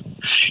 time, Neil?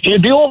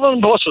 He'll be over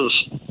in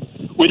Brussels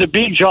with a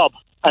big job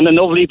and a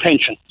lovely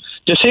pension.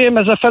 The same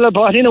as a fella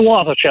brought in a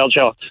water charge,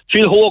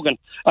 Phil Hogan,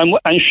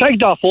 and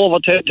shagged off over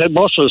to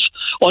Brussels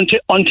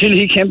until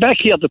he came back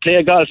here to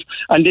play golf,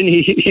 and then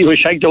he was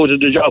shagged out of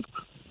the job.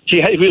 He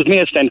was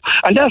made stand,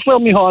 and that's where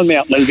Micheál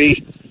Martin will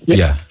be.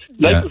 Yeah.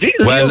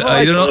 Well,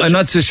 I don't know. I'm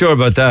not so sure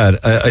about that.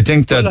 I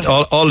think that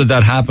all of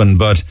that happened,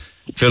 but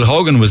Phil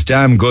Hogan was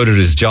damn good at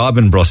his job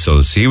in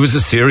Brussels. He was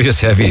a serious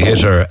heavy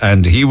hitter,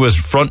 and he was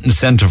front and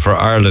centre for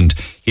Ireland.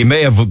 He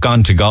may have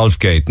gone to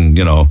Golfgate and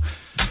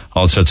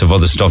all sorts of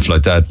other stuff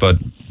like that, but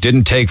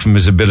didn't take from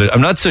his ability.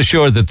 I'm not so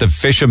sure that the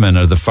fishermen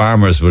or the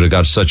farmers would have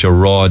got such a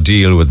raw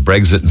deal with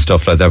Brexit and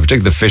stuff like that,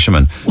 particularly the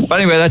fishermen. But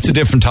anyway, that's a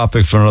different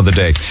topic for another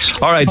day.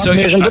 All right, so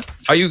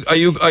are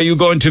you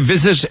going to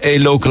visit a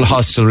local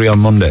hostelry on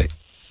Monday?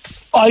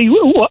 I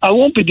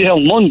won't be there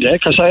on Monday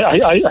because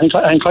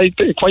I'm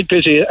quite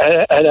busy.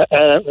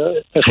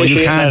 Well,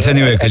 you can't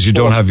anyway because you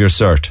don't have your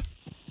cert.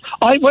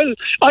 I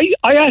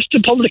asked the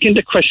public in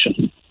the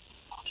question.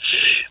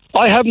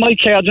 I have my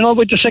card,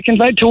 with the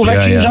second two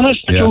vaccines on it.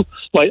 Yeah.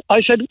 Right.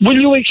 I said, will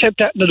you accept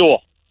that in the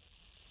door?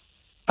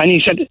 And he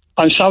said,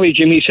 I'm sorry,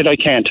 Jimmy. He said, I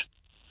can't.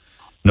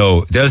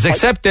 No, they'll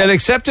accept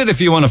it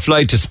if you want to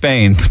fly to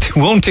Spain, but they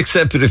won't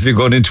accept it if you're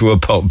going into a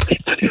pub.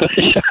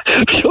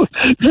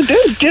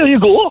 There you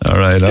go. All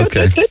right,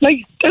 okay.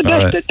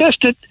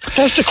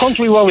 That's the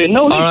country we're in.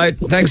 No, all right,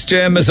 thanks,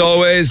 Jim, as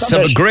always.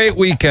 Have a great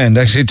weekend.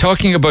 Actually,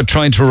 talking about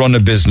trying to run a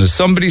business,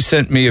 somebody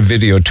sent me a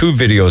video, 2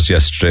 videos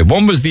yesterday.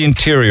 One was the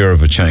interior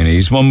of a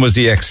Chinese, one was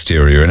the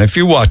exterior. And if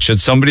you watch it,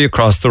 somebody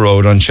across the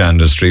road on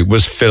Shandon Street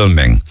was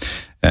filming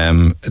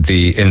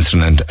the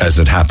incident as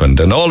it happened.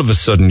 And all of a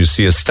sudden, you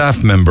see a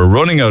staff member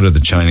running out of the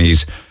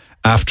Chinese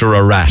after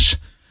a rat.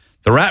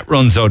 The rat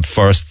runs out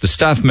first, the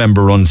staff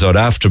member runs out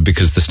after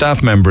because the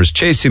staff member is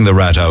chasing the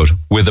rat out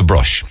with a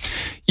brush.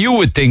 You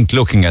would think,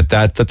 looking at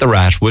that the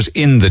rat was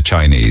in the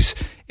Chinese.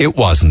 It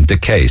wasn't the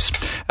case.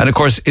 And of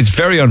course, it's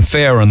very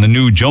unfair on the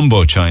new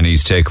jumbo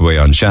Chinese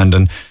takeaway on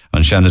Shandon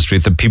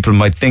Street that people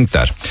might think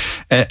that.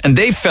 And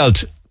they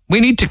felt,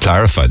 we need to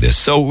clarify this.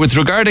 So with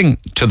regarding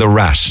to the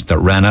rat that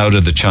ran out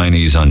of the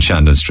Chinese on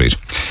Shandon Street,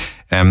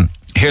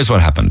 here's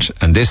what happened,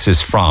 and this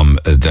is from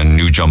the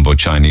new jumbo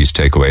Chinese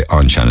takeaway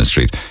on Shannon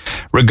Street.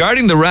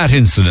 Regarding the rat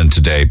incident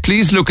today,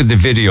 please look at the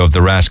video of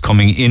the rat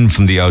coming in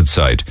from the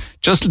outside,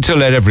 just to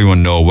let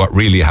everyone know what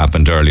really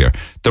happened earlier.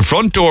 The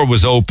front door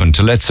was open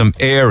to let some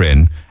air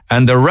in,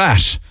 and the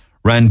rat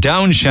ran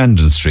down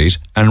Shandon Street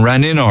and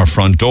ran in our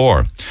front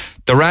door.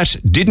 The rat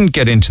didn't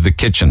get into the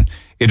kitchen.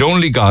 It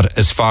only got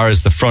as far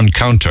as the front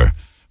counter.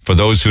 For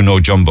those who know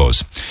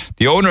jumbos,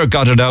 the owner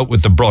got it out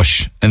with the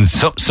brush, and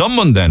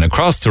someone then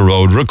across the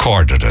road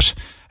recorded it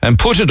and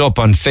put it up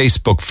on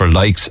Facebook for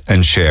likes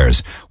and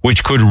shares,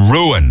 which could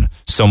ruin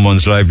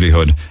someone's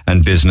livelihood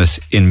and business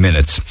in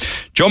minutes.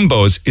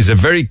 Jumbo's is a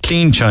very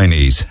clean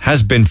Chinese,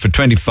 has been for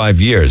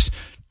 25 years.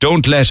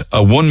 Don't let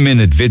a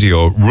 1-minute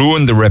video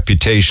ruin the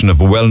reputation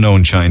of a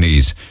well-known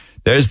Chinese.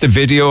 There's the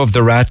video of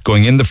the rat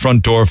going in the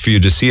front door for you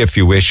to see if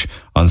you wish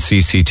on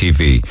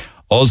CCTV.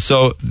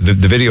 Also, the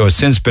video has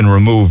since been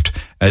removed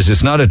as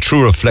it's not a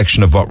true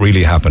reflection of what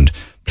really happened.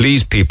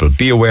 Please, people,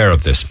 be aware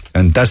of this.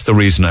 And that's the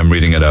reason I'm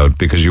reading it out,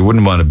 because you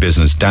wouldn't want a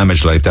business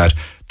damaged like that.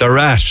 The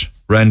rat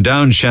ran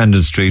down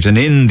Shandon Street and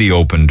in the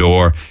open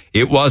door.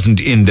 It wasn't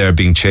in there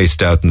being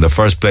chased out in the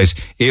first place.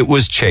 It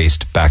was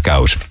chased back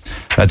out.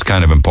 That's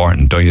kind of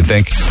important, don't you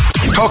think?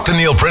 Talk to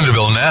Neil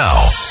Prendeville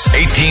now.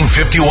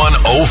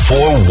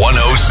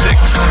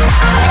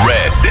 1851-04-106.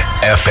 Red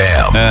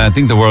FM.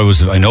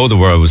 I know the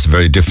world was a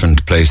very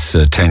different place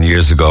 10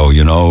 years ago.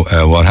 You know,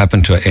 what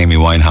happened to Amy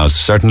Winehouse,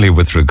 certainly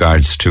with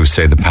regards to,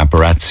 say, the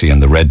paparazzi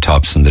and the red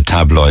tops and the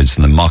tabloids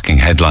and the mocking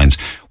headlines,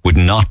 would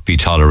not be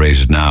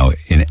tolerated now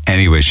in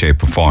any way,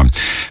 shape or form.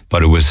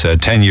 But it was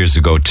 10 years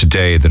ago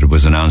today that it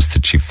was announced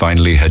that she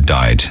finally had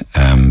died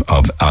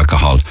of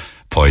alcohol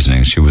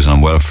poisoning. She was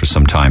unwell for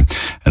some time.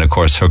 And of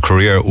course, her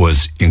career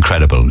was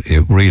incredible.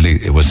 Her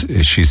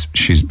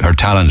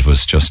talent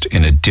was just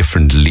in a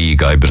different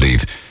league, I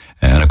believe.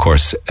 And of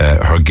course,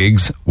 her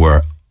gigs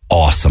were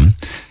awesome.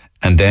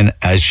 And then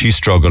as she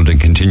struggled and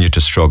continued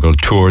to struggle,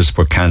 tours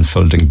were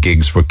cancelled and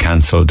gigs were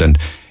cancelled, and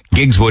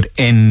gigs would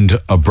end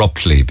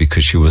abruptly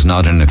because she was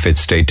not in a fit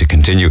state to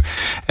continue.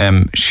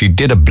 She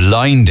did a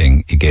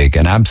blinding gig,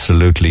 an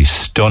absolutely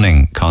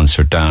stunning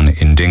concert down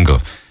in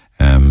Dingle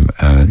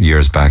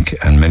years back,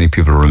 and many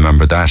people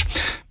remember that.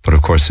 But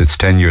of course, it's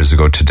 10 years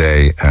ago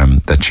today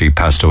that she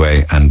passed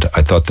away, and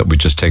I thought that we'd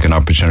just take an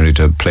opportunity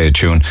to play a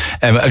tune.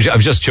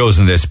 I've just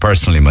chosen this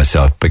personally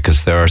myself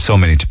because there are so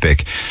many to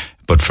pick.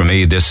 But for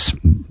me, this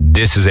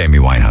is Amy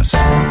Winehouse.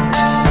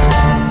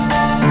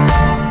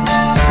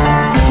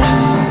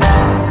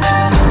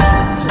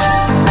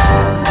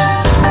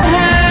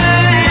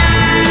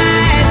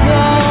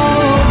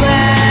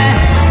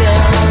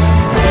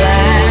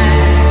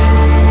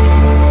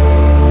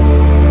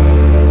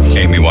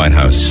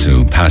 Winehouse,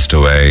 who passed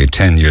away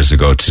 10 years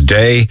ago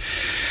today.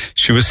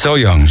 She was so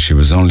young. She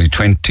was only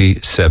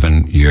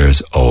 27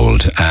 years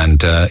old.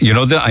 And, I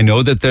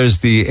know that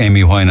there's the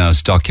Amy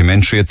Winehouse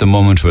documentary at the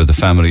moment where the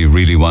family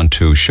really want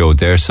to show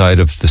their side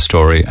of the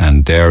story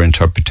and their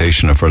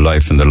interpretation of her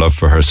life and their love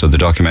for her. So the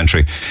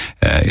documentary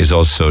is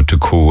also to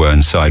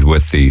coincide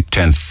with the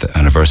 10th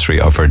anniversary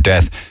of her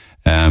death.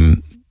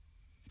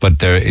 But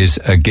there is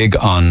a gig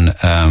on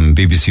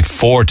BBC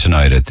 4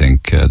 tonight, I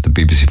think, the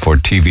BBC 4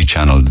 TV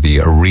channel, the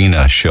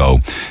Arena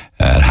show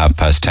at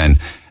 10:30.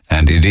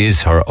 And it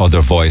is her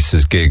Other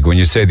Voices gig. When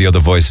you say the Other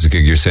Voices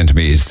gig, you're saying to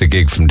me, it's the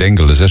gig from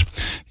Dingle, is it?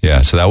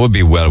 Yeah, so that would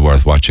be well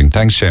worth watching.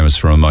 Thanks, Seamus,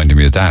 for reminding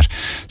me of that.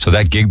 So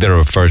that gig that I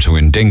referred to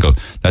in Dingle,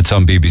 that's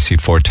on BBC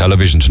 4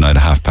 television tonight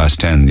at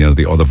 10:30. You know,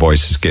 the Other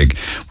Voices gig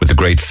with the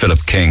great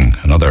Philip King,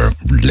 another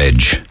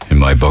ledge in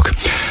my book.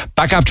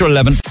 Back after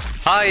 11.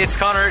 Hi, it's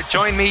Connor.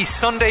 Join me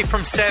Sunday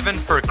from 7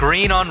 for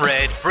Green on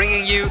Red,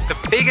 bringing you the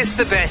biggest,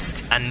 the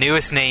best, and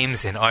newest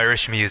names in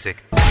Irish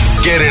music.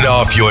 Get it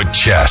off your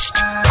chest.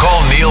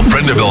 Call Neil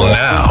Prendeville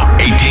now.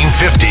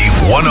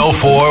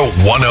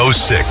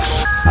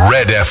 1850-104-106.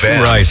 Red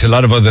FM. Right, a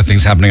lot of other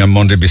things happening on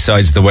Monday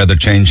besides the weather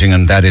changing,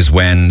 and that is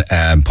when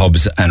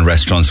pubs and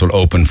restaurants will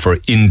open for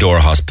indoor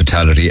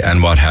hospitality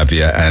and what have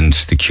you, and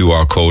the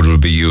QR code will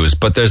be used.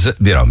 But there's,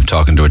 I'm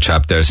talking to a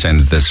chap there saying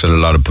that there's still a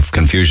lot of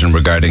confusion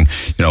regarding,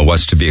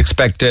 what's to be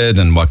expected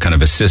and what kind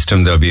of a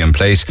system there'll be in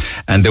place.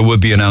 And there will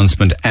be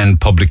announcement and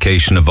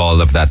publication of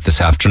all of that this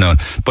afternoon.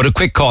 But a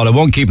quick call, I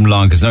won't keep him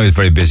long because now he's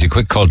very busy.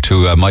 Quick call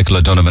to Michael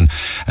O'Donovan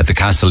at the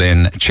Castle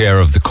Inn, chair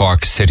of the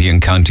Cork City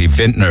and County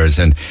Vintners,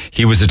 and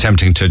he was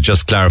attempting to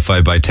just clarify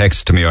by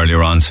text to me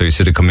earlier on, so he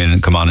said to come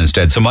on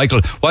instead. So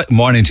Michael,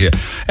 morning to you.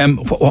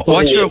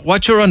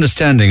 What's your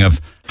understanding of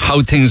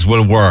how things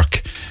will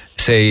work,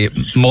 say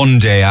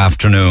Monday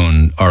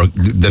afternoon or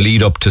the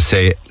lead up to,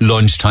 say,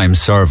 lunchtime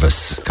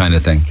service kind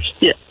of thing?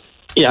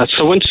 Yeah,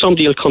 so when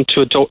somebody will come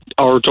to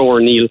our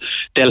door, Neil,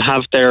 they'll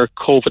have their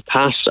COVID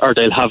pass or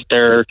they'll have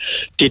their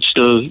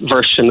digital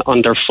version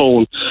on their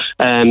phone.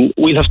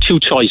 We'll have two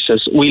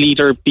choices. We'll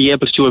either be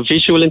able to do a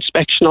visual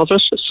inspection of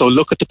it, so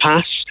look at the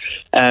pass.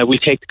 We'll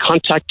take the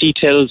contact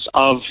details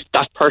of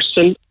that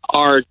person,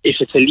 or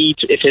if it's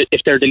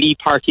if they're the lead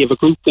party of a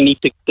group, we need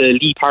the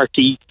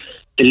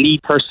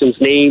lead person's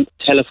name,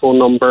 telephone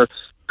number,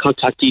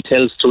 contact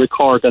details to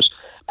record it.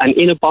 And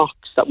in a box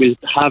that we'll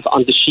have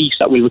on the sheet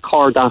that we'll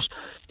record that,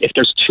 if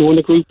there's 2 in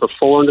the group or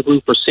 4 in the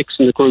group or 6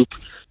 in the group,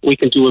 we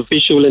can do a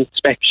visual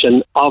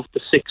inspection of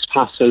the 6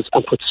 passes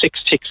and put 6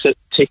 ticks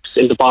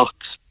in the box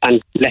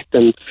and let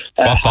them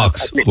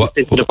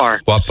into the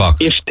bar. What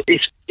box? If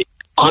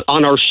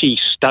on our sheet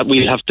that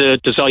we'll have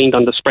designed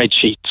on the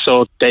spreadsheet,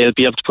 so they'll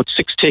be able to put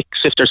 6 ticks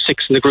if there's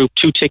 6 in the group,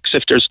 2 ticks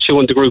if there's 2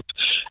 in the group,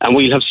 and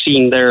we'll have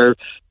seen their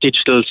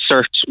digital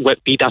search,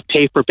 be that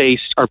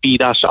paper-based or be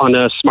that on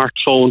a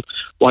smartphone,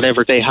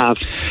 whatever they have.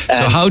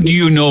 So how do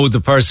you know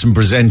the person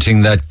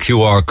presenting that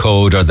QR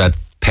code or that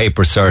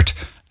paper cert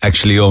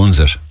actually owns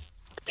it?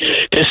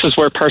 This is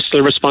where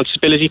personal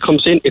responsibility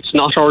comes in. It's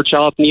not our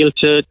job, Neil,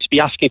 to be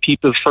asking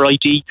people for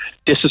ID.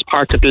 This is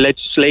part of the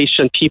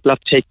legislation. People have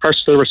to take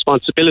personal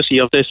responsibility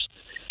of this.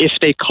 If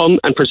they come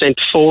and present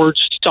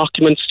forged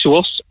documents to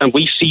us and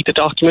we see the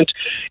document,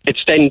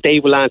 it's then they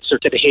will answer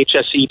to the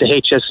HSE, the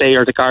HSA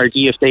or the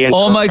Gardaí if they...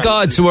 Oh my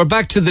God, so we're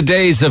back to the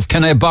days of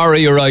can I borrow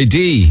your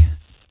ID?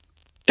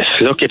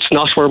 Look, it's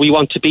not where we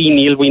want to be,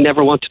 Neil. We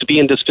never wanted to be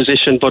in this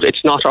position, but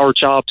it's not our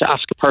job to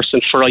ask a person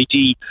for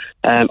ID.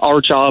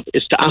 Our job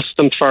is to ask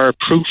them for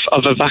proof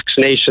of a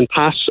vaccination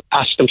pass,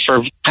 ask them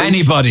for...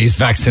 Anybody's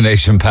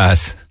vaccination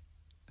pass.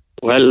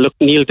 Well, look,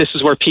 Neil, this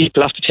is where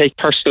people have to take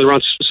personal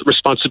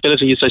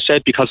responsibility, as I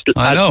said, because...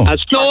 I know.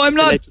 I'm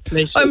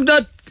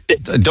not...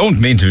 I don't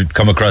mean to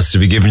come across to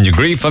be giving you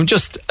grief. I'm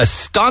just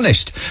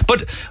astonished.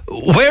 But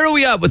where are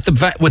we at with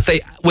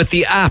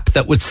the app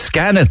that would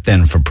scan it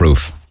then for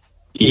proof?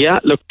 Yeah,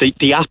 look,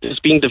 the app is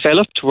being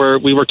developed.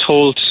 We were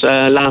told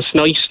last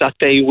night that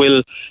they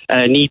will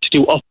need to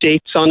do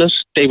updates on it.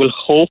 They will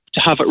hope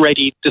to have it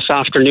ready this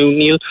afternoon,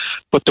 Neil.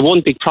 But the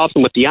one big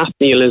problem with the app,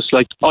 Neil, is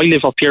like I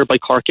live up here by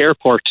Cork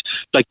Airport.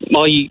 Like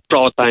my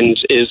broadband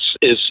is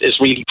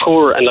really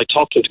poor, and like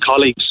talking to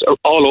colleagues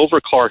all over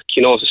Cork,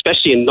 you know,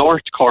 especially in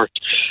North Cork,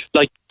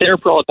 like their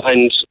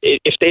broadband,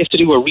 if they have to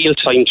do a real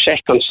time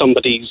check on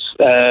somebody's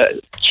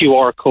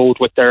QR code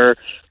with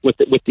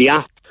the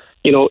app,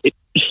 you know,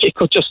 it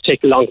could just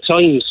take a long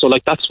time. So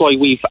like that's why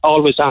we've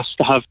always asked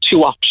to have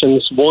two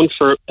options, one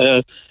for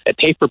a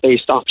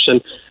paper-based option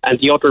and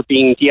the other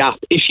being the app.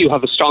 If you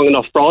have a strong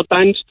enough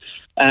broadband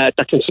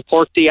that can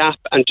support the app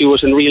and do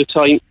it in real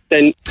time,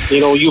 then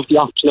you know you have the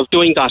option of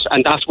doing that,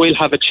 and that will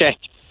have a check.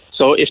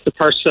 So if the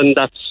person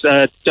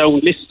that's down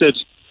listed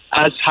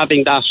as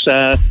having that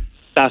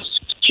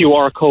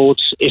QR code,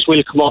 it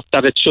will come up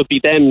that it should be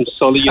them.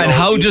 So, and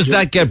how does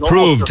that get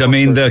proved? I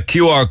mean, the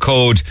QR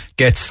code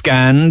gets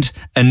scanned,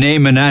 a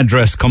name and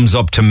address comes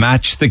up to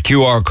match the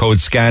QR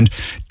code scanned.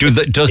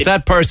 Does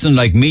that person,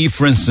 like me,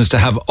 for instance, to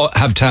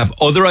have to have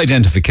other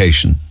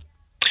identification?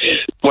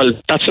 Well,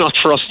 that's not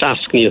for us to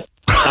ask, Neil.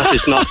 That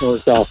is not our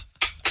job.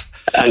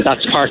 And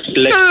that's part of the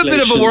legislation. There's a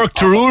bit of a work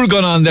to rule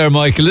going on there,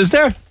 Michael, is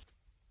there?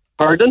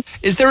 Pardon?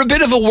 Is there a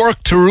bit of a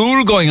work to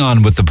rule going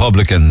on with the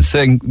publicans,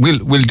 saying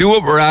we'll do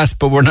what we're asked,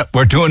 but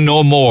we're doing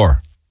no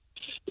more?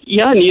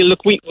 Yeah, Neil.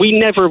 Look, we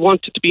never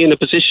wanted to be in a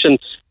position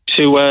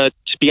to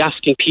be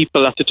asking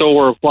people at the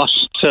door what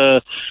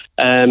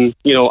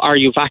are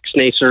you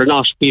vaccinated or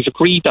not. We've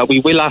agreed that we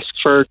will ask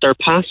for their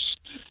pass,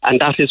 and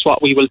that is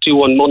what we will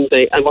do on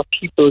Monday. And what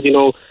people, you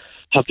know,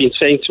 have been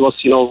saying to us,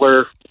 you know,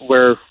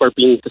 we're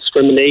being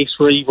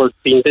discriminatory, we're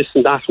being this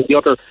and that and the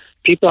other.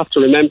 People have to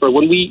remember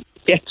when we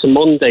get to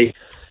Monday,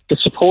 the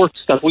supports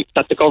that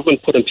the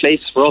government put in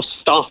place for us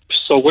stop.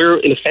 So we're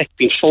in effect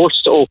being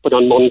forced to open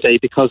on Monday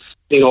because,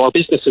 you know, our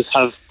businesses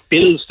have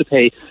bills to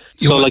pay.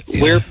 So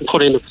we're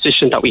put in a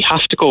position that we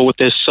have to go with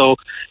this. So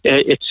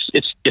it's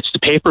the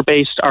paper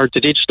based or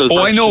the digital.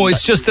 Oh, I know.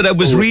 It's just that I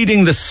was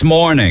reading this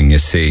morning, you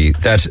see,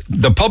 that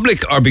the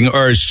public are being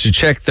urged to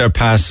check their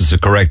passes are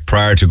correct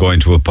prior to going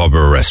to a pub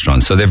or a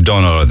restaurant. So they've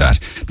done all of that.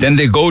 Then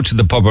they go to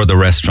the pub or the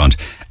restaurant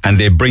and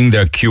they bring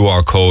their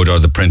QR code or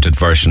the printed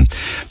version.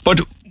 But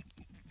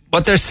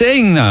what they're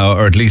saying now,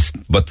 or at least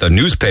what the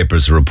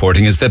newspapers are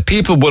reporting, is that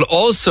people will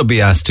also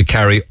be asked to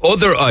carry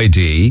other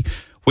ID,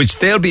 which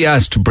they'll be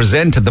asked to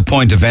present at the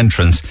point of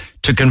entrance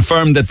to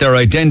confirm that their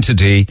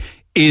identity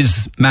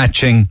is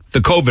matching the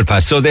COVID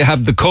pass. So they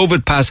have the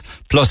COVID pass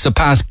plus a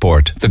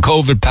passport, the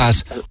COVID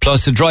pass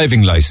plus a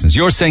driving license.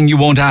 You're saying you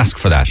won't ask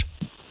for that?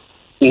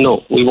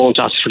 No, we won't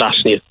ask for that,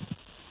 Neil.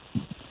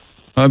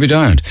 I'll be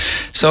darned.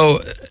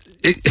 So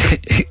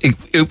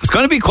it's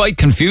going to be quite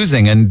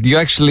confusing, and you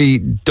actually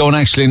don't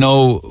actually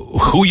know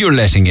who you're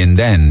letting in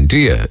then, do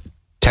you?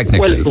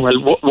 Technically.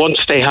 Well, once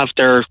they have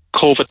their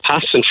COVID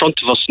pass in front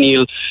of us,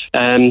 Neil,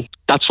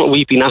 that's what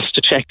we've been asked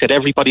to check, that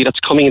everybody that's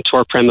coming into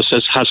our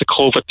premises has a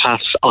COVID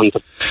pass on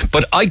them.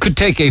 But I could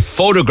take a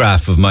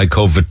photograph of my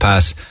COVID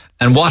pass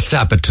and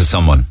WhatsApp it to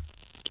someone.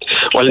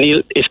 Well,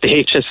 Neil, if the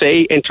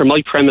HSA enter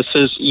my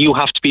premises, you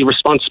have to be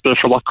responsible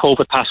for what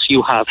COVID pass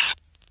you have.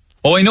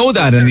 Oh, I know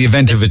that in the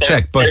event of a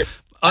check, but...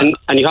 And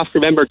you have to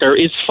remember, there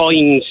is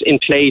fines in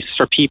place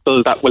for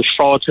people that will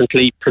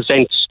fraudulently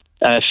present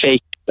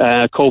fake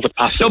COVID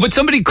passes. No, but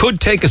somebody could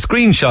take a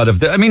screenshot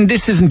of that. I mean,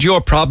 this isn't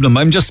your problem.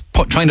 I'm just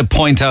trying to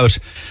point out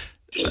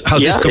how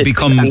this could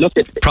become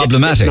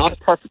problematic.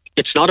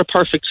 It's not a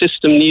perfect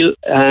system, Neil.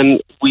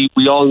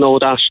 We all know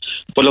that.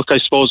 But look, I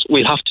suppose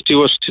we'll have to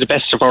do it to the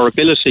best of our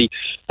ability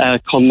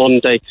come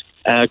Monday.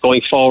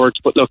 Going forward,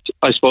 but look,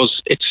 I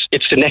suppose it's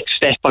the next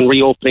step on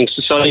reopening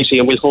society,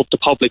 and we'll hope the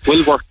public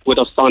will work with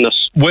us on it.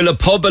 Will a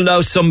pub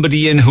allow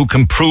somebody in who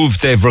can prove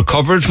they've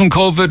recovered from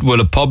COVID? Will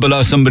a pub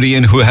allow somebody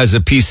in who has a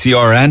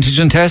PCR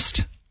antigen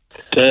test?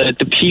 The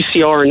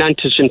PCR and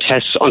antigen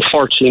tests,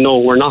 unfortunately, no,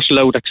 we're not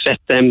allowed to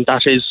accept them.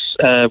 That is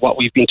what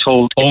we've been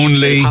told.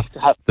 Only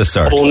the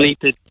cert. Only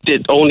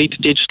the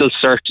digital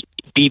cert.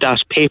 be that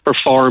paper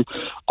form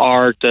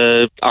or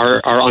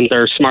on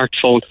their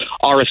smartphone,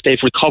 or if they've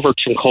recovered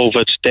from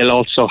COVID, they'll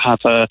also have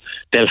a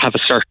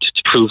cert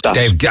to prove that.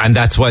 And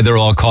that's why they're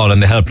all calling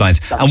the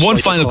helplines. And one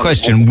final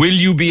question: will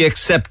you be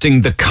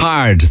accepting the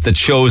card that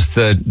shows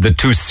the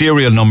 2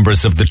 serial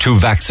numbers of the 2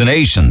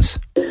 vaccinations?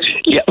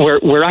 Yeah,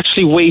 we're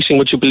actually waiting,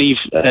 would you believe,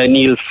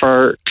 Neil,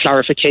 for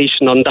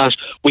clarification on that.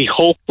 We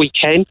hope we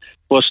can,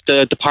 but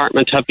the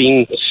department have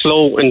been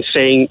slow in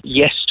saying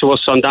yes to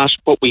us on that,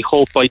 but we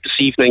hope by this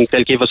evening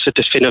they'll give us a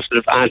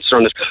definitive answer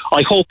on it.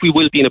 I hope we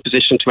will be in a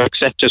position to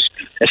accept it,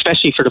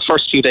 especially for the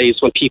first few days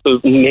when people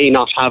may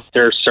not have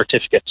their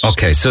certificates.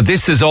 Okay, so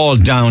this is all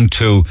down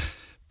to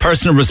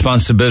personal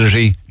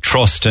responsibility,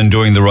 trust, and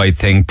doing the right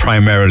thing,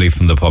 primarily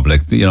from the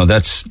public. You know,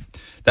 that's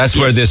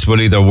where this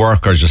will either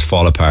work or just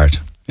fall apart.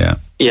 Yeah.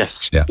 Yes.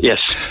 Yeah. Yes.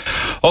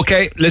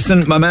 Okay,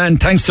 listen, my man,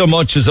 thanks so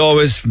much as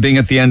always for being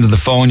at the end of the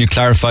phone. You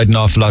clarified an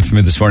awful lot for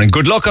me this morning.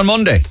 Good luck on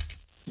Monday.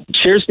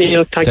 Cheers,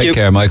 Neil. Thank you. Take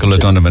care, Michael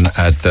O'Donovan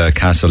at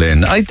Castle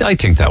Inn. I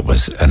think that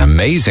was an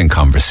amazing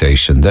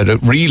conversation, that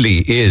it really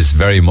is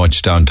very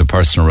much down to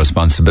personal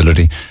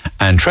responsibility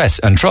and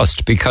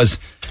trust, because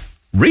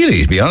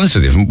really, to be honest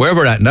with you, from where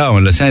we're at now,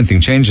 unless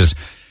anything changes,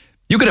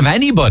 you could have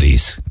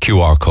anybody's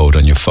QR code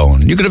on your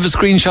phone. You could have a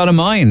screenshot of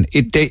mine.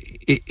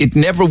 It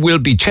never will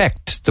be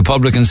checked. The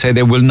public can say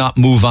they will not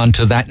move on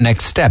to that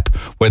next step,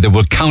 where they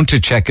will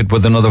counter-check it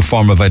with another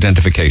form of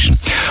identification.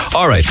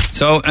 All right.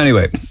 So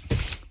anyway,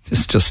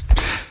 this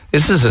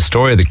is a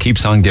story that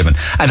keeps on giving.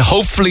 And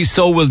hopefully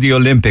so will the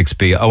Olympics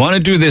be. I want to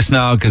do this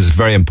now because it's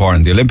very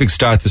important. The Olympics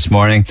start this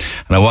morning,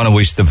 and I want to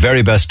wish the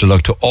very best of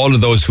luck to all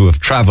of those who have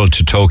travelled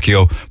to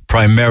Tokyo,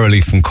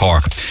 primarily from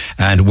Cork.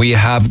 And we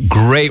have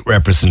great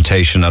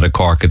representation out of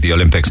Cork at the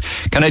Olympics.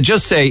 Can I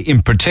just say,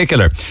 in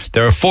particular,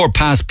 there are 4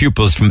 past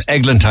pupils from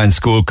Eglantine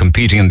School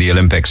competing in the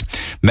Olympics.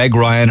 Meg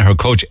Ryan, her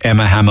coach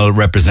Emma Hamill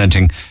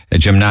representing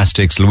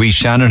gymnastics, Louise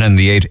Shanahan in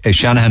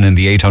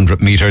the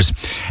 800 metres,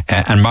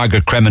 and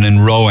Margaret Kremen in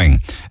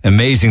rowing.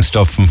 Amazing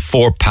stuff from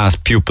 4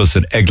 past pupils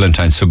at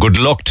Eglantine. So good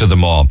luck to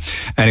them all.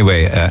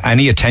 Anyway,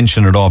 any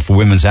attention at all for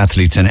women's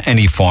athletes in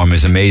any form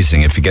is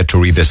amazing if you get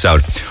to read this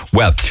out.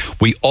 Well,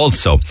 we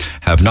also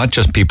have not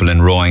just people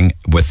in rowing,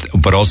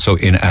 but also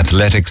in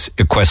athletics,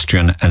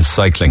 equestrian and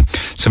cycling.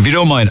 So if you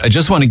don't mind, I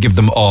just want to give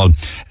them all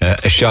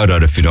a shout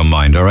out, if you don't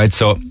mind. All right,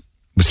 so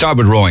we start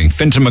with rowing.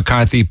 Fintan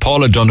McCarthy,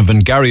 Paula Donovan,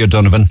 Gary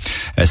O'Donovan,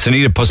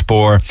 Sunita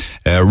Puspor,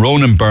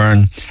 Ronan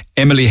Byrne,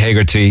 Emily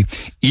Hegarty,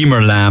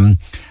 Emer Lamb,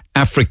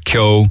 Afric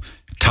Kyo,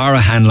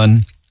 Tara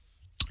Hanlon,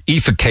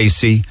 Aoife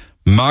Casey,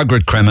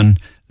 Margaret Kremen,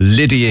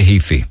 Lydia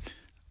Heafy,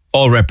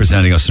 all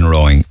representing us in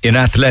rowing. In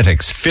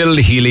athletics, Phil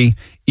Healy,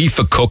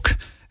 Aoife Cook,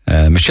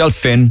 Michelle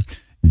Finn,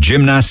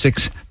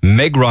 gymnastics,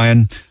 Meg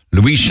Ryan,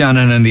 Louise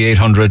Shannon in the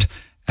 800,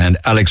 and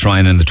Alex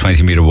Ryan in the 20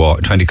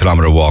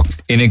 kilometre walk.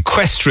 In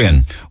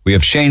equestrian, we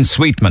have Shane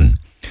Sweetman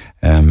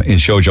in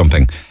show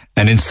jumping.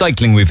 And in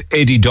cycling, we have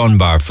Eddie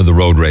Dunbar for the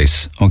road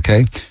race.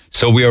 Okay?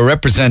 So we are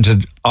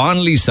represented on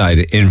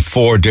Leeside in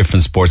 4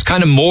 different sports,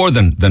 kind of more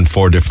than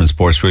 4 different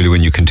sports, really,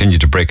 when you continue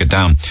to break it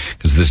down,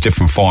 because there's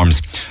different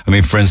forms. I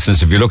mean, for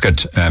instance, if you look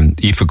at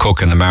Aoife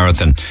Cook in the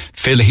marathon,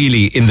 Phil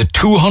Healy in the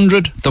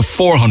 200, the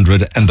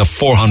 400 and the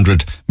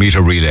 400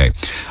 metre relay.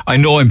 I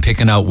know I'm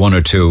picking out 1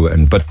 or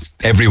 2, but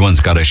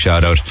everyone's got a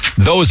shout out.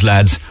 Those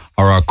lads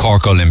are our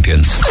Cork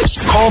Olympians.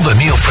 Call the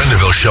Neil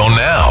Prendeville Show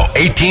now.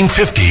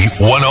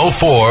 1850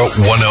 104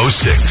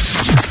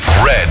 106.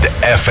 Red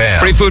FM.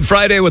 Free Food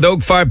Friday with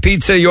Oak Fire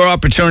Pizza. Your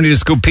opportunity to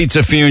scoop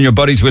pizza for you and your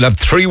buddies. We'll have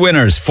 3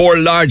 winners. 4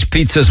 large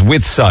pizzas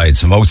with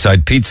sides from Oak Fire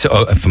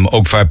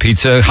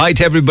Pizza. Hi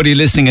to everybody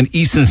listening in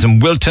Easons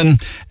and Wilton.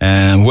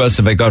 Who else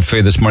have I got for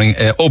you this morning?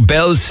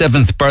 Bell's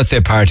 7th birthday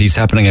party is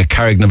happening at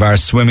Carricknavar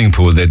Swimming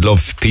Pool. They'd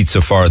love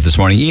pizza for it this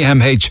morning.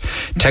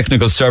 EMH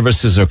Technical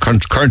Services are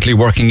currently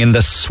working in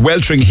the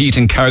sweltering heat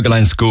in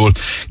Carrigaline School,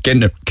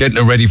 getting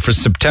it ready for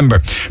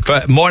September.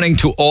 Morning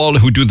to all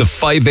who do the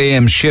 5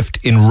 a.m. shift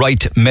in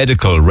Wright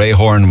Medical. Ray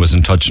Horn was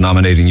in touch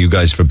nominating you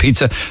guys for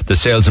pizza. The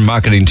sales and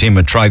marketing team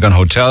at Trigon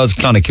Hotels,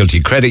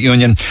 Clonakilty Credit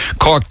Union,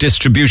 Cork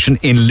Distribution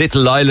in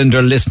Little Island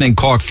are listening,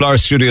 Cork Flower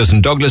Studios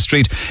in Douglas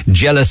Street,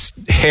 Jealous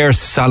Hair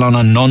Salon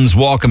on Nuns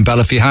Walk in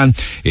Ballyfihan.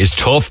 It's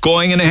tough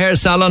going in a hair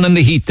salon in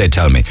the heat, they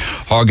tell me.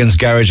 Horgan's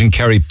Garage in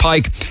Kerry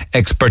Pike,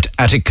 Expert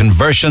Attic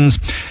Conversions,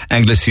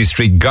 Anglesey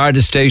Street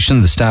Garda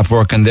Station, the staff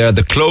working there,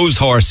 the Clothes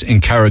Horse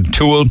in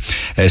Carricktool,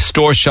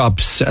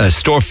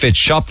 Store Fit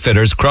Shop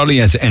Fitters, Crowley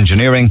as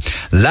Engineering,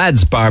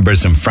 Lads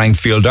Barbers in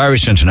Frankfield,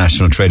 Irish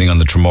International Trading on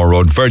the Tremore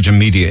Road, Virgin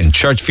Media in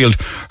Churchfield,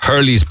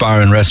 Hurley's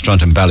Bar and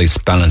Restaurant in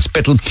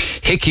Ballinspittle,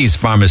 Hickey's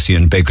Pharmacy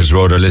in Bakers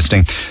Road are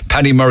listening,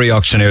 Paddy Murray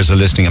Auctioneers are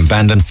listening in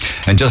Bandon,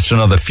 and just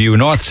another few,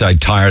 Northside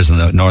Tyres on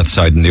the north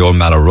side in the Old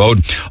Mallow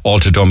Road,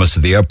 Alta Domus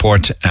at the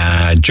airport,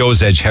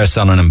 Joe's Edge Hair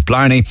Salon in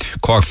Blarney,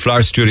 Cork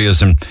Flower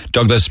Studios in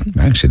Douglas.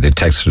 Actually, they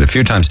text texted a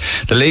few times.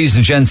 The ladies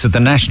and gents at the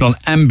National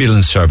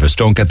Ambulance Service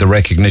don't get the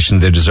recognition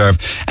they deserve.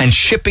 And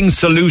Shipping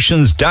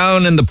Solutions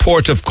down in the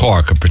Port of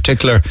Cork. A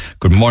particular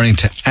good morning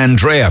to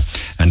Andrea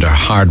and our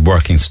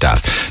hard-working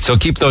staff. So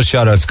keep those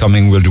shout-outs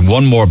coming. We'll do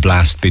one more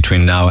blast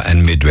between now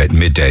and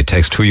midday.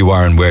 Text who you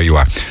are and where you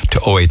are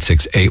to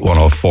 086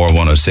 8104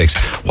 106.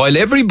 While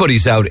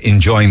everybody's out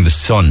enjoying the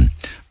sun,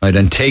 right,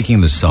 and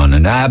taking the sun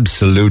and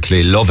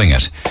absolutely loving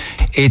it,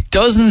 it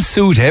doesn't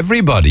suit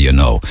everybody, you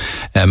know.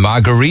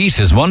 Marguerite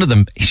is one of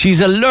them.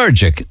 She's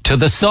allergic to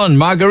the sun.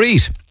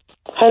 Marguerite.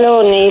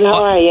 Hello, Neil.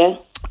 How are you?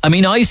 I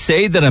mean, I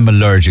say that I'm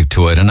allergic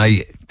to it and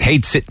I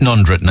hate sitting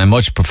under it and I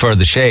much prefer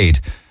the shade.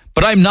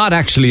 But I'm not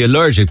actually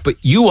allergic, but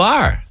you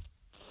are.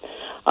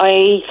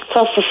 I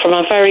suffer from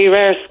a very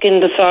rare skin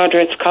disorder.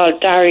 It's called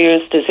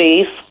Darier's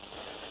disease.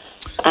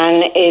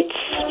 And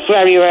it's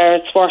very rare.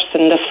 It's worse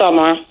in the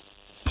summer.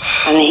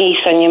 And heat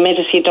and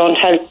humidity don't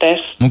help it.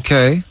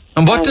 Okay.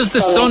 And what does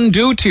the sun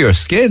do to your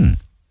skin?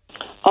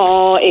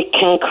 Oh, it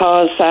can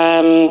cause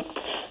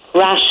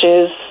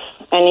rashes,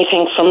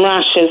 anything from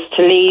rashes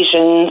to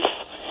lesions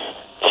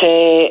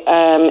to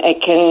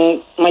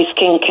my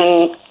skin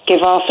can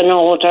give off an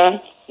odour,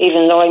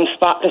 even though I'm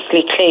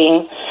spotlessly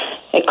clean.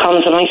 It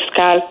comes on my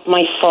scalp,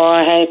 my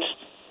forehead,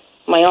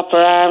 my upper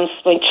arms,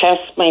 my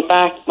chest, my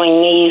back, my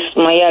knees,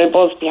 my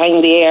elbows,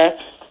 behind the ear,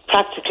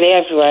 practically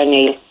everywhere,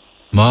 Neil.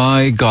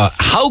 My God.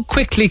 How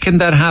quickly can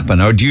that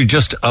happen? Or do you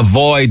just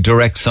avoid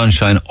direct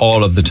sunshine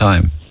all of the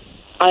time?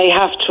 I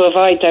have to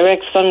avoid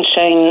direct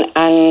sunshine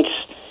and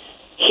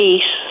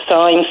heat.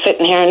 So I'm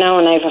sitting here now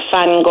and I have a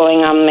fan going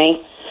on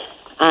me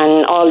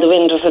and all the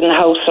windows in the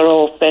house are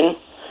open.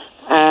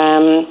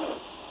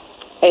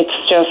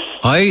 It's just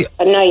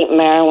a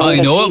nightmare.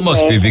 I know it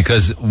must be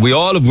because we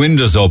all have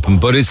windows open,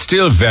 but it's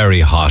still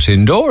very hot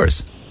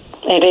indoors.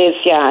 It is,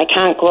 yeah. I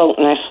can't go out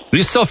in it. Are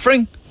you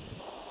suffering?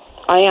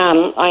 I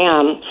am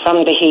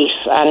from the heat.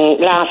 And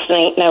last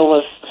night now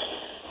was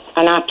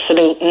an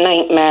absolute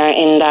nightmare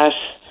in that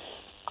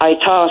I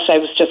thought I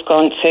was just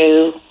going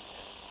to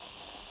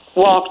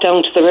walk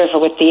down to the river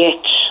with the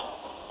itch.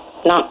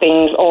 Not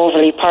being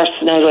overly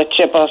personal with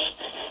you, but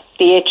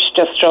the itch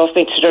just drove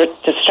me to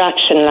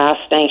distraction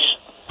last night.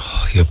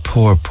 Oh, you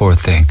poor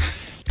thing.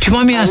 Do you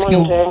mind me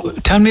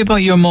asking, tell me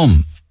about your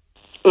mum.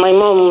 My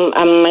mum,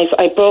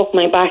 I broke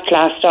my back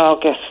last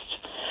August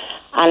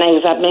and I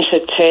was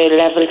admitted to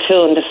level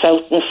 2 in the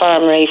South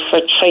Infirmary for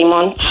 3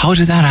 months. How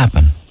did that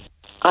happen?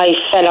 I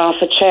fell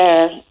off a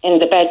chair in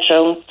the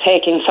bedroom,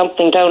 taking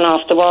something down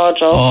off the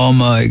wardrobe. Oh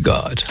my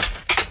God.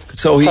 Could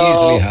so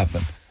easily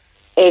happen.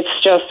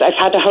 It's just, I've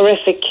had a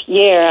horrific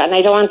year and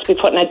I don't want to be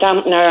putting a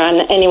dampener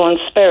on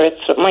anyone's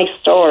spirits with my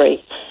story.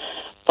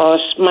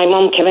 But my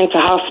mum came into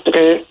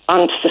hospital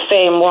onto the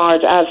same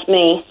ward as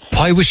me.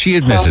 Why was she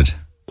admitted? So,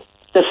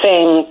 the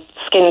same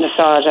skin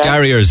disorder.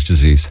 Darier's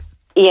disease.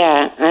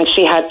 Yeah, and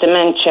she had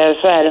dementia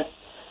as well.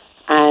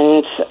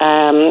 And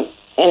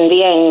in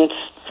the end,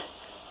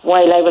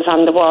 while I was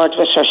on the ward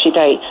with her, she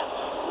died.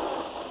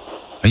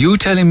 Are you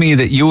telling me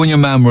that you and your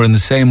mum were in the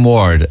same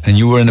ward and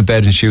you were in a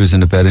bed and she was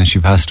in a bed and she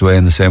passed away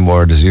in the same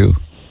ward as you?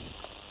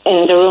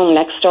 In the room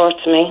next door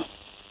to me.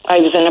 I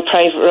was in a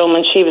private room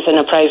and she was in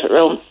a private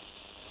room.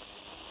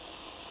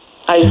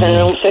 I was in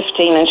room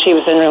 15 and she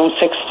was in room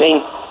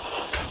 16.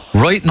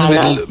 Right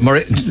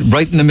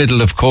in the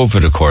middle of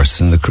COVID, of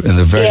course, in the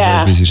very,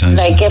 very busy times.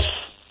 Like if,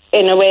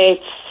 in a way,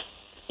 it's,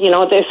 you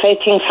know, they say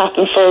things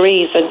happen for a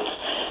reason.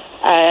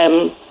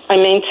 I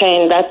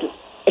maintain that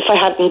if I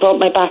hadn't brought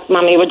my back,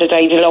 Mommy would have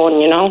died alone,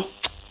 you know.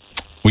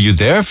 Were you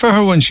there for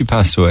her when she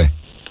passed away?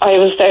 I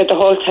was there the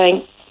whole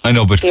time. I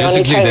know, but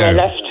physically there.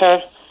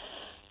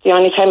 The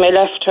only time I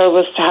left her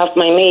was to have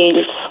my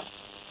meals.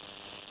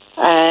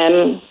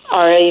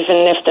 Or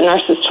even if the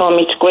nurses told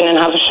me to go in and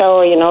have a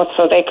shower, you know,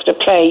 so they could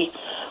apply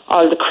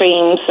all the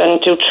creams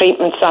and do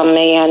treatments on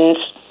me, and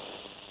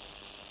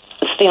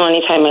it's the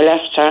only time I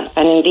left her.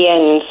 And in the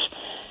end,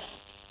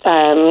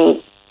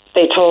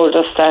 they told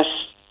us that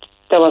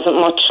there wasn't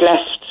much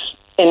left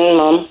in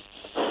Mum,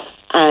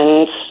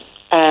 and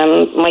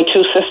my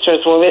 2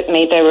 sisters were with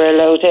me. They were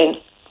allowed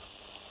in.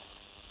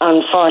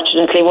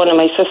 Unfortunately, one of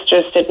my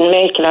sisters didn't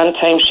make it on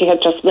time. She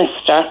had just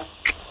missed her.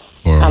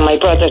 And my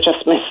brother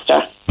just missed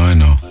her. I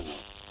know.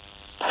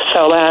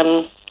 So,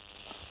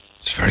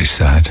 it's very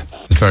sad.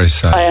 It's very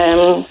sad.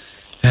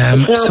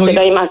 It's not that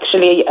I'm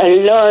actually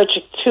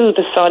allergic to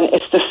the sun.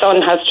 It's the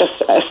sun has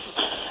just a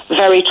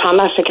very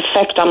traumatic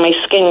effect on my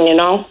skin, you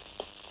know.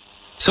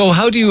 So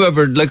how do you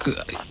ever, like,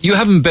 you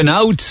haven't been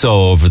out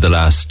so over the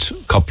last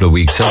couple of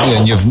weeks, have you?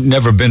 And you've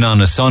never been on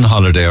a sun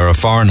holiday or a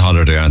foreign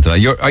holiday or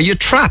anything. Are you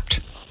trapped?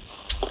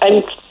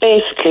 I'm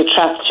basically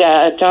trapped,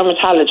 yeah. A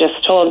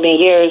dermatologist told me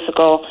years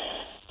ago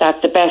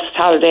that the best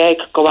holiday I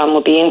could go on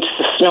would be into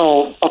the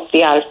snow up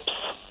the Alps.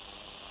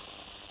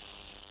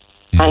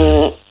 Yeah.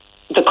 And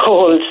the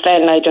cold,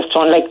 then I just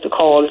don't like the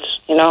cold,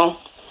 you know.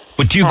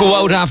 But do you go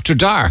out after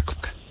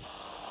dark?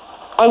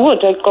 I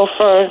would. I'd go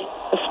for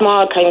a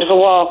small kind of a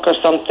walk or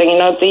something, you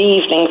know. The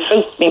evening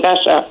suits me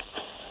better.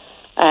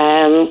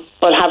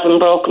 But having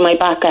broken my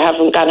back, I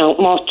haven't gone out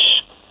much.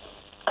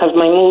 because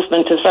my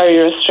movement is very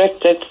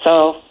restricted,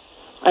 so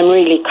I'm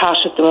really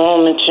caught at the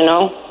moment, you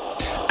know.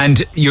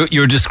 And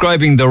you're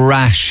describing the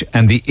rash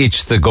and the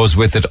itch that goes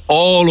with it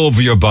all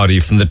over your body,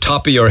 from the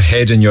top of your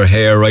head and your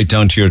hair right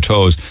down to your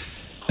toes.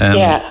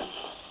 That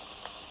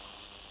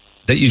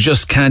you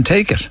just can't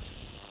take it.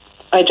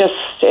 It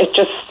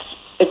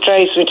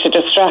drives me to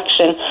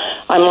distraction.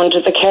 I'm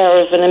under the care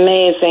of an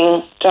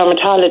amazing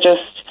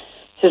dermatologist.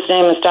 His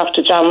name is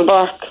Dr. John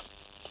Burke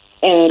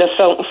in the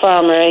Fountain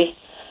Infirmary,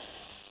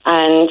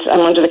 and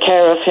I'm under the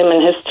care of him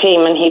and his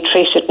team, and he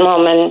treated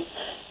Mum and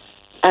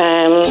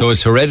so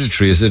it's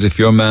hereditary, is it? If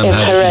your mum had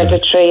it? It's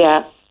hereditary,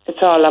 yeah. It's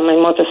all on my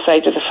mother's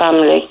side of the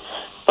family,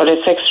 but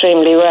it's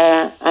extremely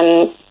rare.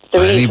 And the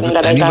reason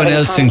that anyone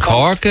else in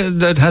Cork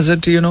that has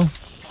it, do you know?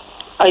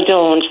 I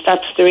don't.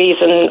 That's the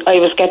reason I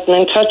was getting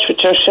in touch with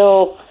your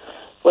show,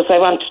 was I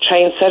want to try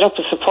and set up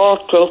a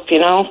support group, you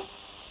know,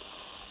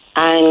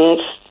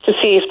 and to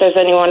see if there's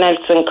anyone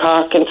else in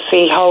Cork and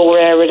see how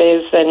rare it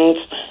is and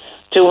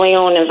do my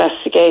own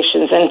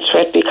investigations into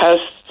it, because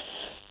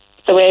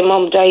the way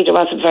Mum died, it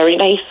wasn't very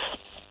nice.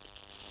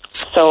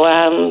 So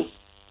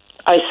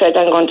I said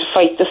I'm going to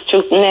fight this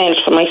tooth and nail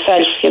for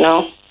myself, you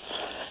know.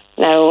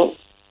 Now,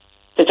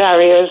 the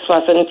Darriers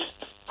wasn't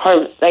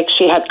her, like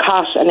she had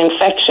caught an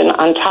infection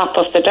on top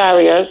of the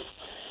Darriers,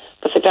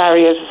 but the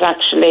Darriers is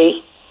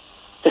actually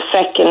the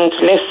second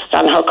list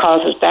on her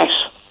cause of death.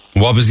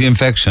 What was the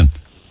infection?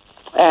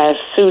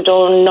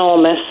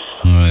 Pseudomonas.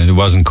 All right, it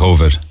wasn't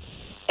COVID.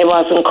 It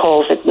wasn't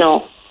COVID,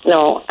 no.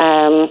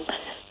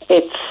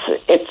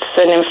 It's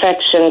an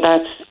infection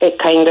that it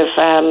kind of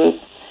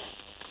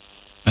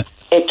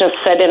it just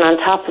set in on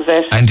top of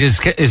it. And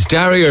is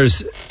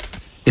Darriers,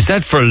 is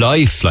that for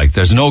life? Like,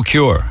 there's no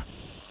cure?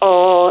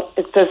 Oh,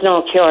 there's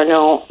no cure,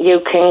 no.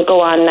 You can go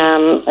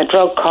on a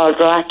drug called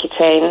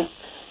Roaccutane,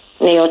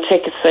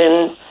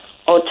 Neoticazine,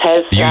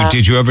 Otezla.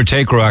 Did you ever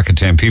take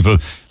Roaccutane? People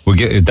will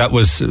get, that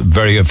was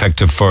very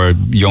effective for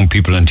young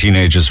people and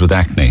teenagers with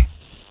acne.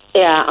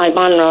 Yeah, I'm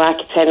on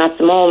Roaccutane at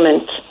the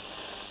moment.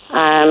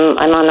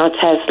 I'm on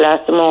Otezla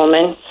at the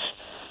moment.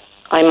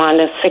 I'm on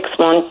a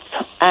 6-month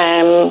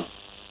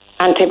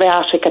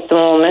antibiotic at the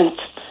moment.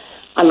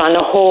 I'm on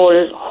a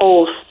whole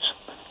host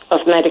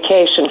of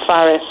medication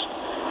for it.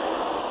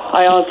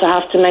 I also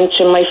have to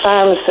mention my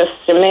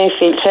pharmacist in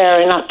Mayfield here,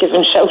 and not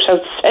giving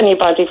shout-outs to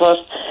anybody, but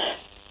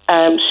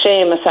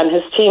Seamus and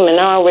his team in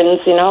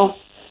Arwins, you know,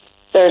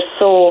 they're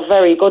so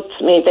very good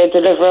to me. They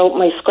deliver out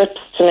my scripts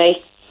to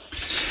me,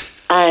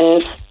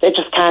 and they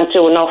just can't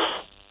do enough,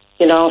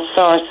 you know,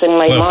 sourcing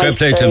my moisturisers. Fair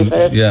play to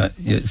them.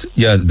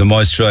 Yeah, the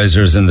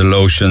moisturisers and the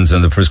lotions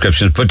and the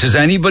prescriptions. But does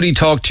anybody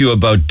talk to you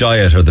about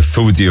diet or the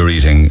food that you're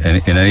eating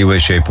in any way,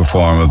 shape or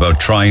form, about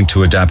trying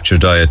to adapt your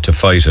diet to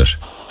fight it?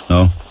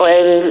 No?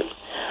 Well,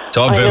 it's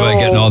all very well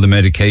getting all the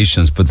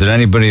medications, but did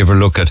anybody ever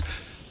look at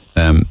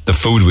the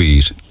food we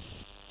eat?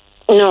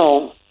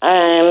 No.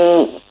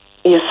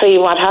 You see,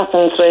 what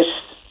happens with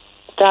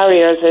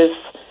Darriers is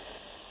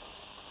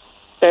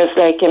there's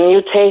like a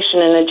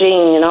mutation in a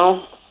gene, you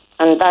know,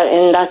 and that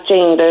in that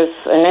gene there's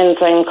an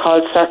enzyme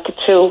called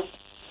SERCA2,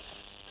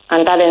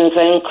 and that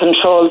enzyme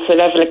controls the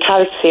level of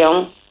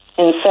calcium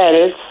in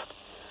cells,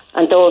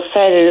 and those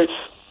cells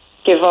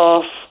give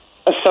off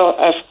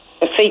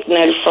a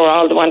signal, for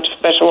all the want of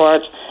a better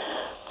word,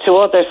 to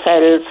other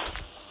cells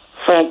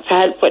to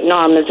help with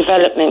normal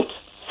development.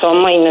 So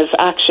mine is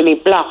actually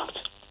blocked.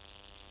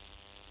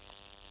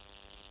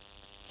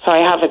 So I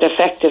have a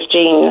defective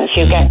gene, if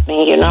you get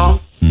me, you know.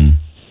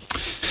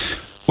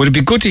 Would it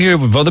be good to hear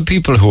with other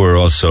people who are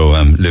also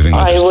living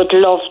with it? I would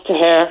love to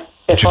hear.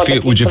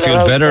 Would you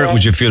feel better?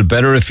 Would you feel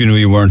better if you knew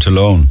you weren't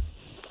alone?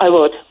 I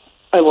would,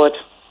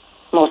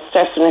 most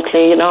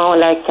definitely. You know,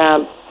 like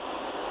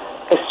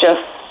it's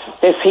just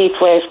this heat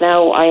wave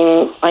now.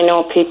 I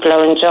know people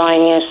are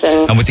enjoying it,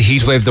 and with the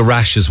heat wave, the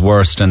rash is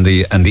worse, and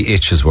the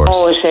itch is worse.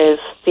 Oh, it is.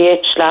 The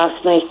itch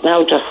last night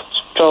now just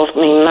drove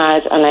me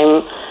mad,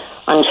 and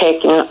I'm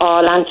taking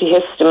all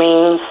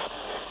antihistamines.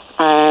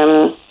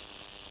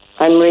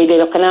 I'm really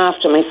looking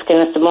after my skin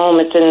at the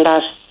moment, in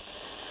that,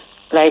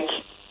 like,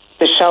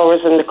 the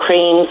showers and the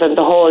creams and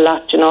the whole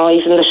lot, you know.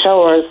 Even the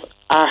showers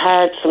are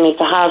hard for me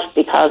to have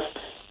because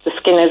the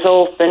skin is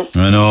open.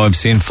 I know, I've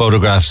seen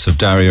photographs of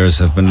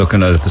Darriers. I've been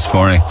looking at it this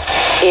morning.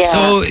 Yeah.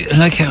 So,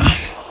 like,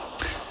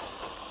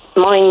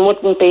 mine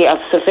wouldn't be as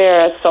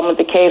severe as some of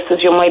the cases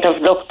you might have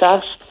looked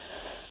at.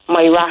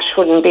 My rash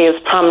wouldn't be as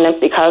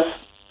prominent because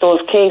those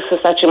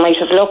cases that you might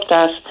have looked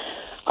at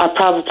are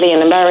probably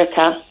in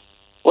America,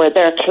 where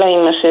their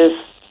climate is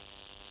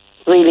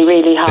really,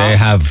 really hot. They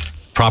have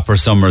proper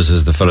summers,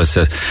 as the fellow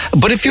says.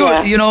 But if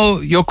you're, you know,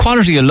 your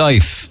quality of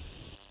life,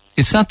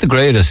 it's not the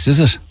greatest, is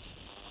it?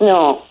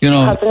 No, you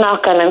know, it has a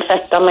knock-on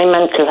effect on my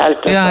mental health.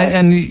 Yeah,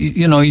 and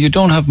you know, you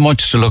don't have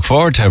much to look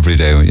forward to every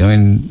day. I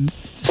mean,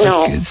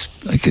 it's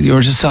like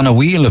you're just on a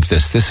wheel of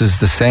this. This is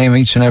the same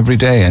each and every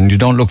day, and you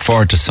don't look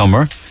forward to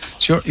summer.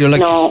 So you're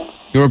like,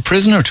 you're a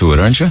prisoner to it,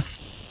 aren't you?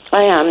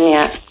 I am,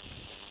 yeah.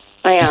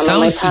 I am.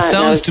 It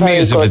sounds to me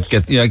as if it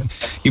gets,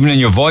 even in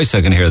your voice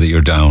I can hear that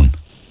you're down.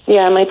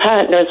 Yeah, my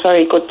partner is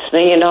very good to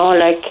me,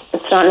 like,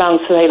 it's not long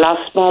since I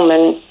lost Mum,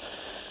 and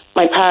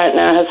my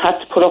partner has had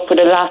to put up with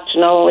a lot,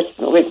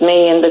 with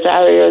me and the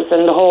Darriers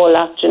and the whole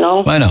lot, I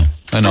know.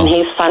 And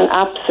he's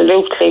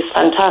absolutely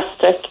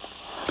fantastic.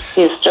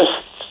 He's just,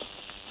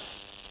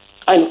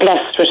 I'm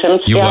blessed with him,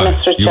 to be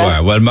honest with you. You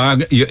are. Well,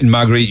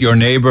 Marguerite, your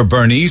neighbour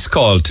Bernice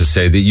called to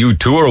say that you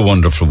too are a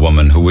wonderful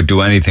woman who would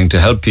do anything to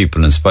help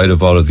people in spite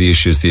of all of the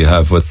issues that you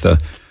have with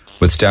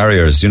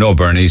Darriers. You know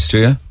Bernice, do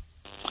you?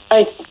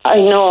 I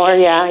know her,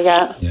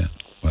 yeah. Yeah.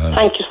 Well,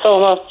 thank you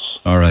so much.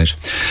 All right.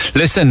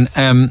 Listen,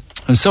 I'm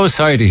so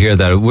sorry to hear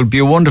that. It would be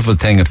a wonderful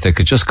thing if they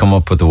could just come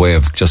up with a way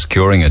of just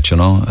curing it,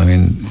 I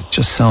mean, it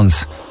just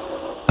sounds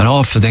an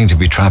awful thing to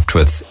be trapped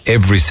with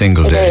every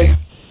single day.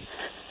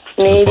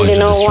 Neil, you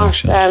know what?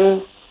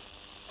 Can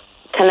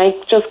I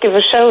just give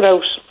a shout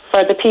out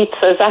for the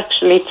pizzas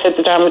actually to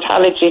the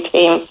dermatology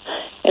team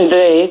in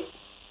the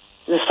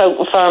South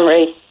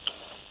Infirmary,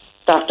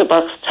 Dr.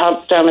 Burke's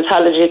top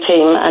dermatology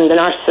team, and the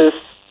nurses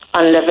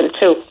on level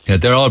 2. Yeah,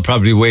 they're all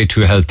probably way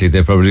too healthy.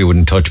 They probably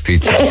wouldn't touch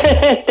pizza.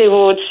 They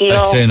would,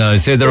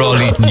 I'd say they're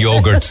all eating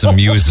yogurts and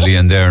muesli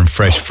and there and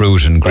fresh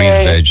fruit and green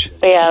veg.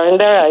 They are, and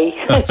they're right.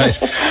 Right.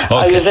 Okay.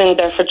 I was in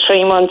there for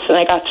 3 months and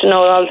I got to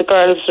know all the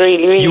girls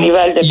really, really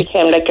well. They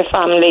became like a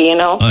family, I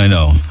know.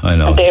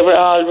 And they were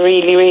all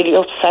really, really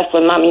upset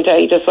when Mommy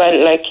died as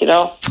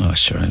well, Oh,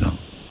 sure, I know.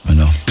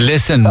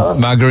 Listen,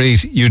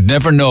 Marguerite, you'd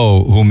never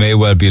know who may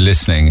well be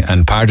listening,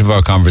 and part of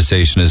our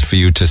conversation is for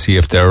you to see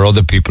if there are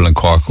other people in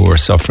Cork who are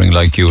suffering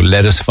like you.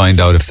 Let us find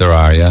out if there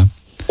are, yeah?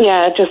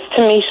 Yeah, just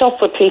to meet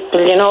up with people,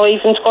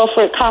 even to go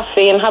for a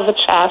coffee and have a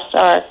chat,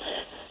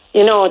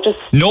 or, just...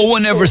 No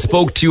one ever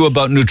spoke to you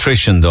about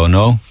nutrition, though,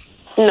 no?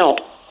 No.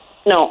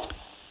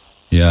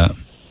 Yeah.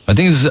 I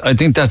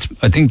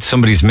think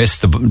somebody's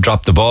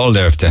dropped the ball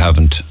there if they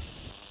haven't.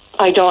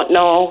 I don't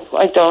know.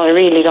 I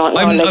really don't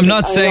know. I'm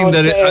not saying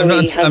that it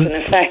has an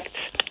effect.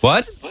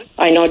 What?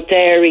 I know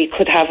dairy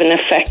could have an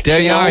effect. There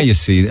you are, you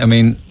see. I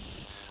mean,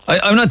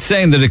 I'm not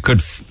saying that it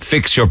could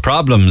fix your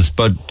problems,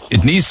 but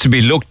it needs to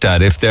be looked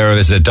at if there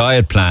is a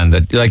diet plan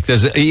that, like,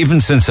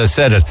 even since I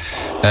said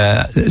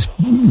it,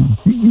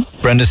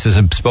 Brenda says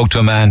I spoke to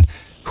a man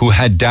who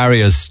had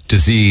Darriers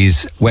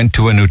disease, went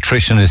to a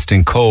nutritionist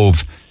in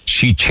Cove.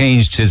 She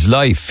changed his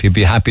life. He'd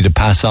be happy to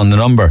pass on the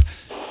number.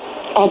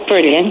 Oh,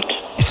 brilliant.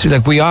 It's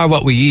like we are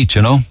what we eat,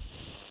 Is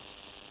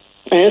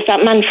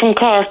that man from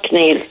Cork,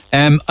 Neil?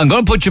 I'm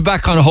going to put you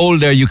back on hold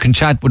there. You can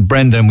chat with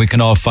Brenda and we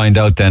can all find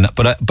out then.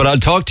 But I'll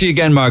talk to you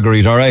again,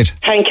 Marguerite, all right?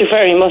 Thank you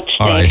very much,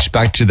 All Neil. right,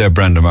 back to you there,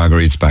 Brenda.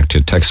 Marguerite's back to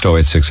you. Text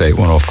 0868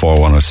 104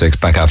 106.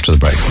 Back after the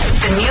break.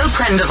 The Neil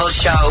Prendeville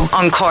Show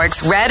on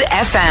Cork's Red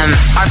FM.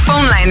 Our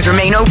phone lines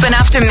remain open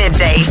after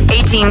midday.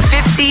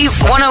 1850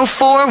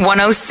 104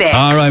 106.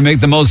 All right,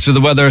 make the most of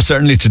the weather,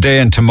 certainly today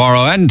and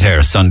tomorrow, and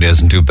Sunday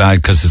isn't too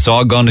bad because it's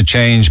all going to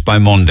change by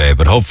Monday,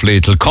 but hopefully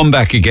it'll come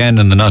back again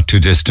in the not too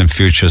distant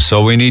future.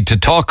 So we need to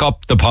talk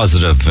up the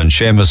positive, and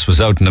Seamus was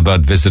out and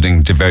about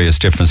visiting the various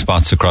different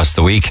spots across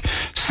the week,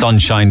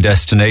 sunshine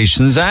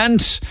destinations,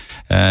 and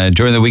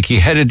during the week he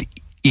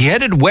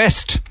headed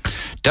west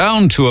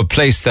down to a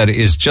place that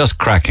is just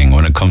cracking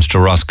when it comes to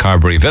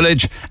Rosscarbery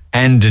Village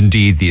and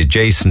indeed the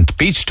adjacent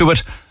beach to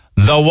it,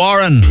 the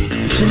Warren.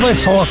 This is my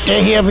fourth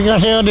day here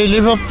because I only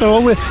live up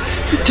there. We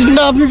didn't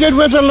often get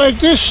weather like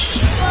this,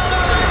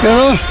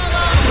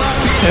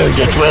 You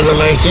get weather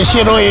like this,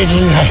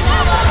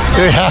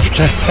 you have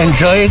to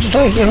enjoy it,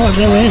 you know what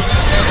I mean?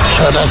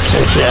 So that's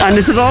it, yeah. And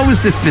is it always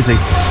this busy?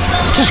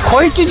 It's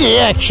quite a day,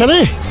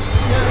 actually.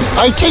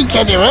 I think,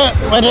 anyway,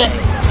 but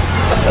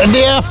in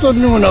the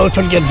afternoon out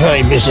will get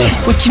very busy.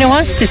 But you know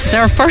what? This is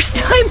our first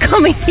time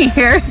coming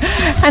here,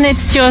 and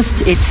it's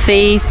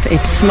safe,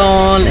 it's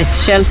small,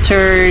 it's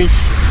sheltered.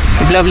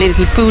 We have lovely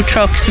little food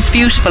trucks. It's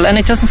beautiful, and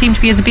it doesn't seem to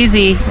be as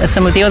busy as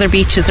some of the other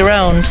beaches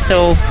around.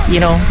 So, you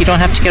don't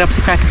have to get up at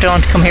the crack of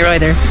dawn to come here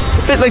either.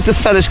 A bit like the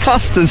Spanish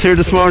Costas here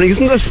this morning,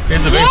 isn't it?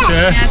 Here's a bit,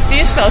 yeah, it's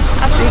beautiful.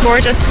 Absolutely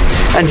gorgeous.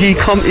 And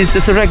is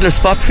this a regular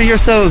spot for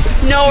yourselves?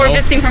 No, we're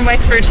visiting from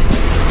Wexford.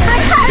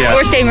 Yeah.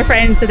 We're staying with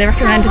friends, so they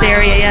recommended the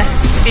area, yeah.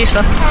 It's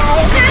beautiful.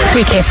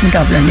 We came from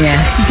Dublin, yeah.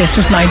 This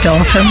is my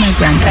daughter, my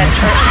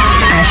granddaughter,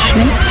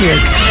 Ashley,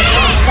 Deirdre.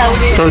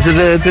 So is it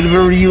a bit of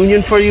a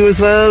reunion for you as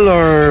well,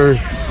 or...?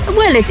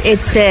 Well,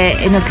 it's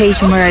an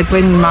occasion where I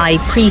bring my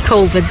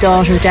pre-COVID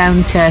daughter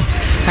down to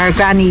our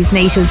granny's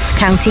native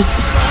county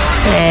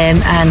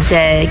and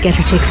get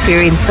her to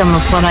experience some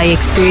of what I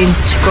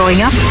experienced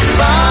growing up.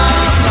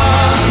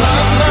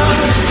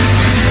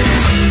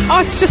 Oh,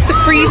 it's just the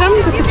freedom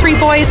that the three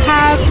boys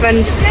have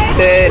and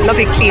the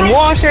lovely clean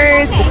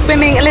waters, the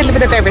swimming, a little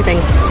bit of everything.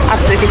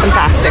 Absolutely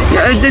fantastic.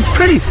 Yeah, it's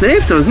pretty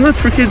safe though, isn't it,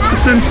 for kids to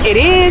swim? It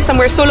is, and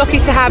we're so lucky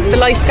to have the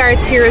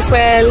lifeguards here as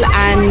well,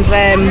 and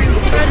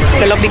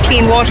the lovely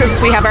clean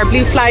waters. We have our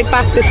blue flag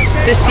back this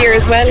year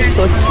as well,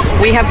 so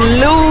we have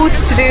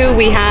loads to do.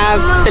 We have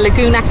the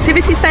Lagoon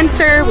Activity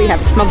Centre, we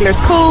have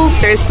Smuggler's Cove,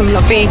 there's some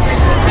lovely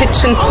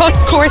pitch and putt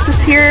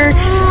courses here,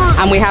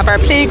 and we have our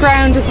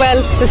playground as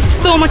well. There's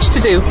so much to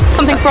do,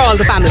 something for all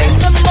the family.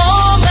 The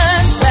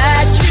moment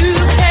that you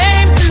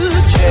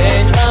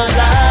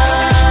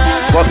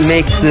What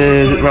makes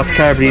the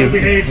Rosscarbery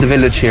the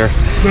village here?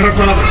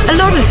 A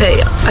lot of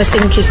it, I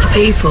think, is the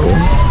people.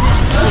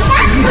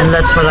 And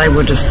that's what I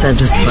would have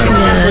said as well.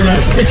 Yeah,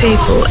 it's the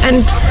people.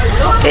 And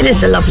it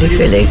is a lovely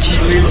village,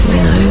 you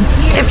know.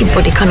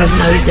 Everybody kind of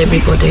knows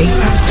everybody.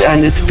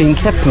 And it's been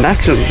kept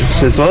immaculate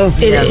as well.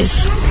 It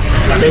is.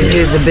 They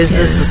do. The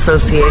Business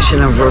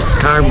Association of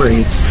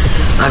Rosscarbery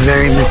are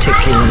very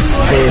meticulous.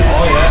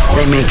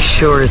 They make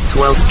sure it's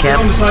well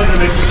kept.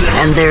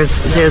 And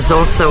there's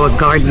also a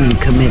garden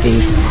committee,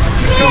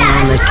 you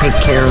know, that take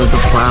care of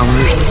the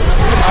flowers.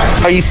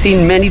 Are you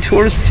seeing many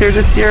tourists here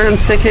this year on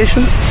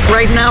staycations?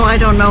 Right now, I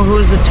don't know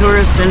who's a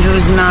tourist and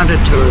who's not a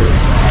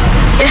tourist.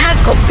 It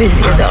has got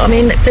busier though. I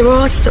mean, there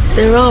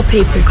are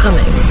people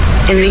coming.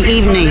 In the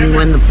evening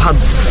when the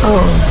pubs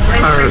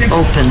are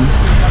open,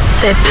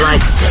 they're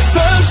like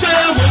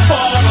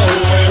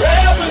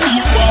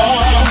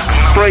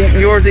Brian,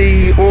 you're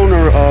the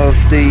owner of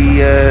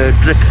the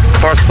Drick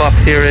Horse Box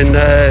here in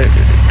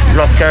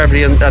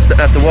Rosscarbery and at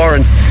the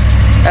Warren.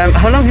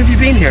 How long have you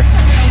been here?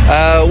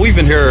 We've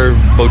been here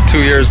about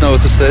 2 years now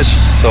at this stage,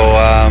 so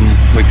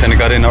we kind of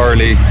got in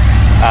early,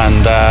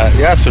 and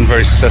it's been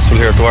very successful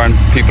here at the Warren.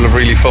 People have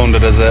really found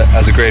it as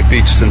a great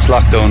beach since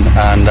lockdown,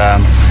 and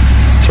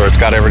so it's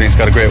got everything. It's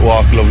got a great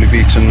walk, lovely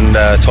beach, and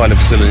toilet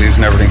facilities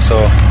and everything,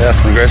 so it's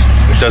been great.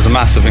 There's a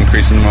massive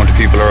increase in the amount of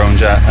people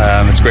around.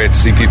 It's great to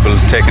see people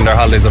taking their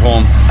holidays at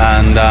home,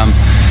 and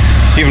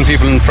even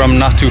people from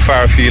not too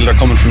far afield are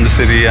coming from the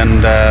city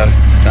and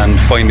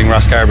finding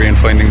Rosscarbery and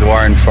finding the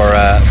Warren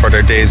for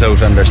their days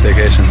out and their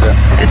staycations.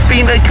 It's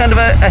been kind of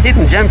a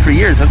hidden gem for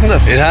years, hasn't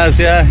it? It has,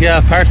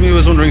 yeah. Part of me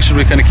was wondering, should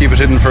we kind of keep it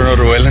hidden for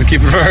another while and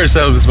keep it for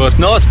ourselves, but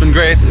no, it's been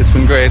great.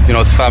 You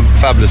know, it's a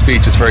fabulous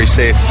beach. It's very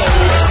safe.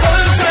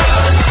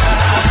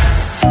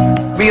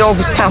 We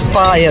always pass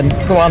by and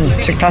go on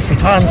to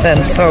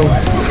Castletownsend,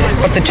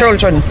 but the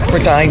children were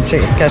dying to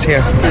get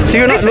here. So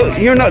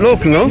you're not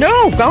local, no?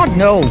 No, God,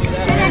 no.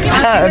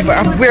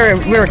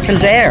 We're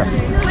Kildare.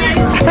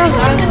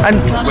 And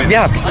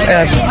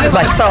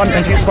my son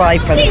and his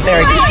wife and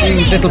their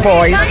 2 little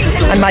boys,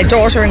 and my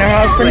daughter and her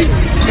husband,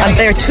 and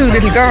their 2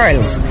 little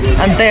girls,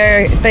 and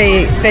they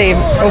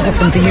over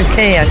from the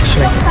UK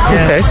actually.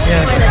 Okay.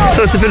 Yeah.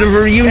 So it's a bit of a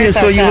reunion.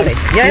 So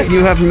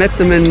you haven't met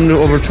them in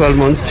over 12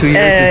 months, 2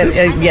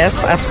 years.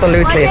 Yes,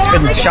 absolutely. It's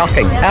been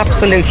shocking.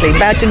 Absolutely.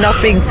 Imagine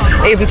not being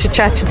able to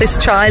chat to this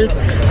child.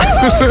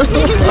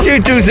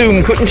 You'd do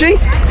Zoom, couldn't you?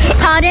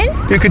 Pardon?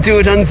 You could do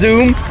it on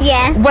Zoom?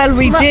 Yeah. Well,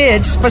 we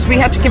did, but we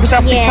had to give it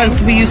up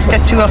because we used to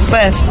get too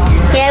upset.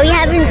 Yeah,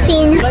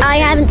 I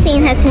haven't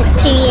seen her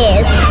since 2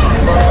 years.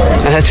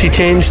 And has she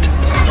changed?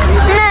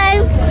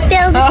 No,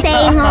 still the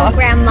same old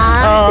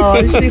grandma.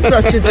 Oh, she's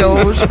such a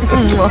dote.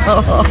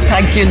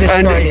 Thank you,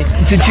 little girlie.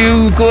 Did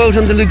you go out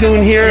on the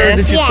lagoon here?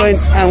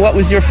 Yes. And what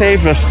was your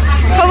favourite?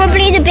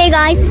 Probably the big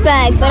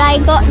iceberg, but I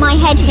got my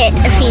head hit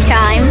a few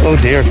times. Oh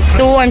dear.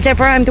 So I'm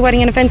Deborah, I'm the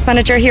wedding and events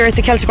manager here at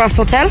the Celtic Cross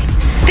Hotel.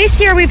 This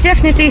year we've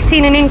definitely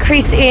seen an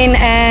increase in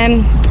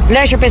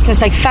leisure business,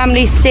 like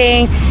families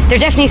staying. They're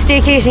definitely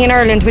staycating in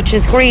Ireland, which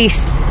is great.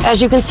 As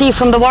you can see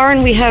from the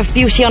Warren, we have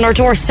beauty on our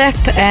doorstep.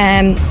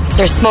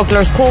 There's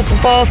Smuggler's Cove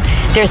above.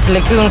 There's the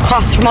lagoon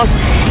across from us.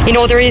 You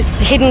know, there is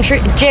hidden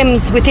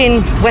gems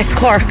within West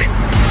Cork.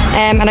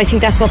 And I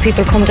think that's what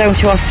people come down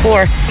to us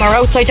for. Our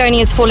outside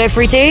dining is full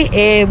every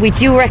day. We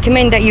do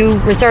recommend that you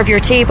reserve your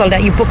table,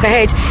 that you book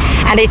ahead,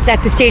 and it's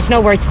at the stage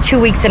now where it's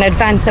 2 weeks in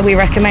advance that we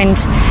recommend.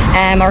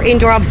 Our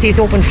indoor obviously is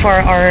open for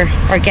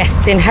our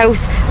guests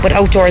in-house, but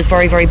outdoor is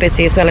very, very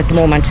busy as well at the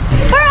moment.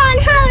 We're on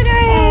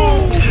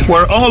holiday!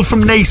 We're all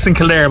from Naas and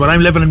Kildare, but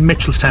I'm living in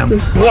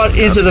Mitchelstown. What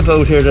is it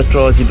about here that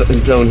draws you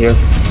down here?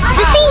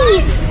 The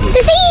sea!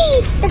 The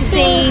sea! The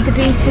sea, the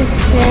beaches,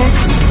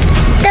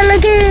 the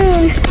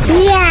lagoon.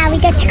 Yeah, we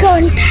got to go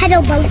and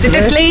pedal boat.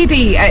 This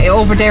lady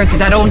over there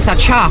that owns that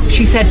shop,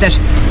 she said that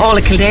all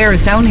of Kildare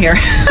is down here.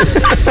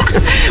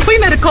 We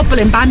met a couple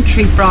in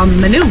Bantry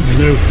from Maynooth.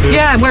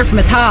 Yeah, and we're from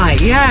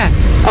Athy, yeah.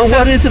 And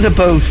what is it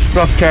about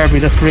Rosscarbery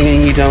that's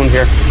bringing you down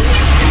here?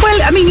 Well,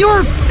 I mean,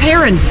 your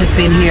parents had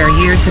been here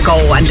years ago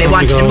and they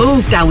wanted to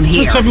move down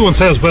here. That's everyone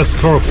says West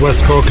Cork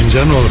in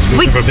general.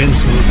 We've never been.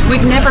 So.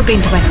 We've never been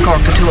to West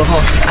Cork, the 2 of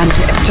us, and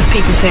just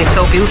people say it's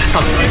so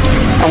beautiful.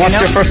 And what's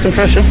your first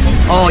impression?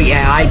 Oh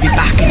yeah, I'd be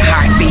back in a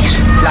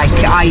heartbeat. Like,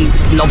 I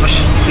love it,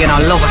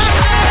 love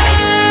it.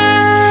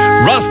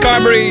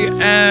 Rosscarbery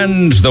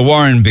and the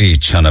Warren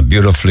Beach on a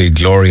beautifully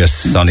glorious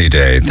sunny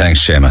day. Thanks,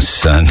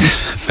 Seamus. And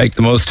make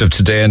the most of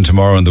today and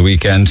tomorrow and the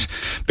weekend,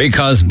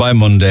 because by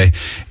Monday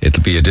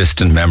it'll be a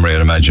distant memory,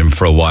 I'd imagine,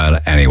 for a while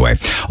anyway.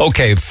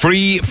 Okay,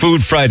 Free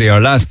Food Friday, our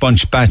last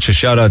batch of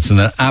shout-outs, and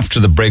then after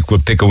the break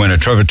we'll pick a winner.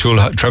 Trevor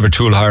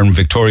Toolhire and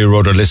Victoria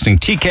Road are listening.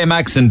 TK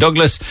Maxx in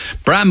Douglas,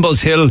 Bramble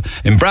Hill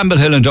in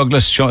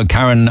Douglas.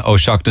 Karen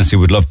O'Shaughnessy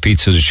would love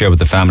pizza to share with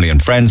the family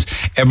and friends.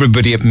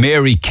 Everybody at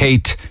Mary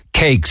Kate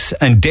Cakes,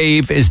 and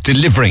Dave is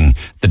delivering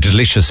the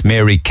delicious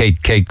Mary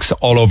Kate cakes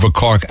all over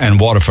Cork and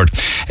Waterford.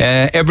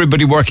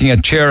 Everybody working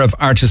at Chair of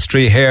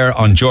Artistry here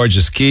on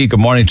George's Quay. Good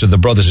morning to the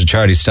Brothers of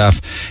Charity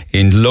staff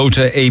in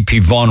Lota,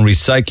 AP Vaughan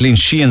Recycling,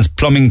 Sheehan's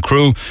plumbing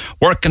crew,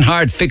 working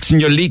hard, fixing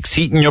your leaks,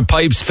 heating your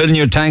pipes, filling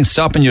your tanks,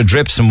 stopping your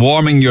drips and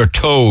warming your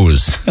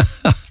toes.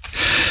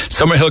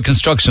 Summerhill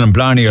Construction and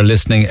Blarney are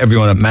listening.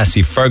 Everyone at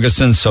Massey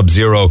Ferguson,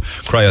 Sub-Zero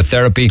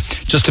Cryotherapy.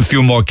 Just a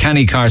few more.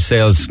 Kenny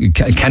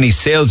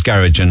Sales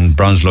Garage in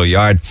Bronzlow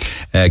Yard.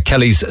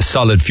 Kelly's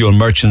Solid Fuel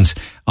Merchants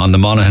on the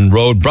Monaghan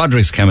Road.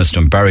 Broderick's Chemist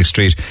on Barrack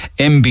Street.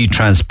 MB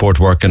Transport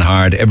working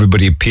hard.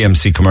 Everybody at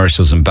PMC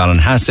Commercials in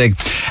Ballinhassig.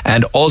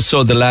 And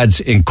also the lads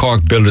in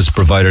Cork Builders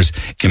Providers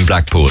in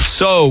Blackpool.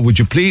 So would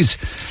you please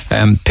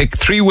pick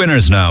 3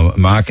 winners now,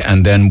 Mark,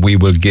 and then we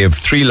will give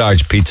 3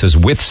 large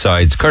pizzas with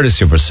sides,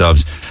 courtesy of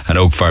ourselves and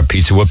Oak Fire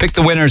Pizza. We'll pick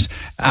the winners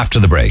after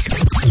the break.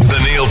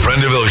 The Neil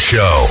Prendeville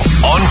Show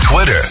on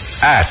Twitter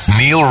at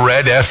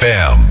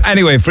NeilRedFM.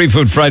 Anyway, Free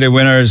Food Friday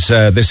winners.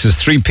 This is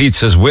 3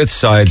 pizzas with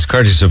sides,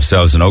 courtesy of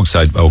ourselves and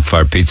Oak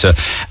Fire Pizza,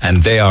 and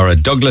they are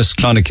at Douglas,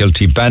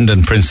 Clonakilty,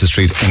 Bandon, Princess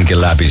Street and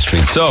Gillaby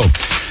Street. So,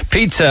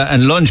 pizza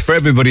and lunch for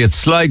everybody at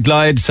Slide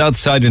Glide,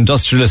 Southside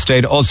Industrial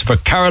Estate, also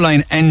for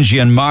Caroline, Angie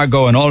and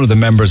Margot and all of the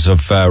members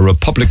of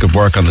Republic of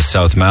Work on the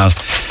South Mall.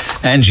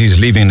 Angie's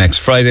leaving next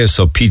Friday,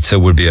 so pizza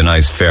would be a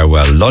nice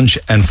farewell lunch.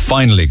 And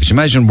finally, could you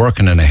imagine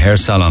working in a hair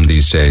salon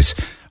these days?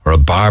 Or a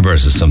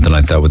barber's or something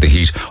like that with the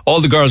heat.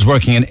 All the girls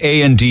working in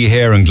A&D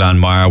Hair in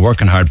Glanmire,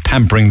 working hard,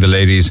 pampering the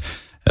ladies.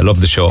 I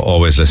love the show,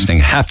 always listening.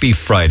 Happy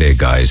Friday,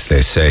 guys,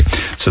 they say.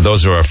 So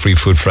those are our Free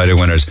Food Friday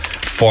winners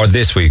for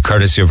this week,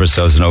 courtesy of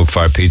ourselves and Oak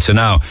Fire Pizza.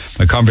 Now,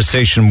 my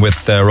conversation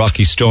with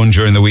Rocky Stone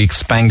during the week,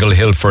 Spangle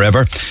Hill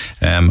Forever.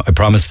 I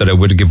promised that I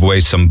would give away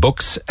some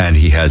books, and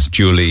he has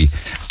duly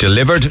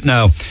delivered.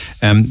 Now,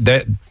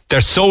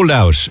 they're sold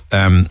out.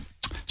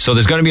 So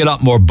there's going to be a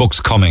lot more books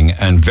coming,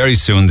 and very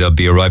soon they'll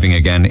be arriving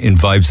again in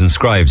Vibes and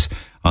Scribes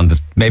on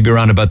maybe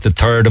around about the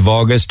 3rd of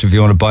August if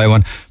you want to buy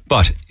one.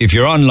 But if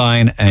you're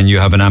online and you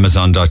have an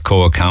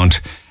Amazon.co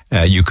account,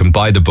 you can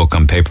buy the book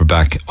on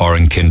paperback or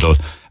on Kindle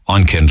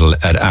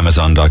at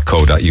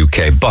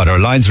amazon.co.uk. But our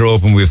lines are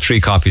open. We have 3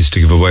 copies to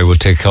give away. We'll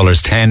take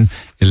colours 10,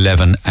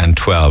 11 and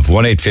 12.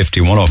 1850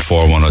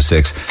 104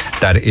 106.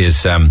 That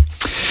is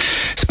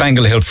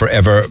Spangle Hill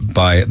Forever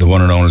by the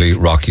one and only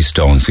Rocky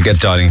Stone. So get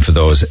dialing for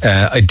those.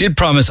 I did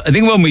promise, I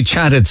think when we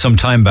chatted some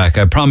time back,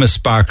 I promised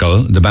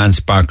Sparkle, the band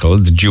Sparkle,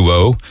 the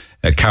duo,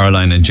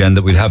 Caroline and Jen,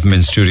 that we'd have them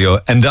in studio.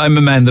 And I'm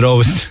a man that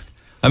always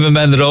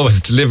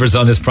delivers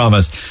on his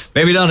promise.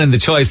 Maybe not in the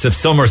choice of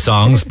summer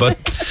songs, but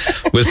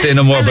we'll say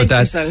no more about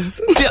that.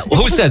 Yeah,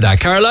 who said that,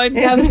 Caroline?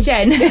 That was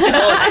Jen.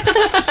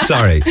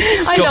 Sorry.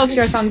 I loved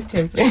your songs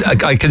too.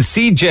 I can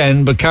see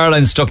Jen, but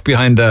Caroline's stuck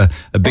behind a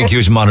big,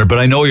 huge monitor, but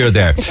I know you're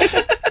there.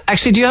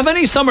 Actually, do you have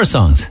any summer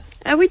songs?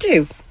 We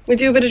do. We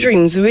do a bit of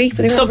Dreams, do we?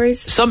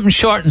 Something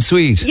short and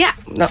sweet. Yeah.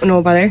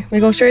 No bother. We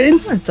go straight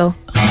in. And so.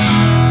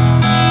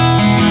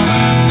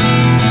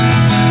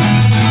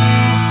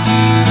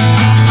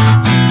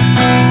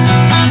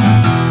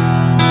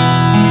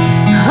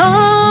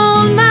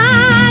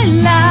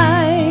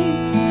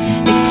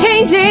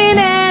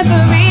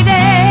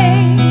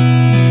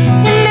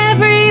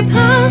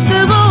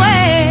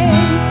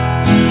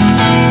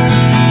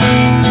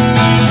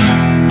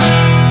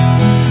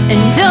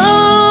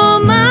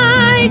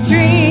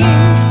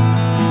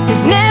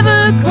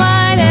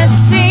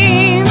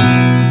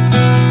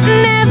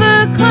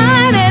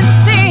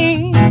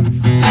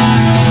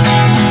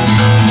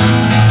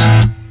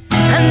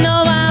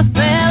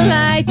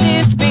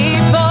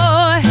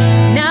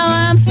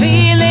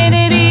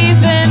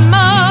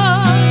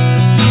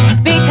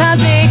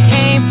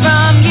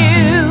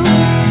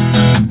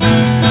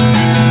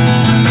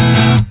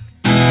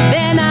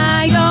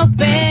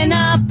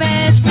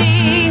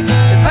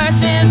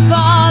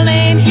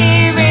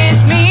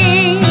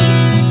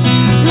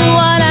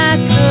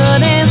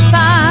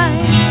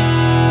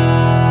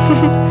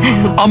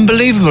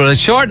 Unbelievable! At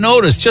short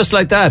notice, just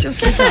like that.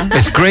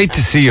 It's great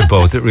to see you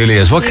both. It really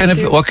is. What kind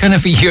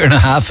of a year and a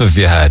half have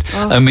you had?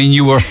 Oh. I mean,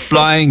 you were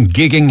flying,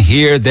 gigging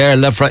here, there,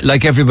 left, right,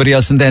 like everybody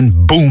else, and then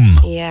boom.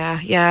 Yeah.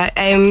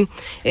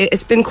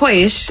 It's been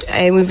quiet.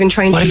 We've been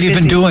trying. What have you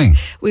been doing?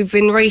 We've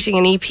been writing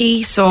an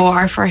EP. So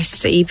our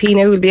first EP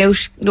now will be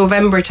out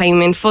November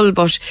time in full.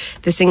 But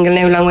the single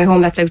now, Long Way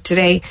Home, that's out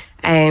today.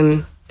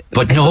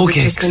 But no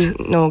gigs.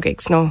 No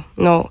gigs, no.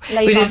 Live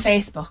on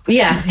Facebook.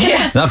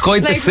 Yeah. Not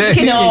quite the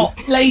same. No,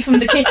 live from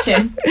the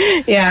kitchen.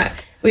 Yeah.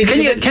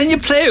 Can you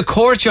play a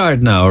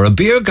courtyard now or a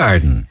beer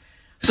garden?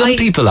 Some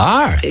people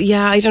are.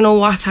 Yeah, I don't know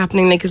what's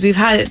happening, because we've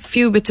had a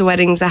few bits of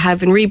weddings that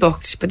have been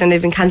rebooked, but then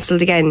they've been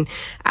cancelled again,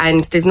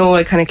 and there's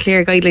no kind of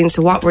clear guidelines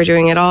to what we're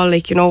doing at all.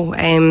 Like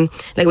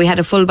we had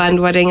a full band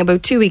wedding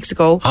about 2 weeks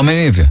ago. How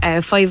many of you?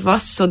 5 of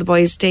us, so the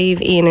boys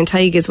Dave, Ian and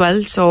Tig as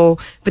well. So,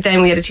 but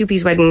then we had a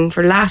 2-piece wedding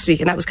for last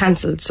week, and that was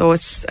cancelled. So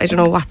I don't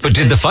know what. But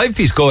did the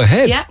 5-piece go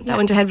ahead? Yeah, that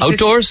went ahead.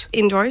 Outdoors?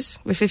 Indoors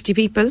with 50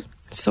 people.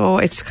 So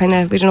it's kind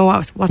of, we don't know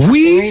what's happening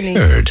really.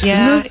 Weird,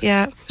 Yeah, isn't it?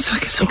 yeah. It's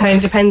like it kind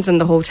of depends on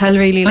the hotel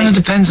really. And it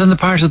depends on the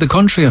part of the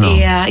country, you know.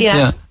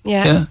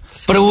 Yeah.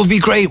 But it will be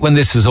great when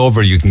this is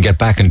over. You can get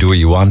back and do what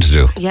you want to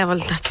do. Yeah, well,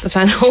 that's the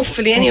plan,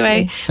 hopefully,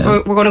 anyway.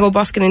 We're going to go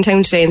busking in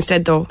town today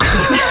instead, though.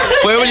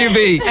 Where will you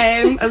be?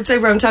 Outside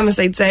Brown Thomas,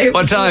 I'd say.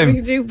 What time? We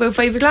can do about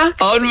 5 o'clock.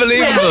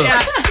 Unbelievable.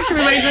 Yeah. Sure,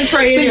 we might as well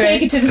try We'll anyway.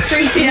 take it to the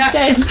street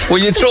instead. Will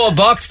you throw a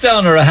box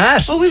down or a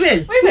hat? Oh, we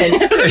will. We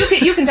will.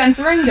 You can dance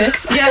around it.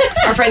 Yeah,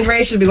 our friend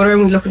Rachel will be going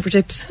around looking for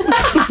tips.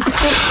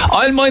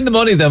 I'll mind the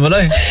money then, will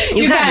I?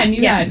 You can.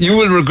 You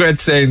will regret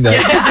saying that.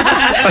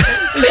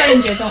 We'll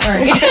find you, don't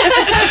worry.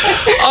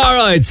 All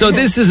right, so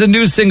this is a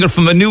new single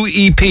from a new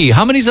EP.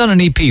 How many's on an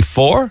EP?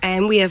 4?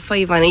 We have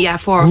 5 on it. Yeah,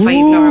 4 or 5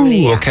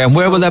 normally. Yeah. Okay, and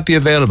where will that be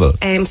available?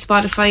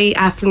 Spotify,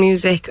 Apple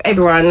Music,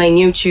 everywhere online,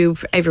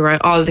 YouTube, everywhere,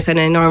 all the kind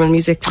of normal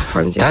music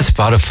platforms. Yeah. That's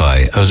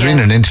Spotify. I was reading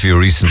an interview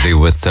recently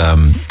with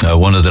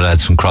one of the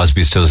lads from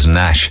Crosby, Stills and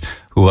Nash.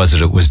 Who was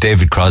it? It was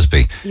David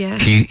Crosby. Yeah.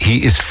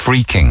 He is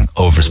freaking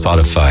over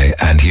Spotify,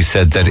 and he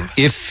said that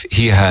if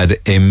he had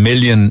 1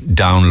 million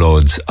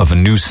downloads of a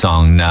new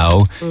song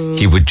now,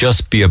 he would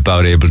just be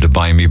about able to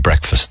buy me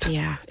breakfast.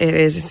 Yeah, it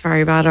is. It's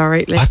very bad, all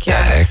right. Like, what the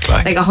heck?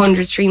 Like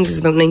 100 streams is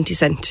about 90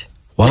 cent.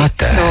 What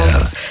the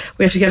hell?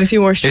 We have to get a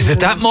few more streams. Is it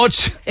that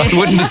much? I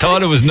wouldn't have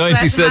thought it was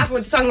 90 cents. Half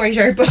with the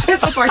songwriter, but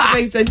it's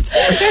 45 cents.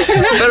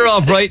 Better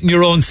off writing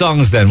your own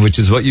songs then, which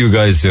is what you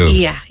guys do.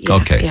 Yeah.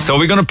 Okay, so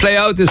we're going to play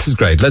out. This is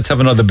great. Let's have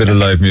another bit of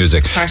live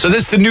music. Perfect. So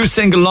this is the new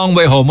single, Long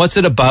Way Home. What's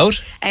it about?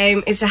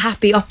 It's a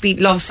happy, upbeat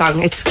love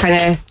song. It's kind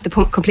of the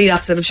complete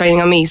opposite of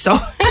Shining on Me, so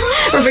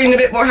we're feeling a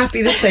bit more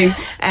happy this time.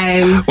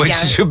 Which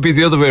should be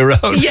the other way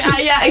around.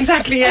 Yeah,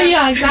 exactly.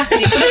 Yeah,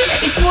 exactly. But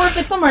it's more of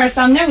a summer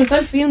song now as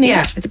well for you, Neil.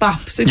 Yeah, it's a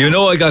bop. So you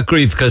know I got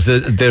grief because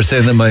they're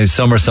saying that my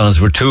summer songs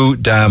were too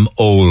damn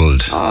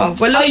old. Oh,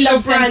 well, I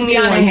love them, to be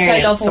honest. here,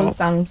 I love old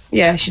songs.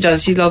 Yeah, she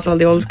does. She loves all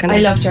the old kind of...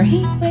 I loved your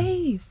Heat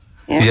Wave.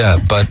 Yeah,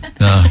 but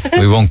no,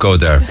 we won't go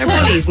there.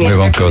 We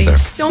won't go there.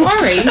 Don't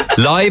worry.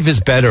 Live is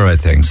better, I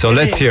think. So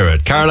let's hear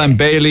it. Caroline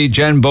Bailey,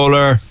 Jen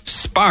Bowler,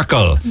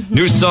 Sparkle.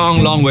 New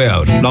song, Long Way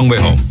Out. Long Way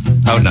Home.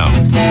 Out now.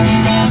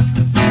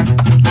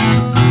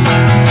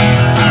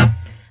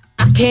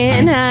 I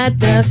can't hide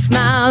the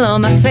smile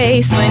on my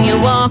face when you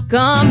walk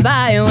on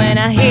by. When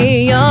I hear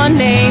your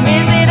name,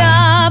 is it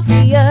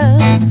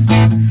obvious?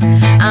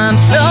 I'm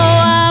so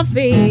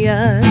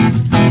obvious.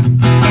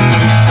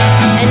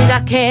 And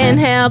I can't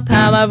help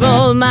how I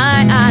roll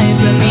my eyes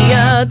when the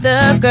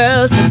other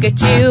girls look at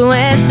you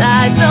and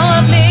I so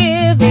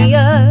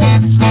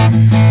oblivious,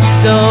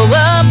 so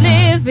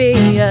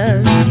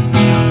oblivious.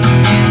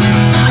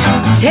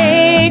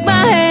 Take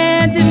my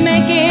hand to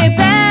make it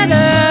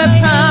better.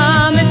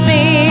 Promise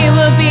me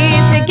we'll be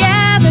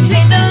together.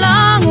 Take the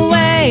long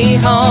way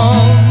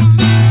home.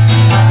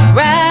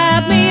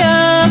 Wrap me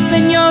up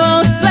in your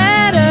old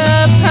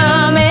sweater.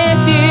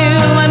 Promise you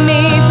and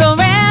me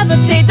forever.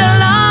 Take the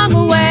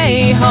long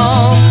way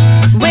home.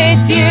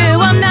 With you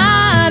I'm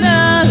not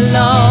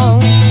alone.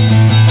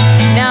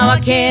 Now I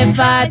can't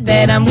fight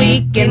that I'm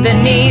weak in the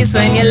knees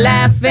when you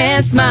laugh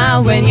and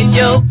smile, when you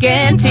joke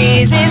and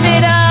tease. Is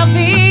it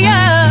obvious?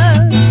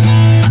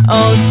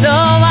 Oh, so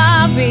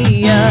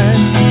obvious.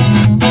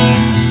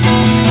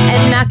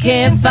 And I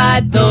can't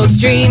fight those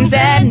dreams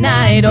at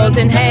night,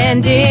 holding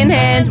hand in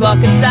hand,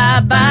 walking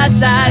side by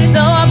side.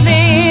 So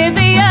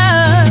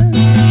oblivious,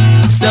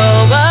 so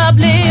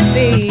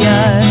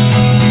oblivious.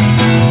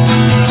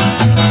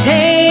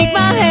 Take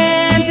my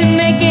hand to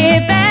make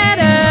it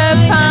better.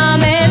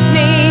 Promise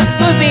me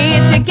we'll be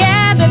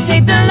together.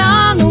 Take the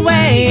long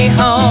way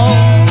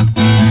home.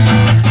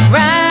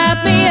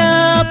 Wrap me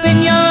up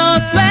in your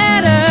old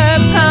sweater.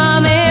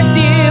 Promise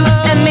you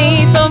and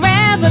me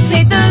forever.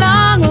 Take the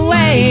long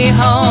way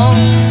home.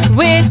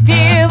 With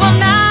you I'm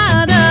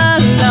not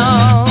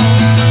alone.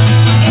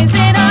 Is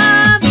it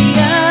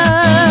obvious?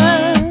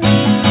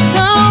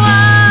 So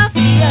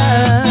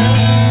obvious.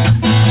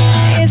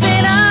 Is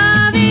it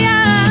obvious?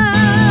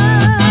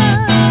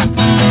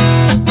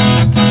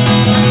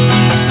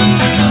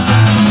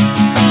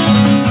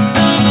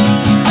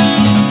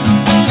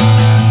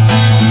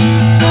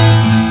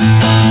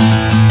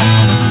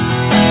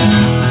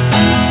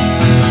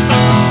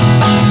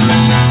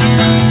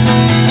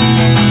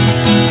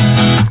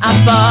 I'll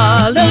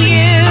follow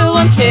you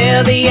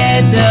until the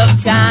end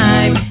of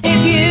time.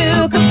 If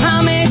you could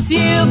promise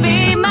you'll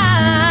be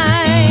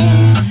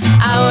mine,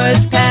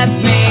 hours pass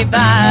me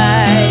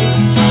by.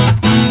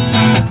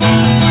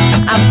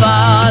 I'll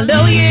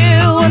follow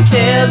you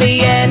until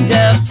the end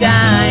of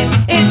time.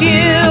 If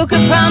you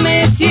could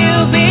promise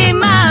you'll be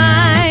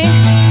mine,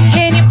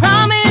 can you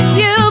promise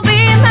you'll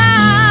be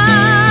mine?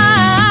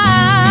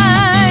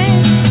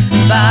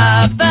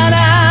 Ba ba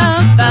da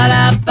ba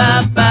da ba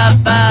ba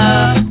ba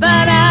ba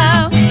da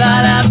ba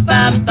da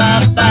ba ba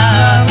ba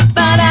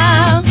ba da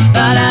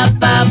ba da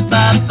ba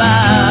ba ba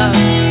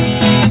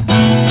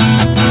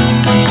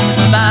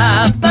ba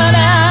ba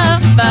da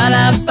ba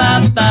da ba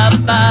ba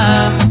ba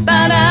ba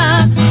da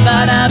ba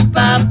da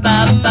ba ba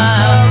ba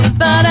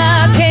ba da.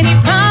 Can you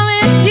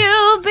promise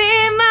you'll be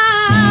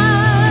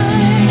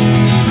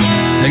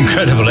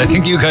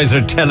think you guys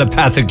are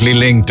telepathically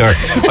linked, or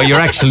you're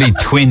actually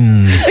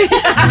twins.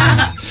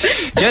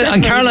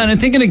 And Caroline, I'm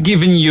thinking of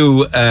giving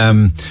you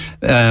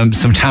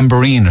some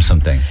tambourine or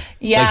something.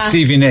 Yeah. Like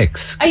Stevie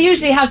Nicks. I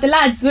usually have the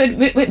lads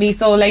with me,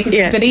 so like it's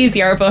a bit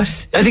easier,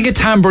 but I think a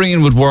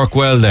tambourine would work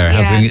well there.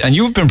 And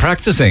you've been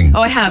practicing.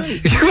 Oh, I have.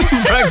 You've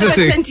been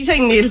practicing. Plenty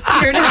time, Neil.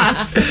 Year and a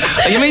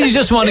half. You mean you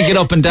just want to get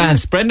up and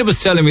dance? Brenda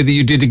was telling me that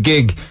you did a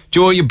gig.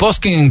 Were you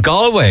busking in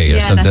Galway or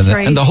something? That's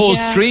right. And the whole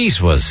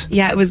street was.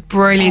 Yeah, it was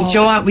brilliant. Do you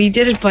know what? We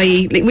did it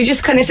by, like, we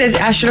just kind of said,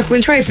 Ash, look,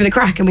 we'll try it for the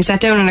crack. And we sat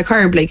down on a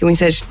curb, like, and we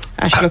said,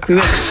 Ash, look, we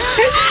will.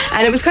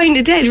 And it was kind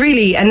of dead,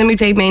 really. And then we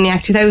played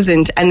Maniac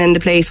 2000, and then the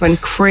place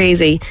went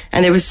crazy.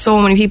 And there was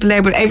so many people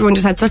there, but everyone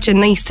just had such a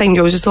nice time.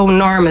 It was just so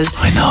normal.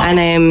 I know.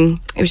 And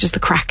it was just the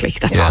crack,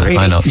 like, that's all really.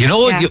 I know. You know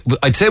what?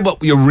 I'd say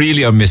what you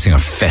really are missing are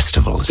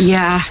festivals.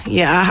 Yeah,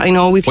 I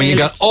know. When you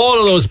got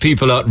all of those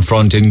people out in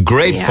front in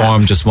great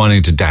form just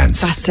wanting to dance.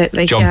 That's it.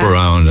 Like, jump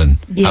around and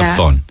have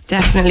fun.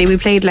 Definitely. We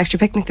played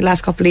Electric Picnic the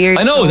last couple of years.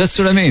 I know, that's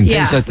what I mean.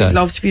 Yeah, things like that. I'd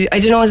love to be. I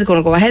don't know, is it going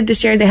to go ahead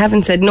this year? They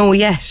haven't said no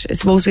yet.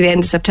 It's supposed to be the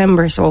end of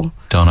September, so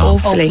don't know.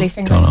 Hopefully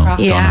fingers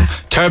crossed. Yeah.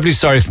 Terribly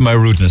sorry for my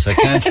rudeness. I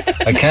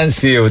can't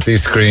see you with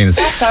these screens.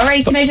 That's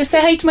alright. Can I just say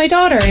hi to my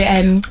daughter,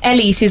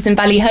 Ellie? She's in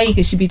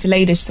Ballyheigue. She'd be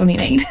delighted. She's only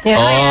 9. Yeah.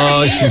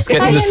 Oh, she's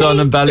getting the sun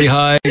in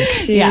Ballyheigue.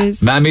 She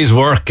is. Mammy's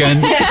working.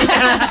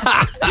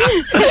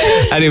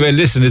 Anyway,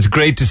 listen, it's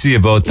great to see you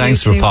both.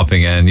 Thanks for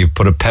popping in. You've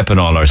put a pep in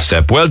all our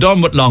step. Well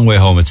done with Long Way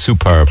Home. It's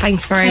superb.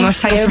 Thanks very much.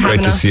 Thanks for having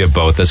us. Great to see you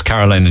both. That's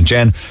Caroline and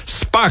Jen.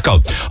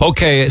 Sparkle.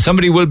 Okay,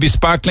 somebody will be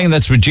sparkling.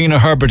 That's Regina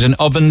Herbert in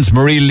Ovens,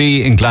 Marie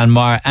Lee in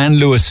Glanmire, Anne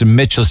Lewis in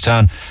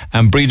Mitchelstown,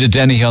 and Breda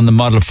Dennehy on the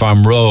Model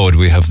Farm Road.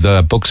 We have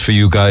the books for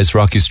you guys.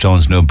 Rocky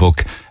Stone's new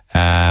book,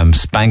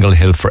 Spangle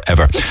Hill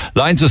Forever.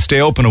 Lines will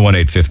stay open at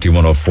 1850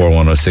 104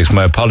 106.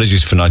 My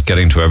apologies for not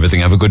getting to everything.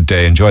 Have a good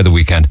day. Enjoy the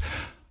weekend.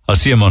 I'll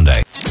see you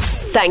Monday.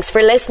 Thanks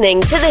for listening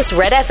to this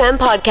Red FM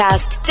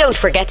podcast. Don't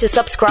forget to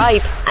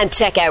subscribe and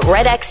check out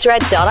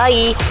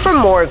redextra.ie for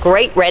more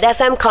great Red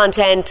FM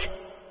content.